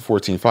plays for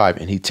 $14.5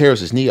 and he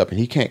tears his knee up and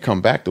he can't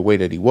come back the way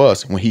that he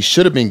was when he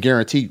should have been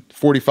guaranteed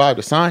 $45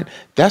 to sign,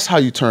 that's how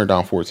you turn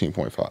down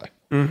 $14.5.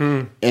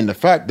 Mm-hmm. And the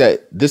fact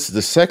that this is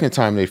the second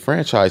time they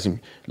franchise him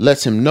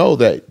lets him know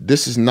that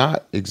this is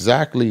not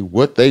exactly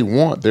what they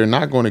want. They're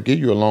not going to give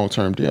you a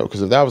long-term deal,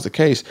 because if that was the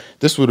case,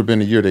 this would have been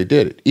the year they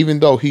did it, even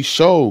though he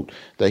showed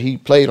that he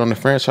played on the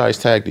franchise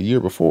tag the year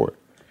before.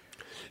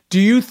 Do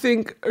you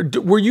think,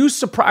 were you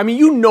surprised? I mean,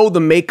 you know the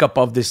makeup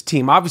of this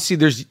team. Obviously,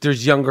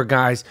 there's younger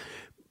guys,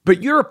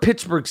 but you're a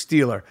Pittsburgh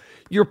Steeler.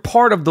 You're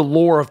part of the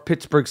lore of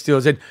Pittsburgh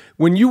Steelers. And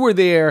when you were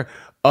there,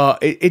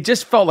 it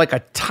just felt like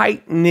a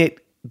tight-knit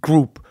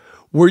group.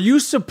 Were you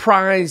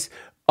surprised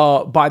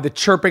by the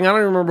chirping? I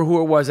don't remember who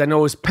it was. I know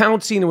it was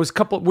Pouncey and it was a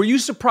couple. Were you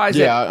surprised?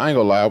 Yeah, I ain't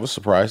gonna lie. I was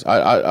surprised.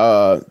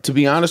 I to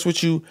be honest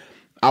with you,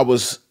 I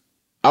was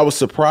I was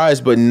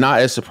surprised, but not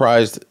as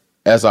surprised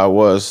as I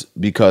was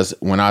because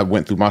when I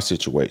went through my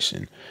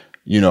situation,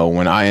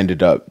 when I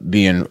ended up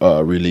being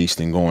released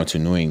and going to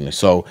New England.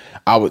 So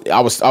I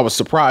was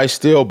surprised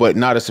still, but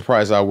not as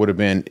surprised as I would have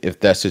been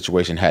if that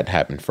situation hadn't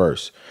happened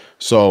first.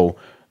 So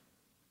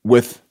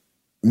with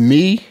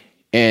me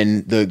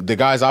and the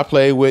guys I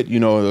play with,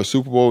 the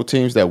Super Bowl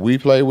teams that we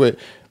play with,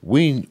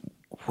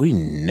 we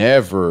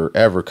never,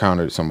 ever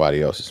counted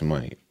somebody else's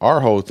money. Our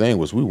whole thing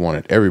was we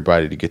wanted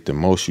everybody to get the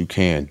most you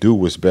can, do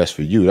what's best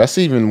for you. That's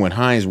even when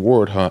Hines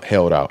Ward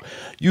held out.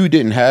 You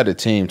didn't have the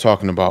team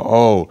talking about,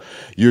 oh,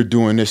 you're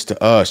doing this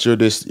to us. You're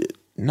this.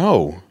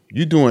 No,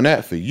 you're doing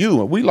that for you.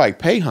 And we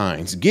pay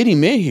Hines. Get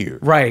him in here.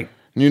 Right.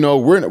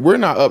 We're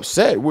not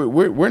upset.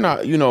 We're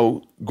not,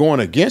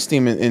 going against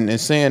him and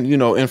saying,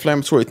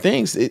 inflammatory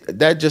things.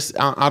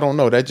 I don't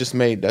know. That just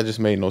made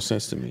no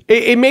sense to me.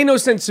 It made no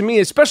sense to me,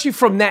 especially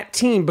from that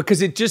team,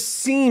 because it just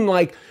seemed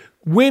like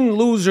win,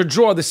 lose, or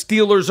draw, the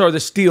Steelers are the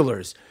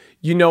Steelers.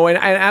 And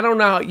I don't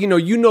know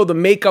how, the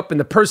makeup and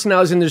the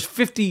personalities, and there's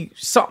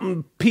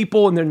 50-something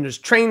people, and then there's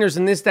trainers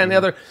and this, that, and the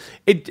other.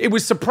 It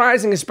was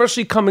surprising,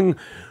 especially coming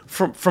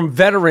from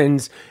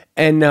veterans.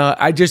 And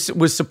I just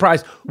was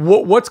surprised.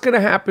 What's going to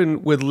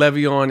happen with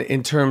Le'Veon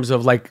in terms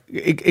of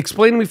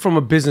explain to me from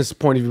a business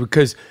point of view,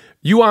 because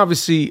you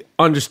obviously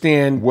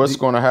understand. What's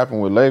going to happen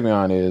with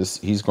Le'Veon is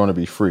he's going to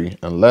be free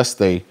unless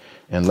they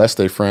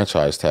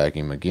franchise tag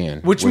him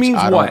again. Which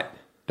means what?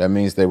 That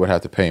means they would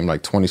have to pay him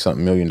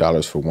 $20-something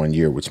million for 1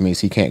 year, which means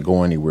he can't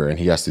go anywhere and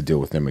he has to deal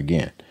with them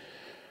again.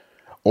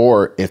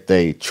 Or if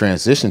they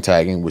transition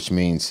tag him, which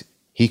means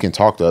he can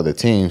talk to other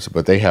teams,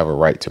 but they have a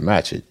right to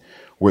match it,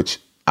 which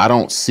I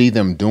don't see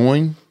them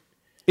doing.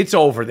 It's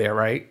over there,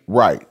 right?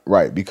 Right.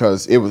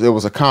 Because it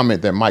was a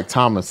comment that Mike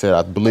Tomlin said,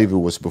 I believe it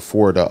was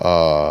before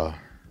the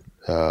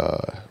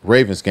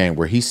Ravens game,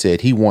 where he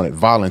said he wanted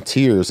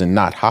volunteers and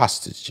not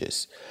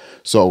hostages.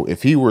 So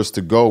if he was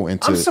to go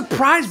into I'm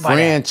surprised by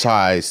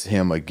franchise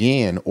him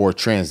again or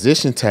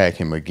transition tag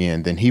him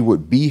again, then he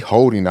would be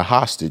holding a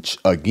hostage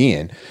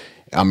again.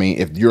 I mean,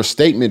 if your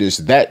statement is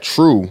that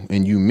true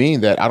and you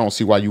mean that, I don't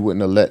see why you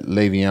wouldn't have let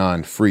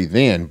Le'Veon free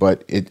then.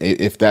 But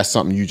if that's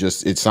something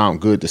it sounds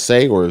good to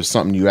say, or is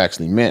something you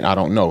actually meant, I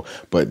don't know.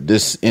 But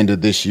this end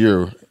of this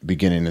year,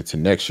 beginning into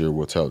next year,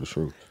 will tell the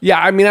truth.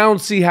 Yeah, I mean, I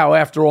don't see how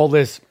after all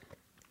this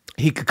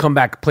he could come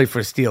back and play for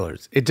the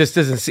Steelers. It just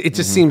doesn't. It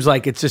just seems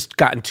like it's just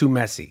gotten too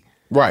messy.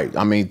 Right.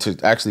 I mean, to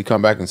actually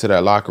come back into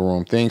that locker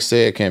room, things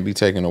said can't be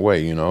taken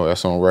away.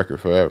 That's on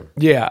record forever.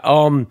 Yeah.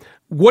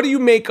 What do you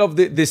make of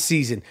this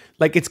season?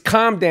 It's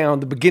calmed down.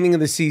 The beginning of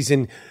the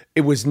season,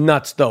 it was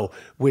nuts, though.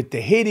 With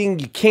the hitting,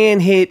 you can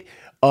hit.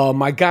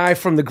 My guy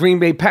from the Green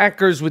Bay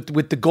Packers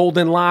with the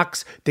golden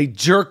locks, they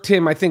jerked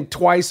him, I think,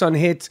 twice on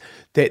hits.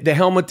 The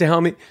helmet to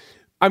helmet.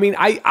 I mean,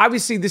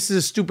 obviously, this is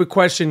a stupid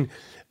question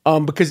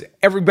because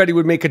everybody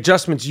would make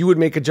adjustments. You would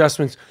make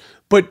adjustments.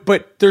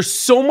 But there's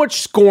so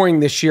much scoring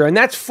this year, and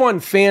that's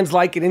fun. Fans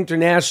like it.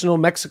 International,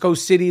 Mexico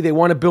City, they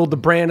want to build the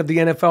brand of the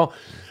NFL.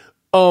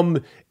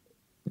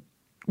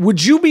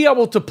 Would you be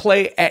able to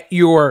play at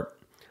your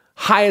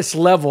highest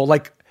level?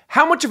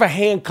 How much of a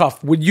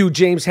handcuff would you,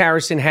 James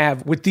Harrison,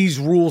 have with these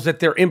rules that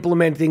they're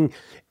implementing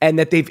and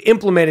that they've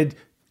implemented?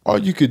 All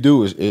you could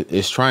do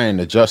is try and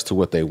adjust to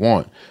what they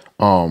want.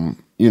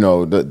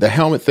 The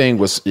helmet thing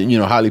was,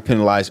 highly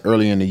penalized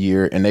early in the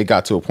year, and they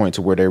got to a point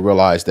to where they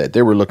realized that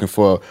they were looking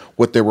for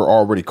what they were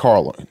already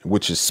calling,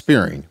 which is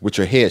spearing, with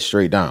your head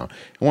straight down.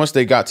 And once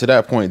they got to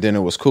that point, then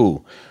it was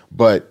cool.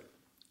 But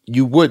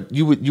you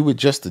would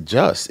just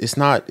adjust. It's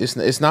not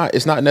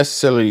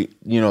necessarily,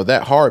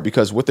 that hard,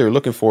 because what they're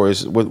looking for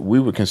is what we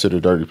would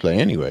consider dirty play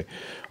anyway.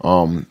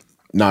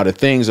 Now the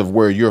things of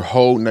where you're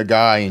holding a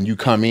guy and you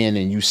come in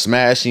and you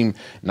smash him,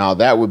 now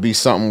that would be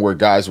something where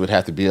guys would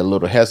have to be a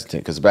little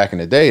hesitant, because back in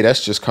the day,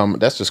 that's just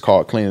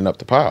called cleaning up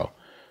the pile.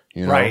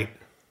 Right.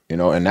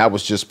 And that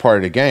was just part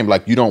of the game.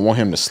 You don't want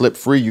him to slip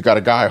free. You got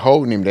a guy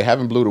holding him. They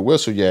haven't blew the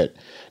whistle yet.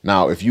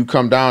 Now, if you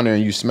come down there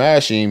and you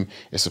smash him,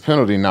 it's a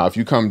penalty. Now, if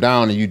you come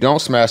down and you don't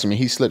smash him and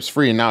he slips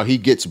free and now he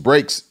gets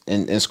breaks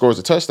and scores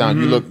a touchdown,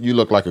 you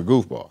look like a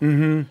goofball.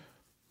 Mm-hmm.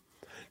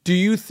 Do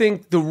you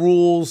think the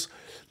rules,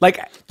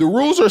 the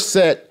rules are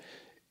set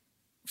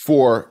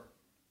for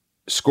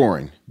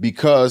scoring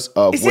because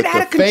of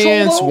what the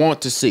fans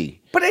want to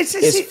see? But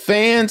it's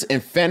fans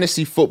and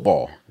fantasy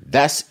football.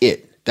 That's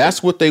it.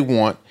 That's what they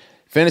want.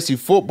 Fantasy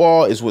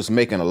football is what's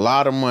making a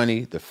lot of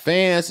money. The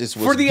fans is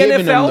what's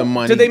giving them the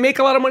money. Do they make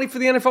a lot of money for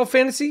the NFL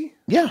fantasy?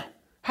 Yeah.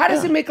 How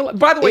does it make a lot?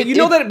 By the way,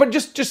 that, but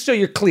just so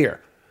you're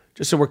clear,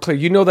 just so we're clear,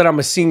 you know that I'm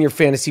a senior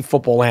fantasy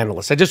football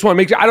analyst. I just want to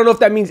make sure. I don't know if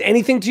that means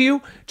anything to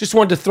you. Just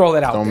wanted to throw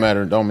that out. Don't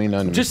matter. Don't mean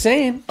nothing to me. Just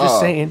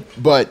saying.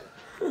 But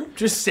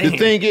just saying. The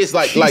thing is,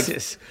 like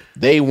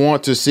they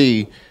want to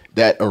see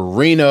that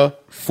arena,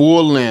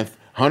 full length,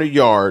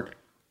 100-yard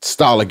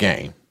style of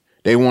game.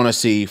 They want to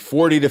see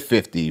 40 to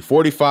 50,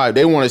 45.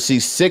 They want to see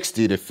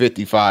 60 to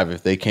 55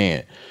 if they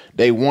can.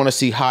 They want to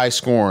see high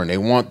scoring. They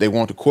want the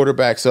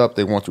quarterbacks up.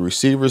 They want the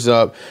receivers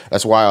up.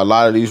 That's why a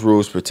lot of these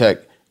rules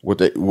protect,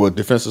 with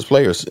defensive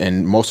players,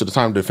 and most of the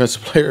time, the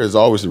defensive player is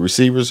always the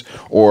receivers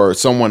or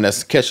someone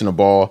that's catching the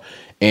ball,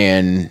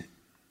 and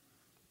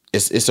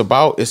it's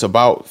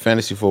about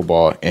fantasy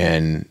football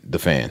and the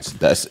fans.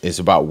 It's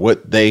about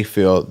what they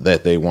feel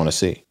that they want to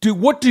see. Dude,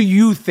 what do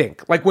you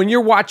think? Like when you're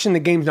watching the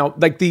games now,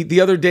 like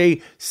the other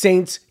day,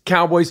 Saints,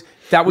 Cowboys,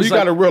 that was you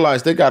got to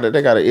realize they got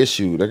an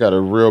issue. They got a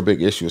real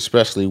big issue,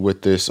 especially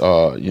with this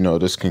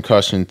this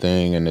concussion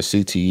thing and the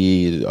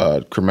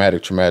CTE,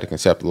 traumatic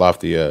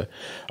encephalopathy,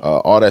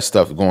 all that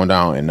stuff going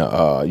down, and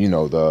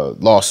the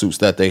lawsuits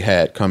that they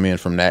had come in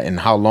from that, and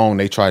how long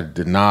they tried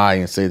to deny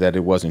and say that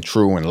it wasn't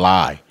true and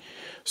lie.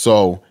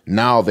 So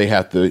now they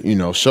have to,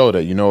 show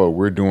that,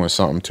 we're doing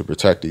something to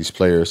protect these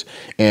players.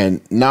 And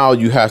now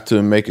you have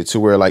to make it to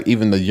where, like,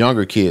 even the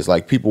younger kids,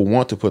 like, people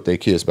want to put their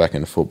kids back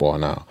into football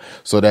now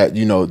so that,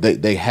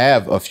 they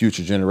have a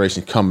future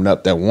generation coming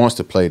up that wants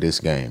to play this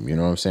game. You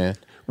know what I'm saying?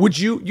 Would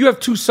you have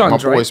two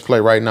sons, right? My boys play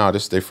right now.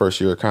 This is their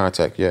first year of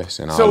contact, yes.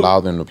 And I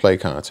allow them to play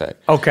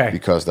contact. Okay.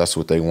 Because that's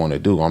what they want to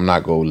do. I'm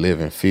not going to live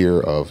in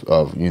fear of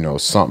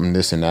something,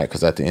 this and that.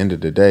 Because at the end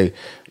of the day,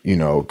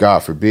 God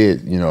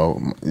forbid,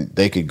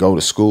 they could go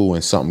to school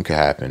and something could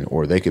happen,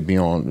 or they could be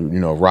on,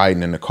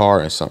 riding in the car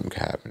and something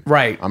could happen.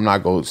 Right. I'm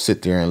not going to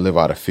sit there and live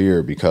out of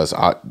fear, because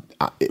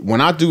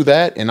when I do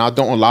that and I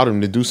don't allow them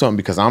to do something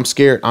because I'm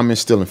scared, I'm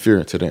instilling fear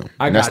into them.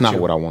 And that's not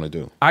what I want to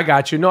do. I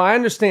got you. No, I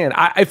understand.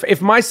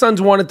 If my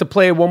sons wanted to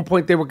play at one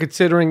point, they were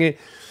considering it,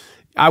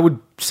 I would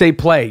say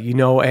play,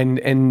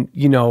 and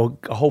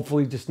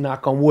hopefully just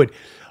knock on wood.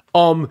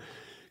 The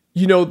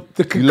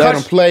concussion. You let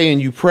them play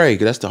and you pray.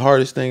 That's the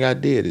hardest thing I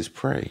did is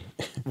pray.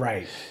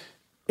 Right.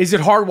 Is it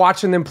hard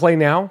watching them play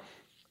now?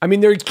 I mean,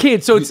 they're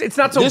kids, so it's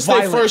not so this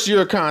violent. This their first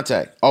year of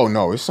contact. Oh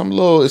no, it's some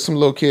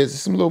little kids.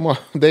 It's some little more.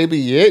 They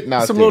be hitting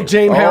out some there. Little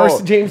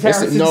James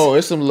Harrison. No,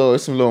 it's some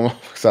little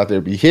motherfuckers out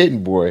there be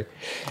hitting, boy.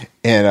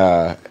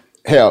 And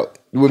hell,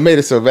 what made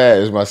it so bad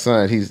is my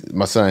son.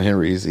 My son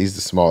Henry. He's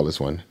the smallest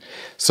one,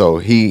 so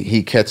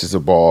he catches a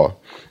ball.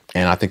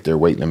 And I think their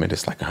weight limit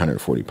is like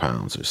 140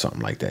 pounds or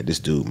something like that. This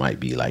dude might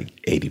be like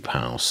 80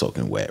 pounds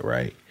soaking wet,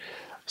 right?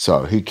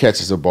 So he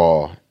catches a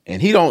ball,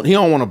 and he don't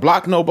want to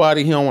block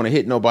nobody. He don't want to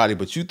hit nobody.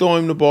 But you throw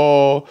him the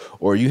ball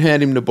or you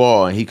hand him the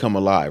ball, and he come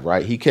alive,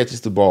 right? He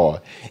catches the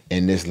ball,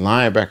 and this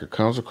linebacker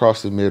comes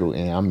across the middle,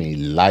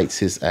 and lights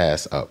his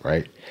ass up,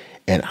 right?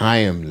 And I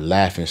am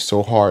laughing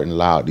so hard and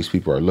loud. These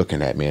people are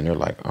looking at me, and they're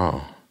like,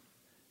 "Oh,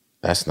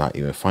 that's not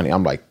even funny."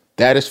 I'm like,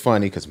 that is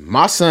funny because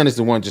my son is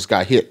the one just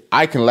got hit.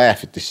 I can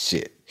laugh at this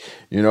shit,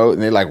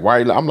 And they're like, "Why?"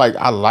 I'm like,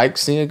 "I like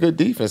seeing good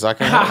defense. I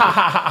can't help it."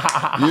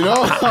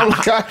 I'm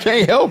like, I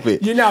can't help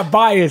it. You're not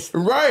biased,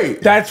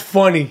 right? That's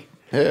funny.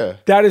 Yeah,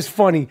 that is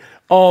funny.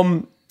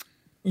 One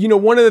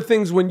of the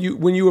things when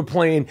you were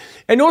playing,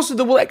 and also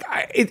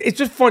it's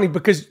just funny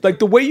because like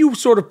the way you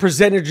sort of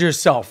presented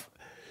yourself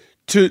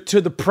to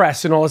the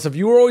press and all this stuff,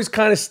 you were always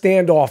kind of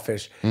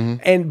standoffish,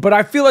 but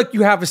I feel like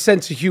you have a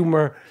sense of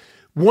humor.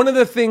 One of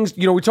the things,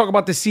 we talk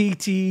about the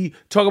CT,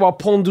 talk about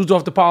pulling dudes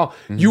off the pile.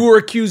 You were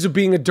accused of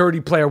being a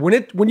dirty player.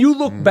 When you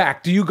look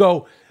back, do you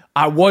go,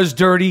 "I was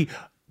dirty.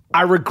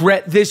 I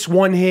regret this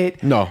one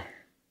hit"? No.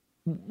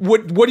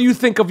 What do you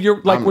think of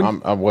your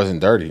I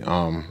wasn't dirty.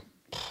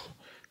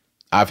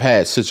 I've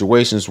had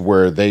situations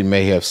where they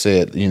may have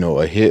said,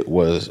 a hit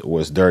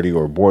was dirty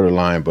or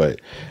borderline, but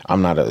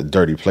I'm not a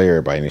dirty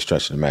player by any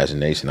stretch of the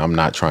imagination. I'm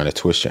not trying to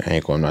twist your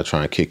ankle. I'm not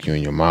trying to kick you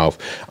in your mouth.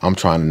 I'm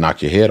trying to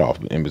knock your head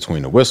off in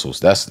between the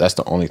whistles. That's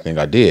the only thing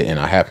I did, and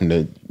I happen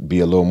to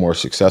be a little more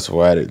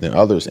successful at it than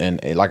others.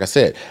 And like I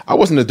said, I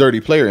wasn't a dirty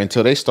player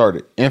until they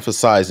started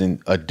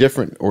emphasizing a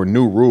different or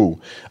new rule.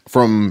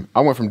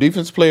 I went from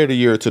defensive player of the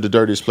year to the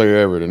dirtiest player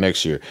ever the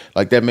next year.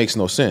 Like, that makes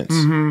no sense.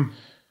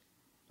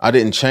 I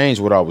didn't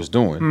change what I was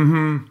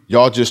doing.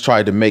 Y'all just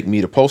tried to make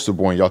me the poster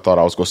boy, and y'all thought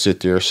I was going to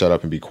sit there, shut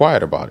up, and be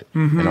quiet about it.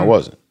 And I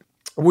wasn't.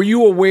 Were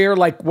you aware,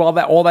 like, while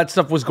all that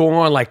stuff was going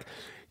on, like,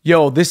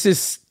 yo, this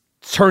is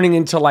turning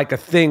into like a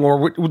thing,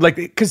 or like,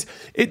 because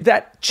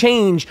that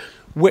change,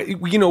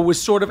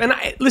 was sort of, and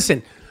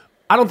listen,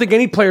 I don't think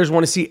any players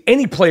want to see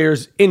any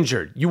players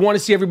injured. You want to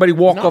see everybody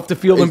walk off the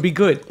field and be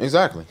good.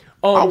 Exactly.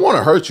 I want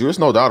to hurt you. There's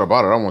no doubt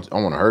about it. I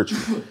want to hurt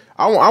you.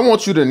 I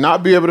want you to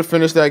not be able to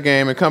finish that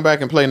game and come back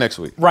and play next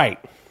week. Right.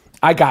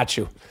 I got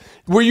you.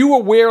 Were you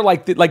aware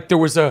like there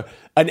was an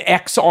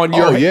X on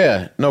your? Oh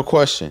yeah, no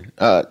question.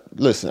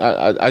 Listen,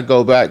 I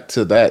go back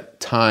to that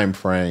time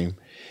frame,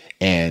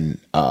 and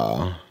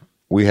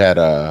we had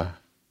a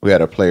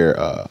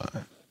player,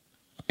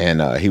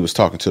 and he was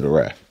talking to the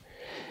ref,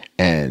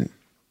 and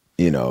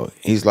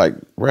he's like,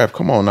 "Ref,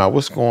 come on now,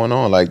 what's going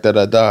on?" Like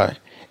da.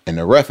 And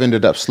the ref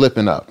ended up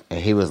slipping up, and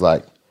he was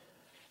like,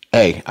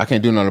 "Hey, I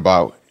can't do nothing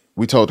about it.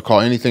 We told to call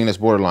anything that's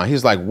borderline."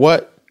 He's like,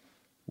 "What?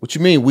 What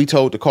you mean we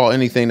told to call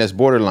anything that's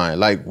borderline?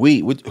 Like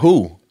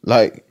who?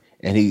 Like,"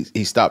 and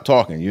he stopped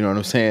talking. You know what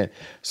I'm saying?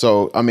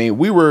 So I mean,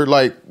 we were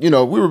like, we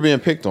were being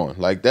picked on.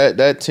 Like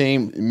that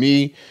team,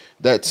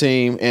 that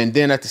team, and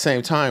then at the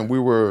same time, we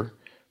were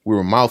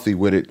mouthy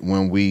with it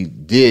when we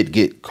did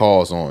get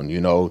calls on.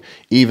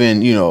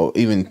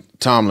 Even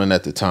Tomlin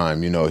at the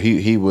time,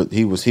 he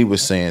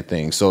was saying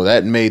things, so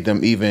that made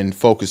them even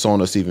focus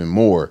on us even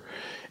more.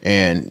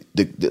 And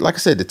like I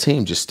said, the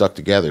team just stuck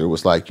together. It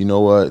was like, you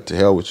know what, to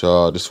hell with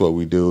y'all. This is what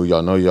we do.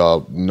 Y'all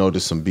know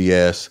this some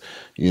BS.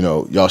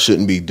 Y'all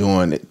shouldn't be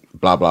doing it.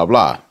 Blah blah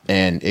blah.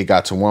 And it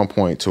got to one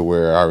point to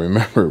where I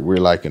remember we're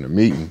like in a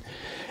meeting,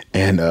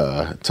 and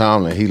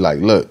Tomlin, he like,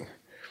 look,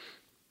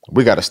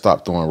 we got to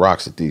stop throwing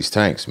rocks at these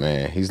tanks,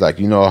 man. He's like,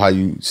 you know how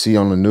you see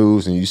on the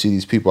news and you see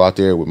these people out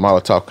there with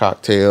Molotov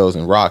cocktails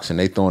and rocks and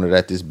they throwing it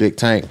at this big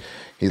tank.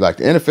 He's like,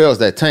 the NFL is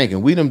that tank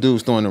and we them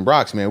dudes throwing them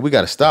rocks, man. We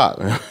got to stop.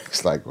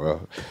 It's like,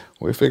 well,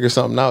 we figure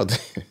something out.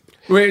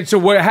 Wait, so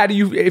how do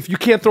you, if you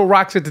can't throw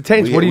rocks at the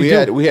tanks, what do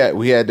you do? We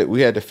had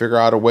to figure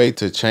out a way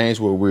to change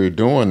what we were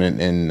doing.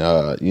 And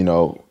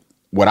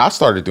what I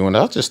started doing,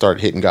 I just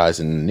started hitting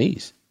guys in the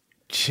knees.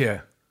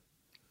 Yeah.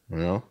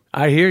 You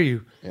I hear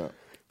you. Yeah.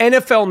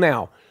 NFL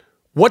now,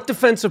 what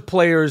defensive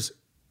players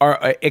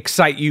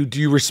excite you? Do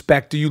you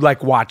respect? Do you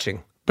like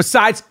watching?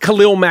 Besides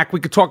Khalil Mack, we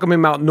could talk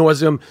him out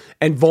nauseum,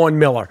 and Von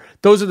Miller.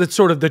 Those are the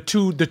sort of the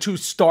two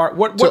star.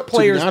 What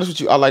players? To be honest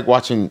with you, I like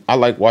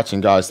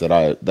watching guys that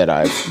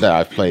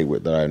I've played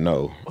with, that I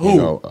know.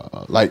 Who?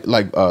 Like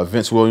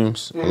Vince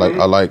Williams.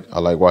 Mm-hmm. I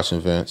like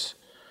watching Vince.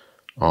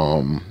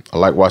 I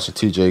like watching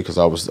TJ because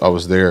I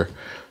was there,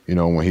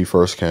 when he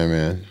first came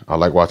in. I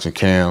like watching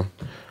Cam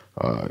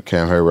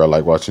Hayward. I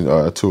like watching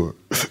Tua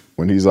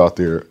when he's out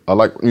there. I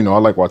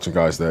like watching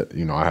guys that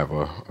I have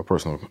a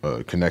personal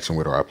connection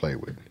with or I play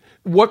with.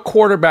 What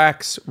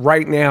quarterbacks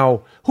right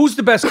now? Who's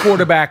the best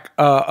quarterback?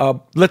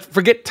 Let's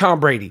forget Tom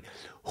Brady.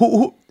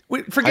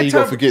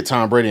 Forget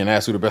Tom Brady and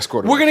ask who the best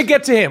quarterback? We're gonna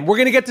get to him. We're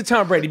gonna get to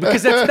Tom Brady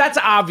because that's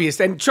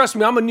obvious. And trust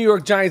me, I'm a New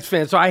York Giants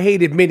fan, so I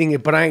hate admitting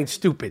it, but I ain't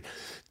stupid.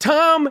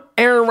 Tom,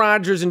 Aaron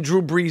Rodgers, and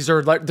Drew Brees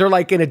they're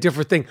like in a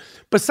different thing.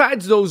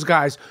 Besides those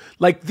guys,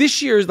 like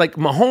this year's like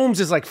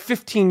Mahomes is like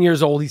 15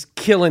 years old. He's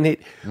killing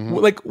it. Mm-hmm.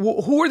 Like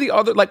who are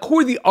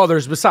the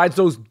others besides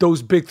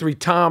those big three?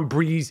 Tom,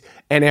 Brees,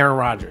 and Aaron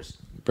Rodgers.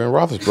 Ben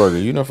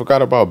Roethlisberger. You never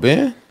forgot about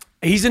Ben?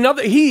 He's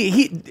another.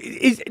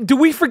 Do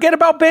we forget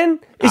about Ben?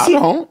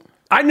 Don't.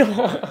 I know.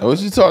 What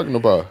you talking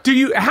about?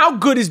 How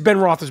good is Ben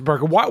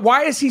Roethlisberger?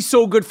 Why is he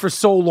so good for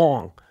so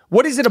long?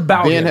 What is it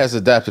about him? Ben has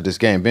adapted this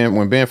game.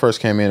 When Ben first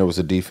came in, it was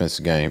a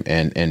defensive game,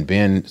 and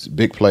Ben's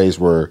big plays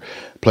were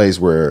plays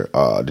where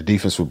the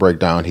defense would break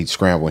down, he'd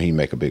scramble, and he'd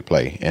make a big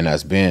play. And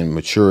as Ben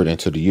matured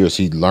into the years,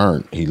 he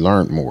learned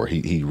more.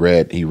 He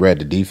read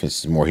the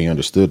defenses more. He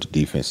understood the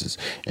defenses,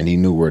 and he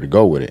knew where to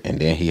go with it. And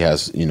then he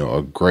has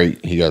a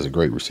great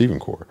receiving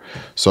core.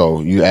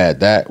 So you add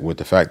that with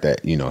the fact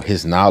that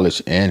his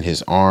knowledge and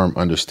his arm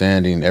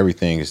understanding,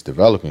 everything is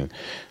developing.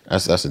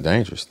 That's a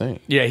dangerous thing.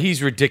 Yeah,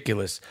 he's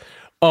ridiculous.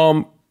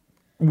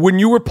 When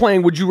you were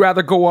playing, would you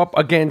rather go up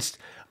against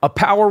a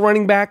power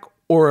running back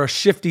or a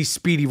shifty,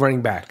 speedy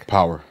running back?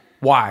 Power.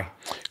 Why?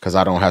 Because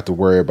I don't have to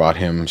worry about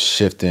him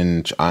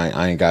shifting.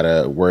 I ain't got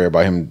to worry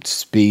about him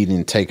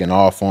speeding, taking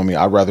off on me.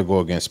 I'd rather go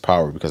against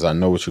power because I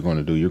know what you're going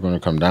to do. You're going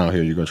to come down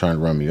here. You're going to try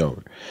and run me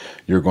over.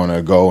 You're going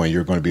to go and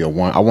you're going to be I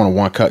want a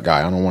one-cut guy.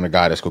 I don't want a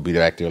guy that's going to be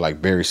back there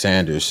like Barry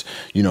Sanders,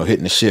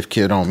 hitting the shift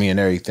kid on me and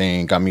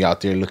everything. Got me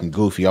out there looking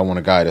goofy. I want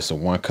a guy that's a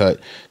one-cut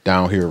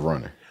down here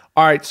runner.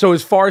 All right, so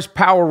as far as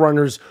power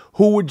runners,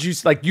 who would you,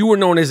 like you were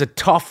known as a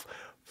tough,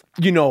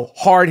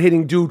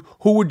 hard-hitting dude.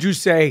 Who would you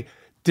say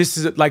this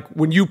is, like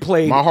when you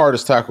played? My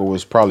hardest tackle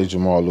was probably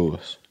Jamal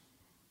Lewis.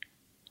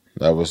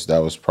 That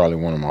was probably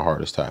one of my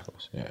hardest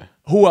tackles, yeah.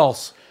 Who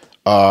else?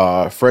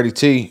 Freddie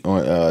T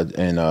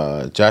in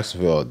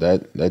Jacksonville.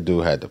 That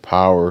dude had the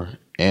power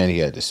and he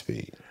had the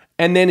speed.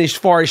 And then as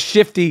far as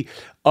shifty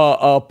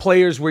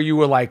players where you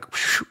were like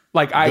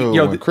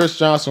when Chris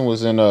Johnson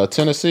was in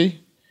Tennessee,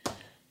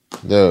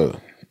 dude,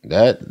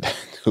 that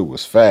dude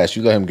was fast.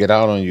 You let him get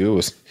out on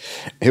you,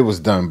 it was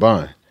done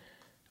bun.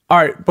 All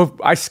right, but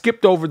I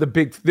skipped over the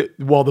big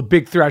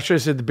three. I should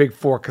have said the big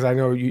four because I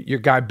know your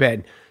guy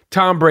Ben.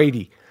 Tom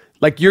Brady,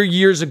 like your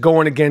years of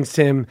going against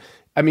him.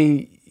 I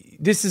mean,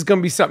 this is going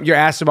to be something you're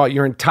asked about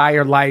your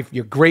entire life.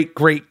 Your great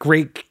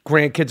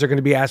grandkids are going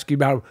to be asking you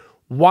about.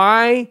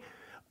 Why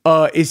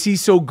is he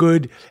so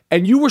good?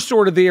 And you were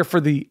sort of there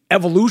for the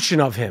evolution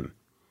of him.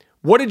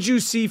 What did you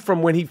see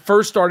from when he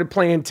first started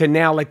playing to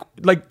now?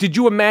 Like, did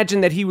you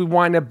imagine that he would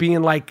wind up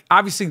being like,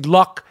 obviously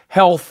luck,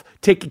 health,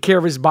 taking care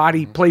of his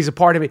body plays a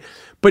part of it.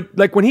 But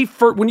like when you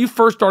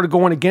first started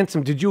going against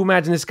him, did you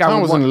imagine this guy?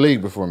 Tom was in the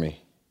league before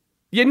me.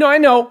 Yeah, no, I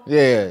know.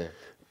 Yeah.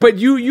 But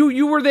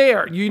you were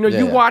there.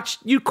 You watched.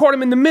 You caught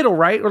him in the middle,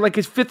 right, or like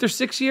his 5th or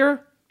 6th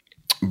year.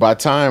 By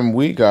the time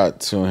we got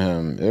to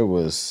him,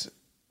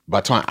 by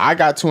the time I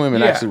got to him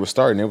and actually was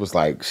starting, it was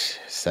like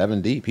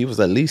 7 deep. He was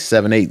at least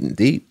 7, 8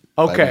 deep.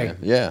 Okay.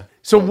 Yeah.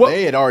 So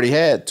they had already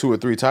had 2 or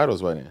 3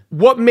 titles by then.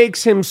 What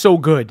makes him so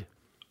good?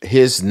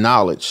 His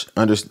knowledge,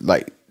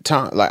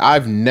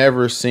 I've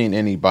never seen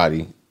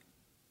anybody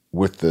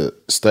with the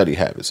study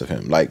habits of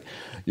him. Like,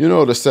 the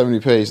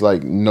 70-page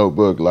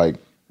notebook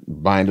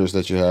binders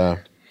that you have,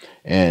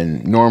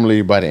 and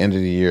normally by the end of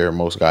the year,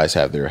 most guys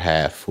have their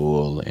half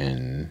full,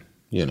 and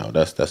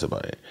that's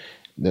about it.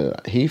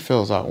 He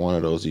fills out one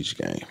of those each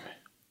game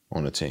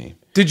on the team.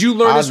 Did you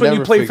learn this when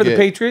you played for the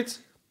Patriots?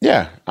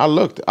 Yeah, I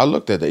looked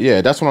at that.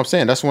 Yeah, that's what I'm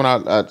saying. That's when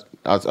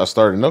I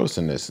started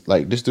noticing this.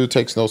 Like, this dude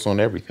takes notes on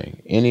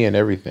everything, any and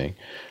everything.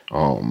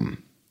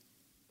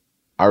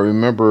 I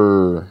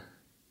remember,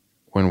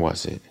 when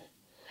was it?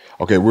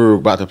 Okay, we were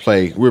about to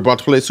play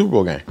a Super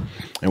Bowl game,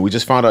 and we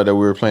just found out that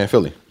we were playing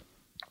Philly,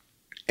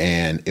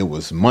 and it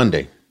was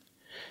Monday,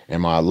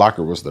 and my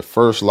locker was the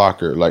first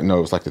locker. Like, no,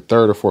 it was like the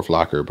third or fourth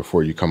locker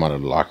before you come out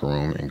of the locker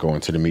room and go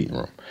into the meeting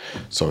room.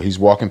 So he's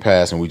walking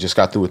past, and we just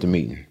got through with the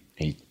meeting.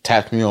 He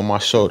tapped me on my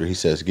shoulder. He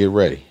says, "Get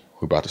ready.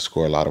 We're about to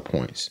score a lot of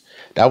points."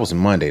 That was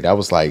Monday. That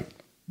was like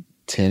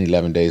 10,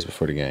 11 days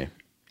before the game.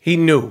 He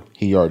knew.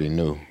 He already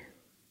knew.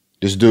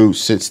 This dude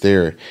sits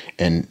there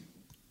and,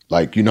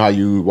 like, you know how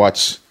you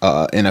watch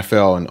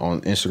NFL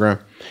on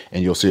Instagram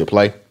and you'll see a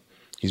play?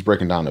 He's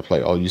breaking down the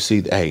play. Oh, you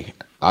see, hey,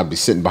 I'd be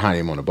sitting behind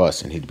him on the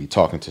bus and he'd be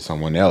talking to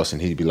someone else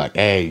and he'd be like,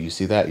 "Hey, you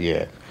see that?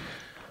 Yeah.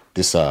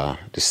 This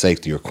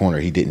safety or corner,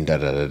 he didn't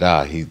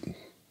da-da-da-da. He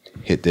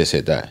hit this,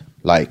 hit that."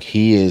 Like,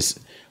 he is,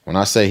 when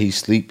I say he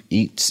sleep,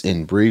 eats,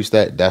 and breathes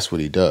that, that's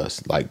what he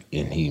does. Like,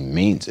 and he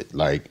means it.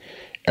 Like,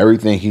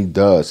 everything he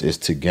does is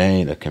to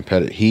gain a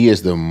competitive. He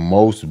is the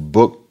most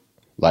booked.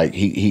 Like,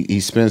 he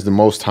spends the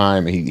most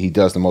time, he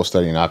does the most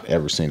studying I've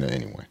ever seen of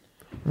anyone.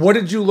 What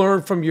did you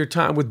learn from your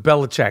time with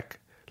Belichick?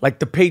 Like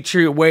the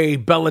Patriot way,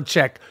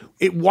 Belichick.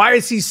 Why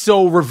is he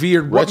so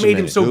revered? What made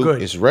him so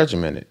good? It's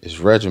regimented.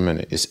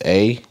 It's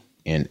A,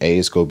 and A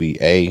is going to be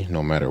A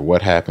no matter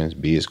what happens.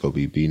 B is going to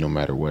be B no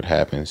matter what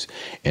happens.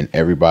 And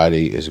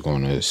everybody is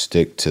going to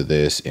stick to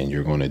this, and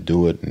you're going to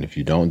do it. And if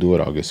you don't do it,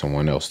 I'll get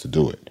someone else to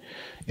do it.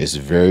 It's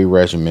very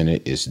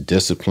regimented. It's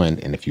disciplined.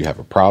 And if you have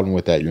a problem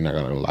with that, you're not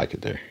going to like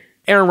it there.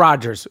 Aaron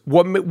Rodgers,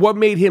 what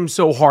made him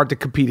so hard to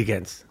compete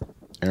against?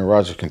 Aaron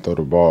Rodgers can throw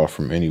the ball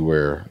from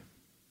anywhere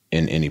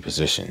in any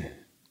position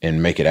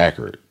and make it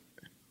accurate.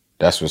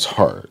 That's what's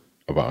hard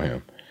about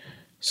him.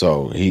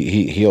 So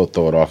he'll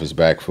throw it off his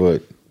back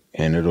foot,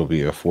 and it'll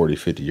be a 40,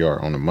 50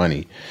 yard on the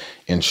money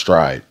in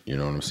stride. You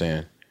know what I'm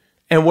saying?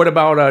 And what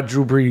about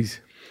Drew Brees?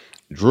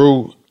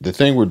 The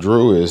thing with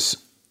Drew is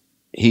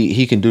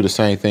he can do the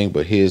same thing,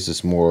 but his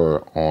is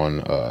more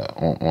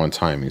on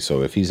timing.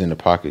 So if he's in the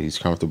pocket, he's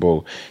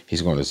comfortable,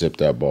 he's going to zip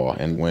that ball.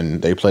 And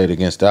when they played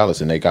against Dallas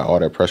and they got all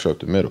that pressure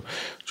up the middle,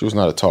 Drew's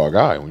not a tall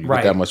guy. When you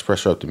get that much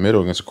pressure up the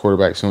middle against a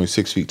quarterback that's only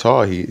 6 feet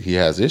tall, he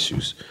has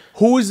issues.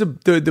 Who is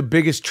the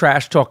biggest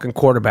trash talking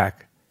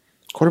quarterback?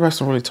 Quarterbacks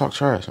don't really talk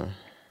trash, man.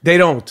 They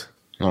don't.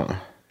 Uh-uh.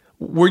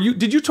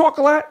 Did you talk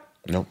a lot?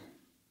 Nope.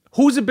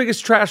 Who's the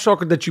biggest trash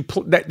talker that you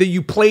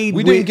played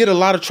with? We didn't get a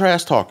lot of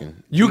trash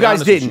talking. You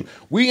guys didn't.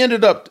 We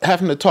ended up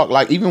having to talk,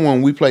 like, even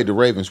when we played the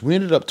Ravens, we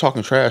ended up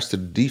talking trash to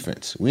the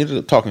defense. We ended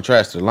up talking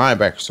trash to the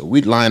linebackers. So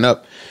we'd line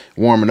up,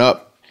 warming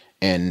up,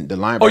 and the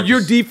linebackers. Oh,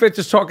 your defense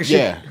is talking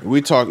shit?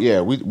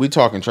 Yeah, we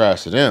talking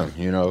trash to them,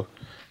 you know.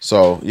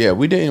 So yeah,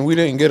 we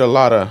didn't get a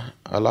lot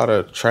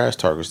of trash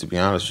talkers, to be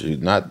honest with you.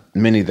 Not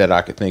many that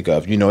I could think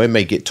of. You know, it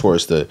may get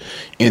towards the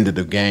end of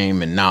the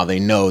game, and now they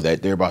know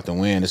that they're about to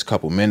win. There's a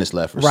couple minutes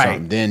left or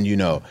something. Then, you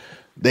know,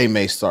 they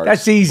may start.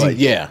 That's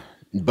easy.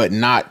 But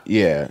not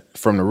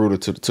from the rooter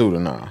to the tutor.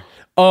 Nah.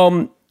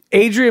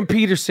 Adrian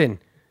Peterson,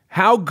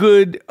 how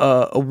good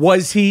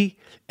was he,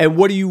 and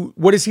what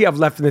does he have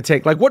left in the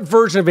tank? Like, what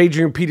version of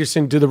Adrian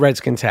Peterson do the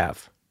Redskins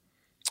have?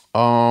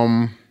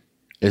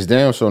 It's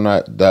damn sure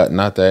not that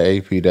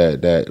AP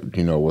that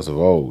you know was of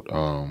old.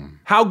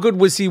 How good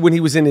was he when he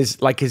was in his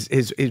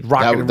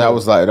rocket? That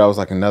was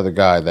like another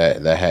guy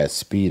that had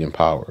speed and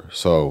power.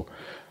 So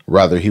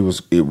whether he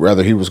was going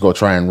to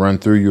try and run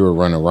through you or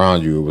run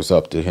around you, it was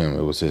up to him.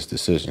 It was his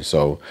decision.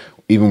 So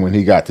even when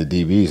he got to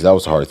DBs, that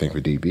was a hard thing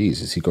for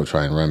DBs. Is he going to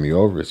try and run me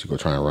over? Is he going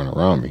to try and run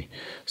around me?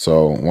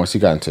 So once he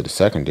got into the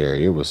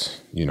secondary, it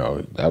was, you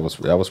know, that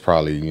was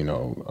probably, you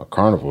know, a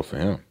carnival for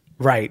him.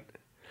 Right.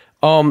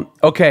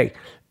 Okay.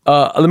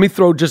 Let me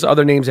throw just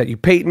other names at you.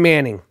 Peyton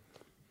Manning,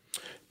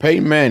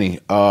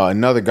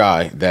 another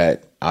guy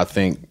that I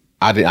think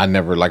I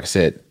never, like I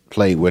said,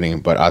 played with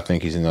him, but I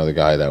think he's another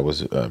guy that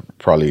was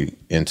probably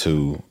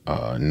into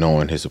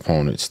knowing his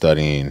opponent,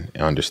 studying,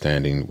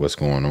 understanding what's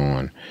going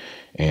on,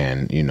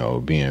 and, you know,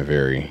 being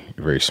very,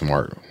 very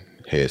smart,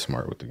 head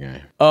smart with the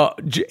game.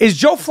 Is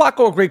Joe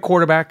Flacco a great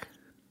quarterback?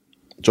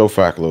 Joe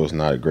Flacco is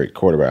not a great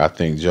quarterback. I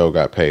think Joe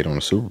got paid on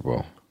the Super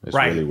Bowl. That's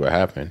really what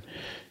happened.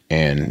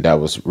 And that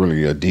was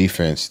really a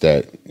defense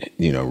that,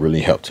 you know,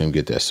 really helped him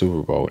get that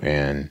Super Bowl.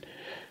 And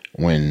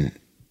when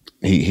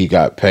he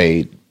got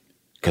paid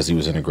because he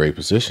was in a great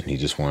position, he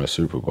just won a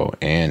Super Bowl.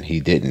 And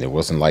he didn't. It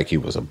wasn't like he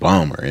was a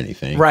bum or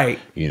anything. Right.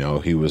 You know,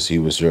 he was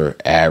your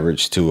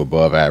average to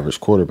above average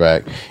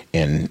quarterback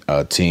in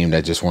a team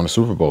that just won a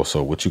Super Bowl.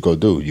 So what you go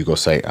do? You go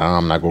say,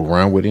 I'm not going to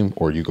run with him,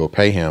 or you go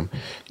pay him.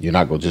 You're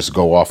not going to just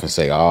go off and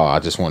say, I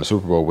just won a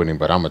Super Bowl with him,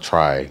 but I'm going to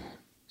try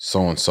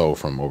so-and-so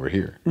from over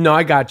here. No,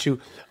 I got you.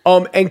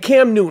 And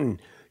Cam Newton.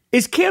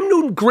 Is Cam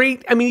Newton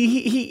great? I mean,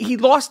 he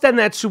lost in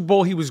that Super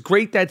Bowl. He was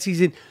great that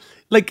season.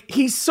 Like,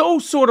 he's so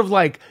sort of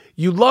like,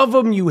 You love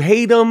him, you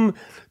hate him.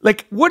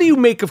 Like, what do you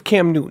make of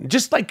Cam Newton?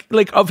 Just like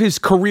of his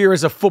career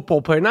as a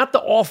football player, not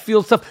the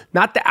off-field stuff,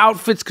 not the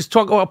outfits, because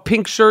talk about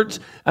pink shirts.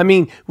 I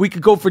mean, we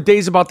could go for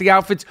days about the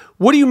outfits.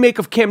 What do you make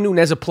of Cam Newton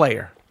as a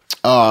player?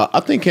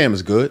 I think Cam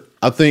is good.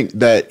 I think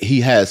that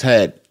he has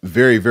had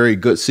very, very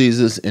good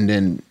seasons, and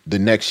then the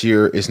next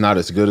year is not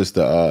as good as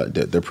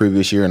the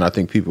previous year, and I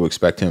think people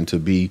expect him to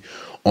be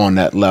on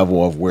that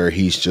level of where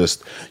he's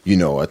just,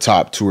 a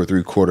top 2 or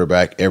 3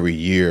 quarterback every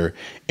year,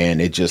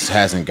 and it just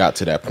hasn't got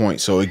to that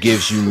point. So it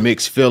gives you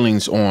mixed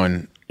feelings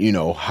on,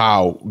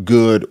 how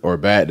good or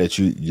bad that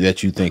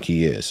you think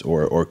he is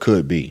or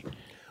could be.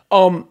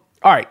 All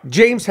right,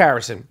 James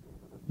Harrison.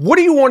 What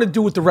do you want to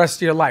do with the rest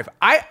of your life?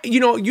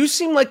 You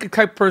seem like a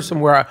type of person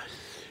where,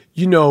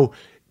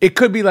 it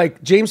could be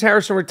like James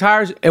Harrison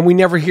retires and we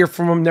never hear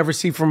from him, never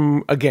see from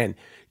him again.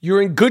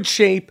 You're in good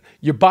shape.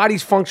 Your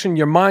body's function.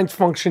 Your mind's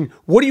function.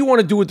 What do you want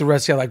to do with the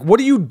rest of your life? What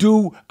do you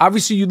do?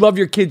 Obviously, you love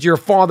your kids. You're a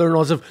father and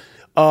all that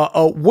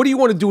stuff. What do you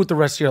want to do with the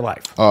rest of your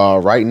life?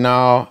 Right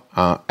now,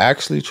 I'm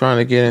actually trying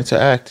to get into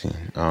acting.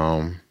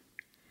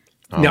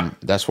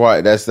 That's why.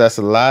 That's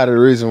a lot of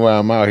the reason why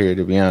I'm out here,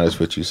 to be honest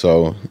with you.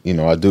 So,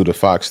 I do the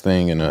Fox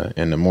thing in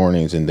the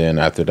mornings, and then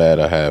after that,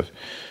 I have,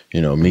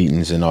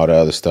 meetings and all the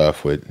other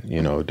stuff with,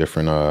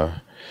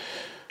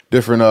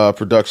 different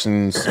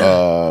productions,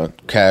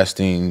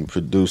 casting,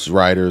 produce,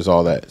 writers,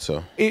 all that.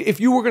 So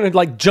if you were going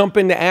to jump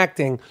into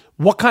acting,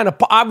 what kind of,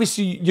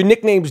 obviously your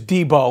nickname's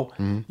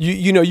Debo,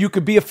 you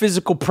could be a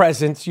physical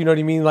presence, you know what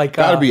I mean?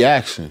 Gotta be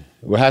action.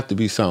 It would have to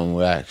be something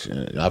with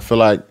action. I feel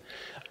like,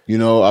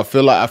 I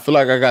feel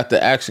like I got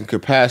the action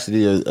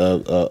capacity of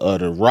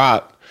The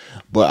Rock,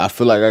 but I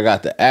feel like I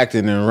got the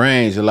acting and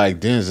range of like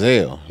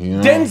Denzel.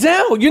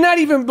 Denzel, you're not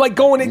even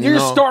going in, you're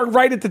starting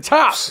right at the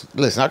top.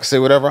 Listen, I can say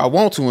whatever I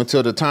want to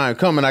until the time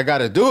comes and I got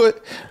to do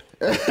it.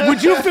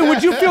 Would you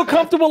feel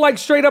comfortable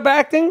straight up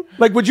acting?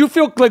 Would you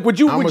feel I'm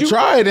gonna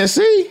try it and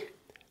see.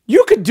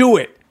 You could do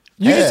it.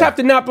 You just have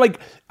to not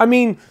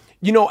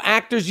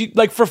actors.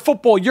 For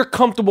football, you're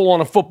comfortable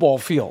on a football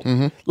field,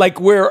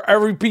 where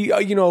every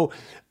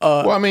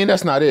well, I mean,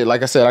 that's not it.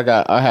 Like I said,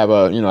 I have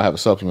a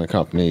supplement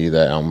company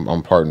that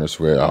I'm partners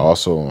with.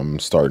 I'm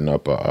starting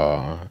up.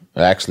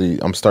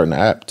 I'm starting an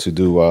app to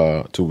do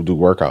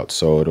workouts.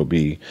 So it'll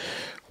be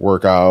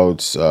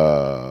workouts.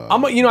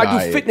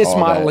 I do fitness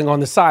modeling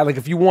on the side.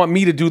 If you want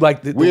me to do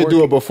we'll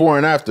do a before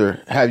and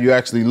after. Have you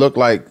actually look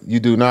like you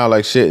do now,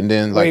 like shit, and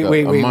then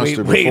a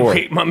monster before.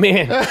 Wait, my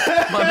man,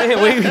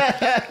 wait.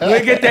 Let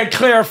me get that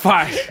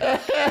clarified.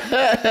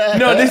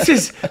 No, this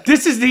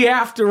is the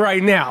after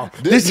right now.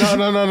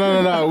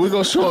 No. We're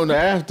gonna show them the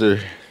after.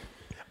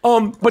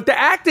 But the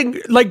acting,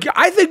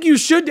 I think you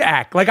should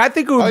act. I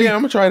think it would be. Yeah,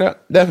 I'm gonna try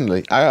that.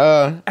 Definitely.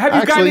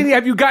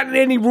 Have you gotten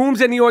any rooms,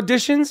 any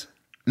auditions?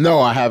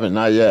 No, I haven't.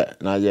 Not yet.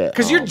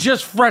 Because you're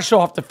just fresh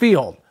off the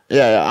field.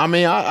 Yeah. I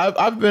mean,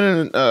 I've been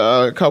in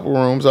a couple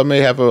rooms. I may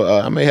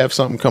have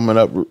something coming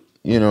up.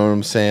 You know what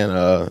I'm saying?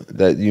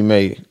 That you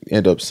may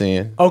end up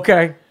seeing.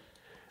 Okay.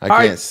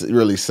 I can't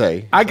really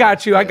say. I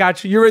got you.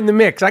 You're in the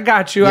mix. I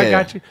got you.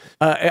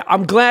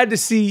 I'm glad to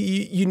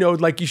see,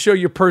 you show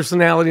your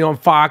personality on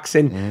Fox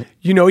and,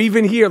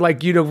 even here,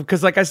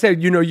 because like I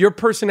said, your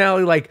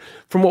personality,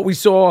 from what we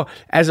saw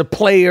as a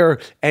player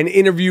and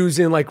interviews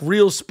in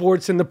real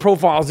sports and the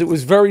profiles, it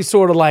was very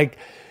sort of I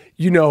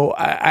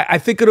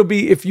think it'll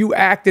be, if you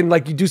act and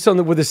you do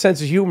something with a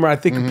sense of humor, I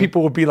think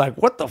people will be like,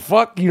 what the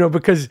fuck?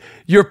 Because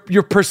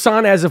your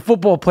persona as a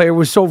football player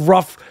was so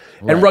rough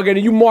and rugged,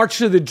 and you march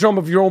to the drum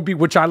of your own beat,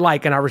 which I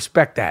like, and I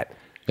respect that.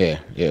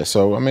 Yeah.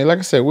 So, I mean, like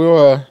I said,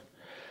 we'll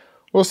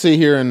see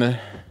here in the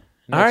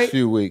next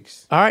few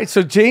weeks. All right,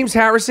 so James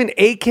Harrison,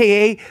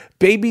 a.k.a.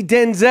 Baby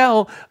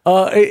Denzel,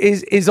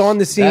 is on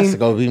the scene. That's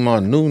going to be my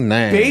new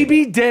name.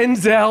 Baby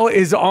Denzel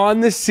is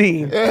on the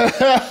scene.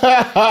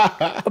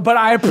 But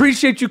I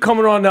appreciate you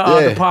coming on the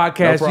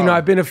podcast. No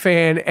I've been a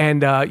fan,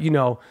 and,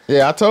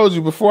 Yeah, I told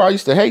you before, I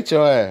used to hate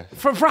your ass.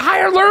 For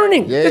higher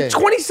learning. Yeah.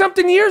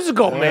 20-something years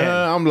ago, man.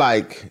 I'm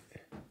like...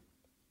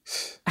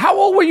 How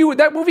old were you when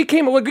that movie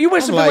came out? You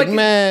must have been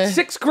man,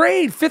 6th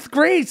grade, 5th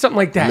grade, something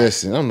like that.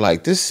 Listen, I'm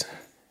like, this...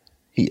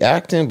 He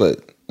acting, but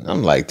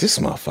I'm like, this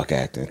motherfucker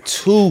acting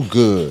too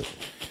good.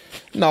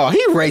 No,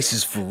 he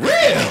racist for real.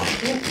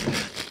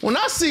 When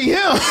I see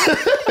him,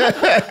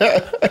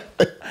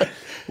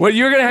 well,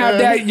 you're gonna have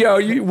that,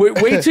 You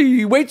wait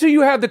till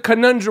you have the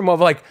conundrum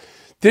of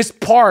this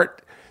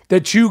part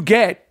that you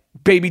get,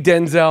 Baby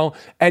Denzel,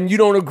 and you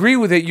don't agree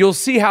with it. You'll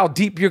see how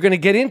deep you're gonna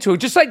get into it.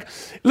 Just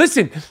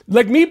listen,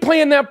 me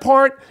playing that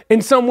part.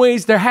 In some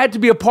ways, there had to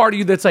be a part of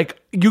you that's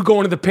you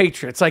going to the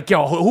Patriots.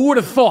 Who would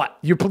have thought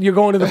you're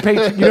going to the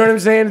Patriots? You know what I'm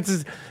saying?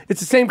 It's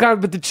the same kind of,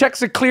 but the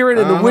checks are clearing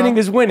and the winning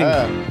is winning.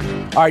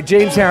 All right,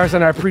 James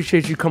Harrison, I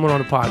appreciate you coming on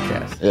the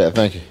podcast. Yeah,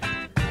 thank you.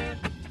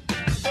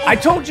 I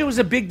told you it was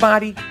a big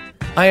body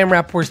I Am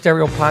Rappaport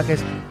Stereo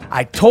podcast.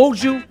 I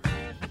told you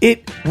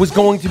it was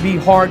going to be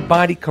hard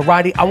body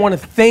karate. I want to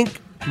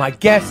thank my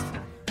guest,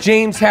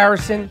 James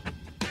Harrison,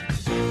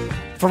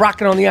 for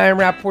rocking on the I Am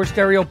Rappaport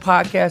Stereo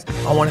podcast.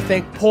 I want to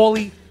thank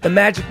Paulie the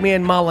Magic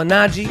Man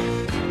Malinaji.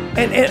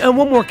 And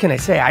what more can I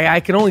say? I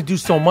can only do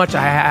so much.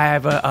 I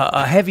have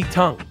a heavy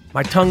tongue.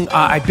 My tongue,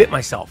 I bit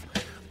myself.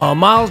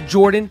 Miles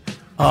Jordan,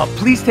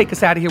 please take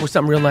us out of here with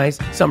something real nice,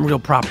 something real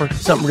proper,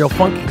 something real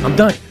funky. I'm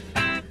done.